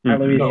at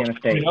Louisiana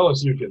State.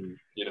 LSU can,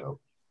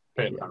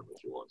 pay him how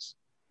much he wants.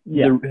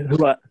 Yeah.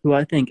 Who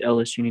I think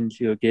LSU needs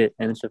to go get,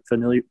 and it's a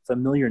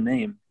familiar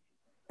name,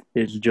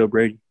 is Joe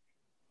Brady.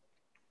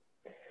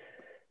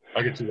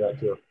 I could see that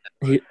too.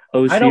 He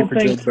OC for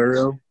Joe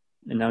Burrow,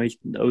 and now he's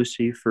the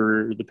OC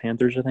for the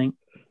Panthers, I think.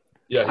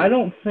 Yeah, I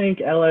don't think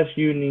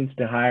LSU needs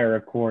to hire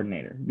a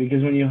coordinator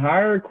because when you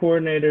hire a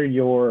coordinator,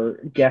 you're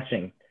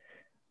guessing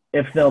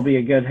if they'll be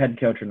a good head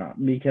coach or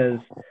not because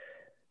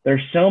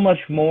there's so much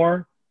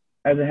more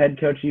as a head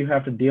coach you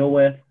have to deal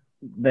with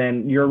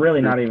than you're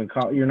really not even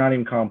you're not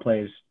even calling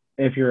plays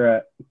if you're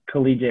a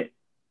collegiate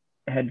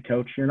head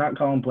coach. You're not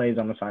calling plays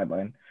on the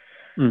sideline.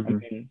 Mm-hmm. I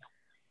mean,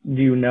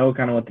 do you know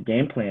kind of what the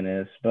game plan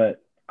is?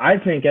 But I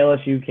think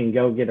LSU can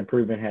go get a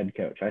proven head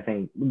coach. I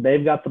think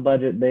they've got the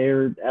budget.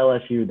 They're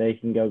LSU. They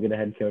can go get a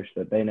head coach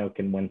that they know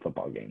can win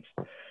football games.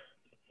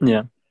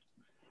 Yeah.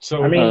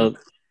 So, I mean,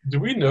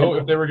 do we know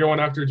if they were going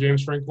after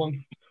James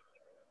Franklin?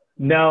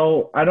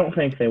 No, I don't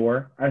think they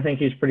were. I think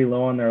he's pretty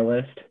low on their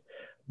list.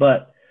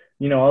 But,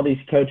 you know, all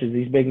these coaches,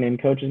 these big name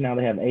coaches, now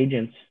they have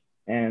agents.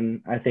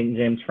 And I think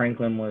James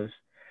Franklin was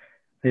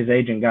his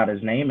agent got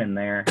his name in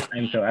there.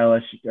 And so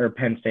LSU or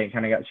Penn State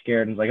kind of got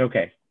scared and was like,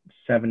 okay,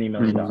 $70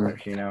 million,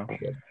 you know.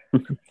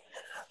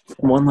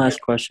 One last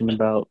question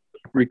about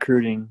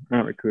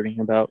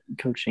about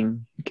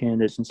coaching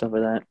candidates and stuff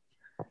like that.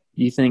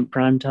 Do you think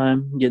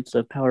Primetime gets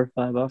a Power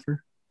 5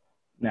 offer?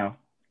 No.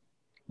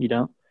 You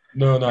don't?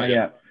 No, not yet.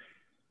 yet.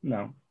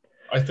 No.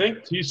 I think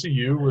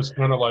TCU was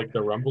kind of like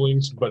the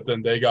rumblings, but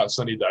then they got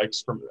Sonny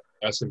Dykes from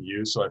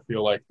SMU, so I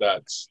feel like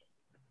that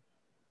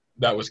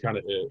was kind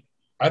of it.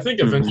 I think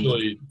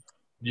eventually,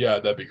 yeah,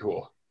 that'd be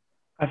cool.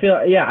 I feel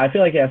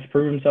like he has to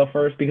prove himself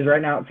first because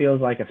right now it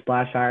feels like a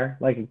splash hire,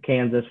 like a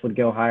Kansas would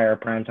go hire a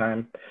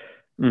Primetime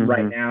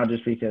right now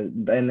just because,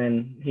 and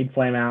then he'd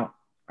flame out.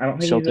 I don't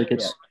think sell he's there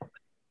tickets. yet.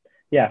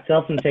 Yeah,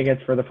 sell some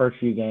tickets for the first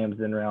few games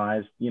and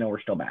realize, you know,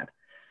 we're still bad.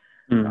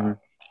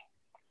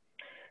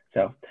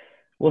 So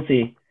we'll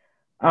see.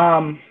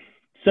 I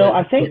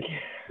think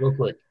real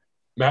quick,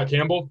 Matt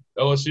Campbell,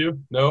 LSU?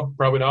 No,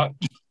 probably not.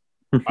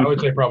 I would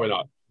say probably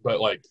not.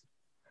 But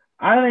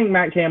I think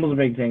Matt Campbell's a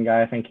Big Ten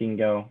guy. I think he can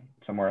go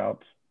somewhere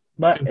else.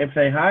 But if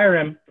they hire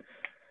him,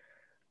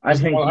 I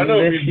think I know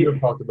we have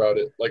talked about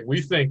it. Like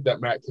we think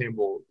that Matt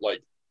Campbell,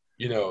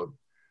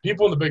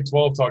 people in the Big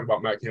 12 talk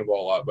about Matt Campbell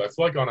a lot, but I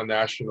feel like on a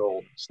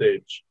national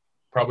stage,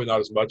 probably not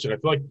as much. And I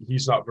feel like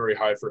he's not very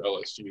high for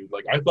LSU.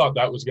 Like I thought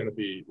that was going to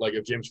be like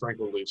if James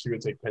Franklin leaves, he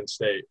would take Penn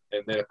State,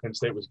 and then if Penn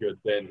State was good,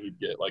 then he'd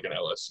get like an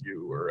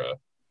LSU or a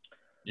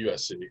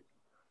USC.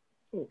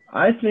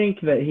 I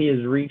think that he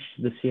has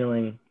reached the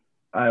ceiling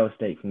Iowa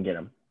State can get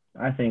him.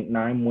 I think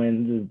 9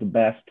 wins is the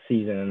best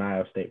season an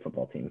Iowa State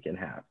football team can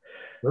have.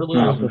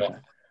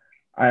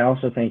 I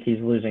also think he's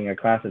losing a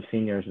class of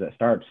seniors that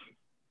starts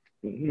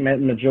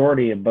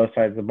majority of both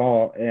sides of the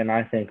ball, and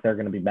I think they're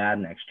going to be bad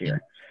next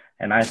year.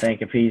 And I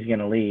think if he's going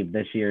to leave,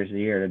 this year is the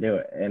year to do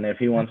it. And if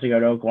he wants to go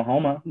to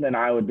Oklahoma, then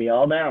I would be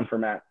all down for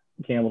Matt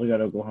Campbell to go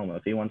to Oklahoma.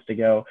 If he wants to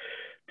go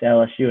to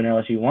LSU and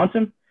LSU wants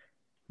him,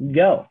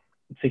 go.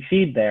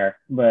 Succeed there.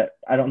 But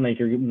I don't think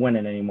you're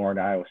winning anymore at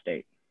Iowa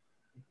State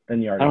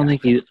than you are. I don't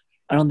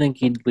think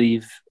he'd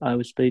leave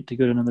Iowa State to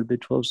go to another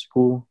Big 12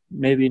 school.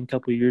 Maybe in a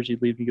couple of years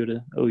he'd leave to go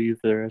to OU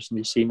for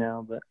the SEC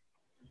now, but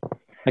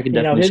I could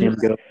definitely see him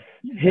go.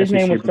 His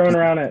name was thrown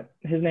around at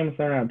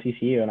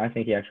TCU, and I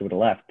think he actually would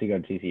have left to go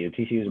to TCU.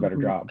 TCU is a better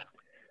job.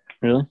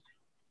 Really?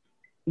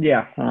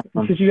 Yeah,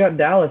 because you got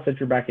Dallas at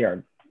your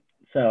backyard.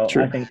 So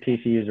True. I think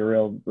TCU is a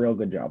real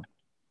good job.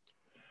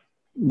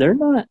 They're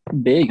not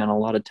big on a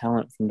lot of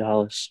talent from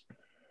Dallas.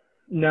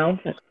 No,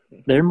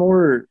 they're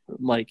more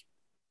like,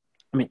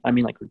 I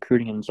mean, like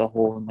recruiting as a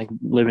whole, and like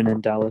living in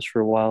Dallas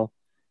for a while,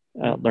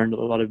 I learned a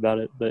lot about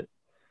it. But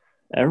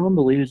everyone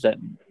believes that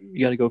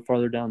you got to go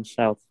farther down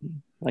south,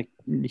 like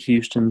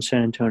Houston,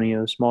 San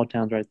Antonio, small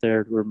towns right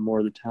there, where more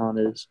of the talent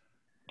is.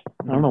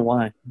 I don't know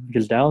why,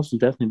 because Dallas is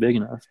definitely big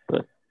enough.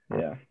 But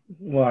yeah,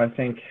 well, I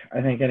think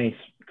any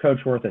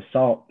coach worth his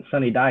salt,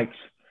 Sonny Dykes,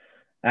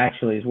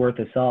 actually is worth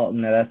his salt.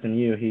 And at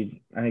SMU,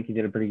 I think he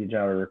did a pretty good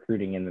job of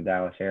recruiting in the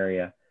Dallas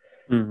area.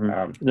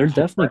 There's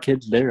definitely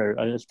kids there.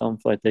 I just don't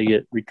feel like they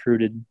get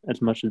recruited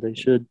as much as they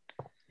should.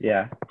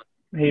 Yeah,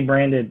 he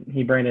branded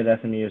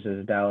SMU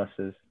as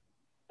Dallas's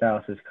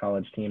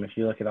college team. If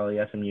you look at all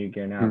the SMU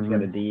gear now, it's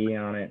got a D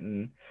on it,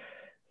 and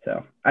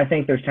so I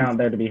think there's talent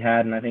there to be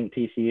had, and I think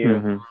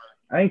TCU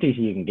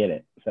can get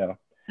it. So,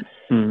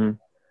 well,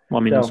 I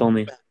mean, it's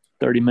only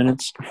 30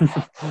 minutes.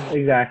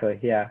 Exactly.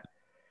 Yeah.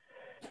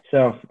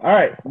 So, all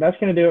right, that's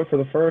going to do it for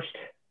the first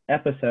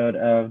episode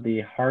of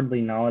the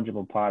Hardly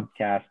Knowledgeable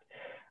podcast.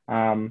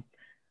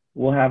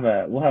 We'll have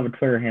a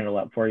Twitter handle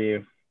up for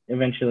you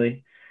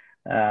eventually.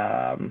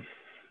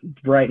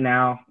 Right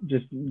now,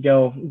 just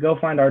go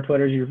find our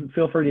Twitters. You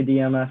feel free to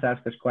DM us,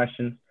 ask us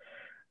questions.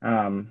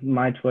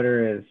 My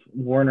Twitter is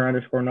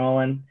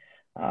Warner_Nolan.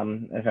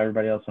 If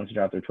everybody else wants to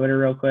drop their Twitter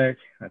real quick,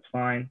 that's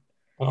fine.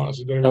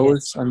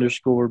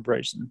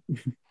 Ellis_Bryson.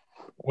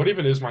 What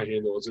even is my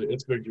handle?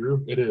 It's Big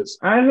Drew? It is.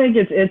 I think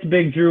it's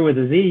Big Drew with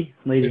a Z,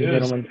 ladies and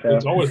gentlemen. So.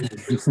 It's always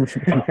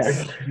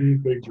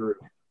Big Drew.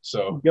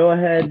 So go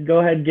ahead,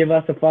 give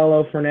us a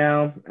follow for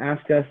now.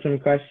 Ask us some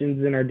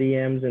questions in our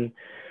DMs, and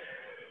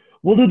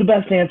we'll do the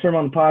best to answer them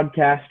on the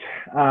podcast.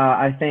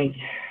 I think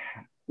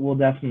we'll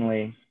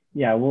definitely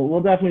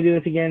do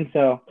this again.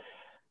 So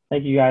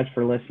thank you guys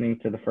for listening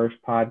to the first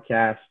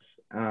podcast.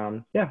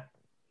 Yeah.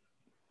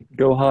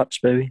 Go Hawks,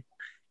 baby.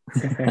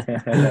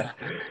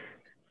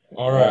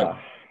 All right.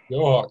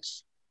 Go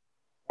Hawks.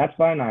 That's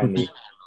by 90.